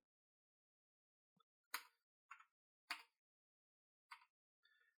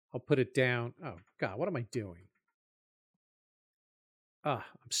 I'll put it down. Oh God, what am I doing? I'm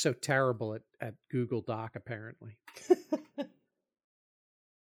so terrible at Google Doc, apparently.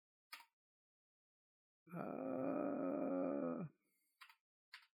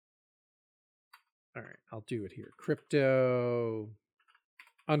 All right, I'll do it here. Crypto,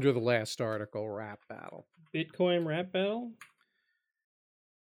 under the last article, rap battle. Bitcoin rap battle?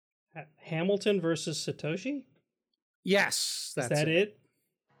 Hamilton versus Satoshi? Yes, that's it.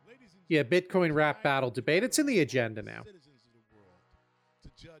 Yeah, Bitcoin rap battle debate. It's in the agenda now. Citizens of the world to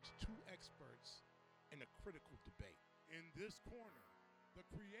judge two experts in a critical debate. In this corner, the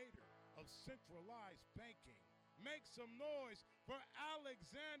creator of centralized banking. Make some noise for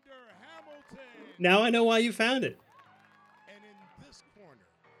Alexander Hamilton. Now I know why you found it. And in this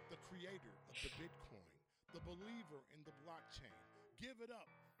corner, the creator of the Bitcoin, the believer in the blockchain. Give it up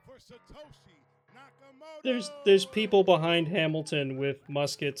for Satoshi Nakamoto. There's people behind Hamilton with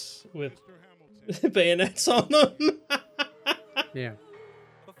muskets with bayonets on them. Yeah.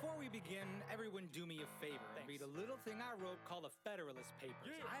 Before we begin, everyone do me a favor. Read a little thing I wrote called the Federalist Papers.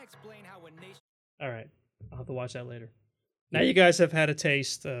 I explain how a nation... All right. I'll have to watch that later. Now you guys have had a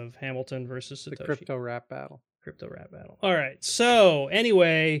taste of Hamilton versus Satoshi. The crypto rap battle. Crypto rap battle. All right. So,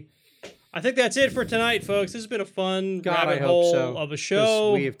 anyway, I think that's it for tonight, folks. This has been a fun rabbit hole of a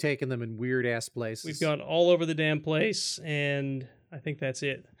show. We have taken them in weird-ass places. We've gone all over the damn place, and I think that's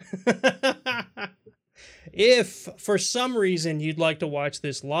it. If, for some reason, you'd like to watch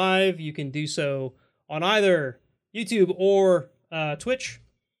this live, you can do so on either YouTube or Twitch.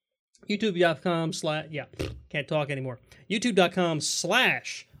 YouTube.com/ can't talk anymore. YouTube.com/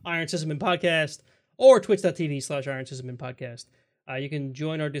 Iron Sysadmin Podcast or Twitch.tv/ Iron Sysadmin Podcast. You can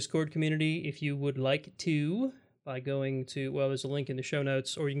join our Discord community if you would like to by going to, well, there's a link in the show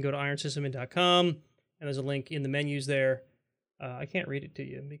notes, or you can go to ironsysadmin.com and there's a link in the menus there. I can't read it to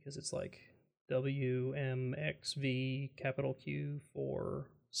you because it's like WMXV capital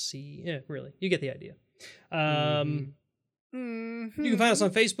Q4C. Yeah, really. You get the idea. You can find us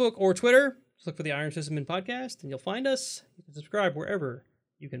on Facebook or Twitter. Just look for the Iron Sysadmin Podcast, and you'll find us. You can subscribe wherever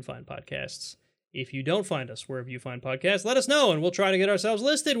you can find podcasts. If you don't find us wherever you find podcasts, let us know, and we'll try to get ourselves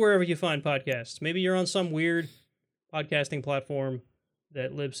listed wherever you find podcasts. Maybe you're on some weird podcasting platform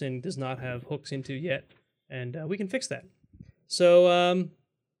that Libsyn does not have hooks into yet, and we can fix that. So,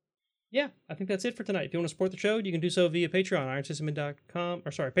 yeah, I think that's it for tonight. If you want to support the show, you can do so via Patreon,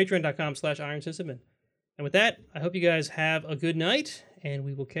 patreon.com/IronSysadmin. And with that, I hope you guys have a good night, and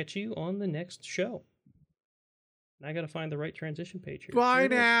we will catch you on the next show. And I got to find the right transition page here. Bye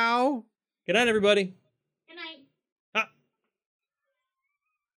now. Good night, everybody. Good night.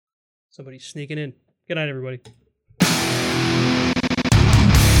 Somebody's sneaking in. Good night, everybody.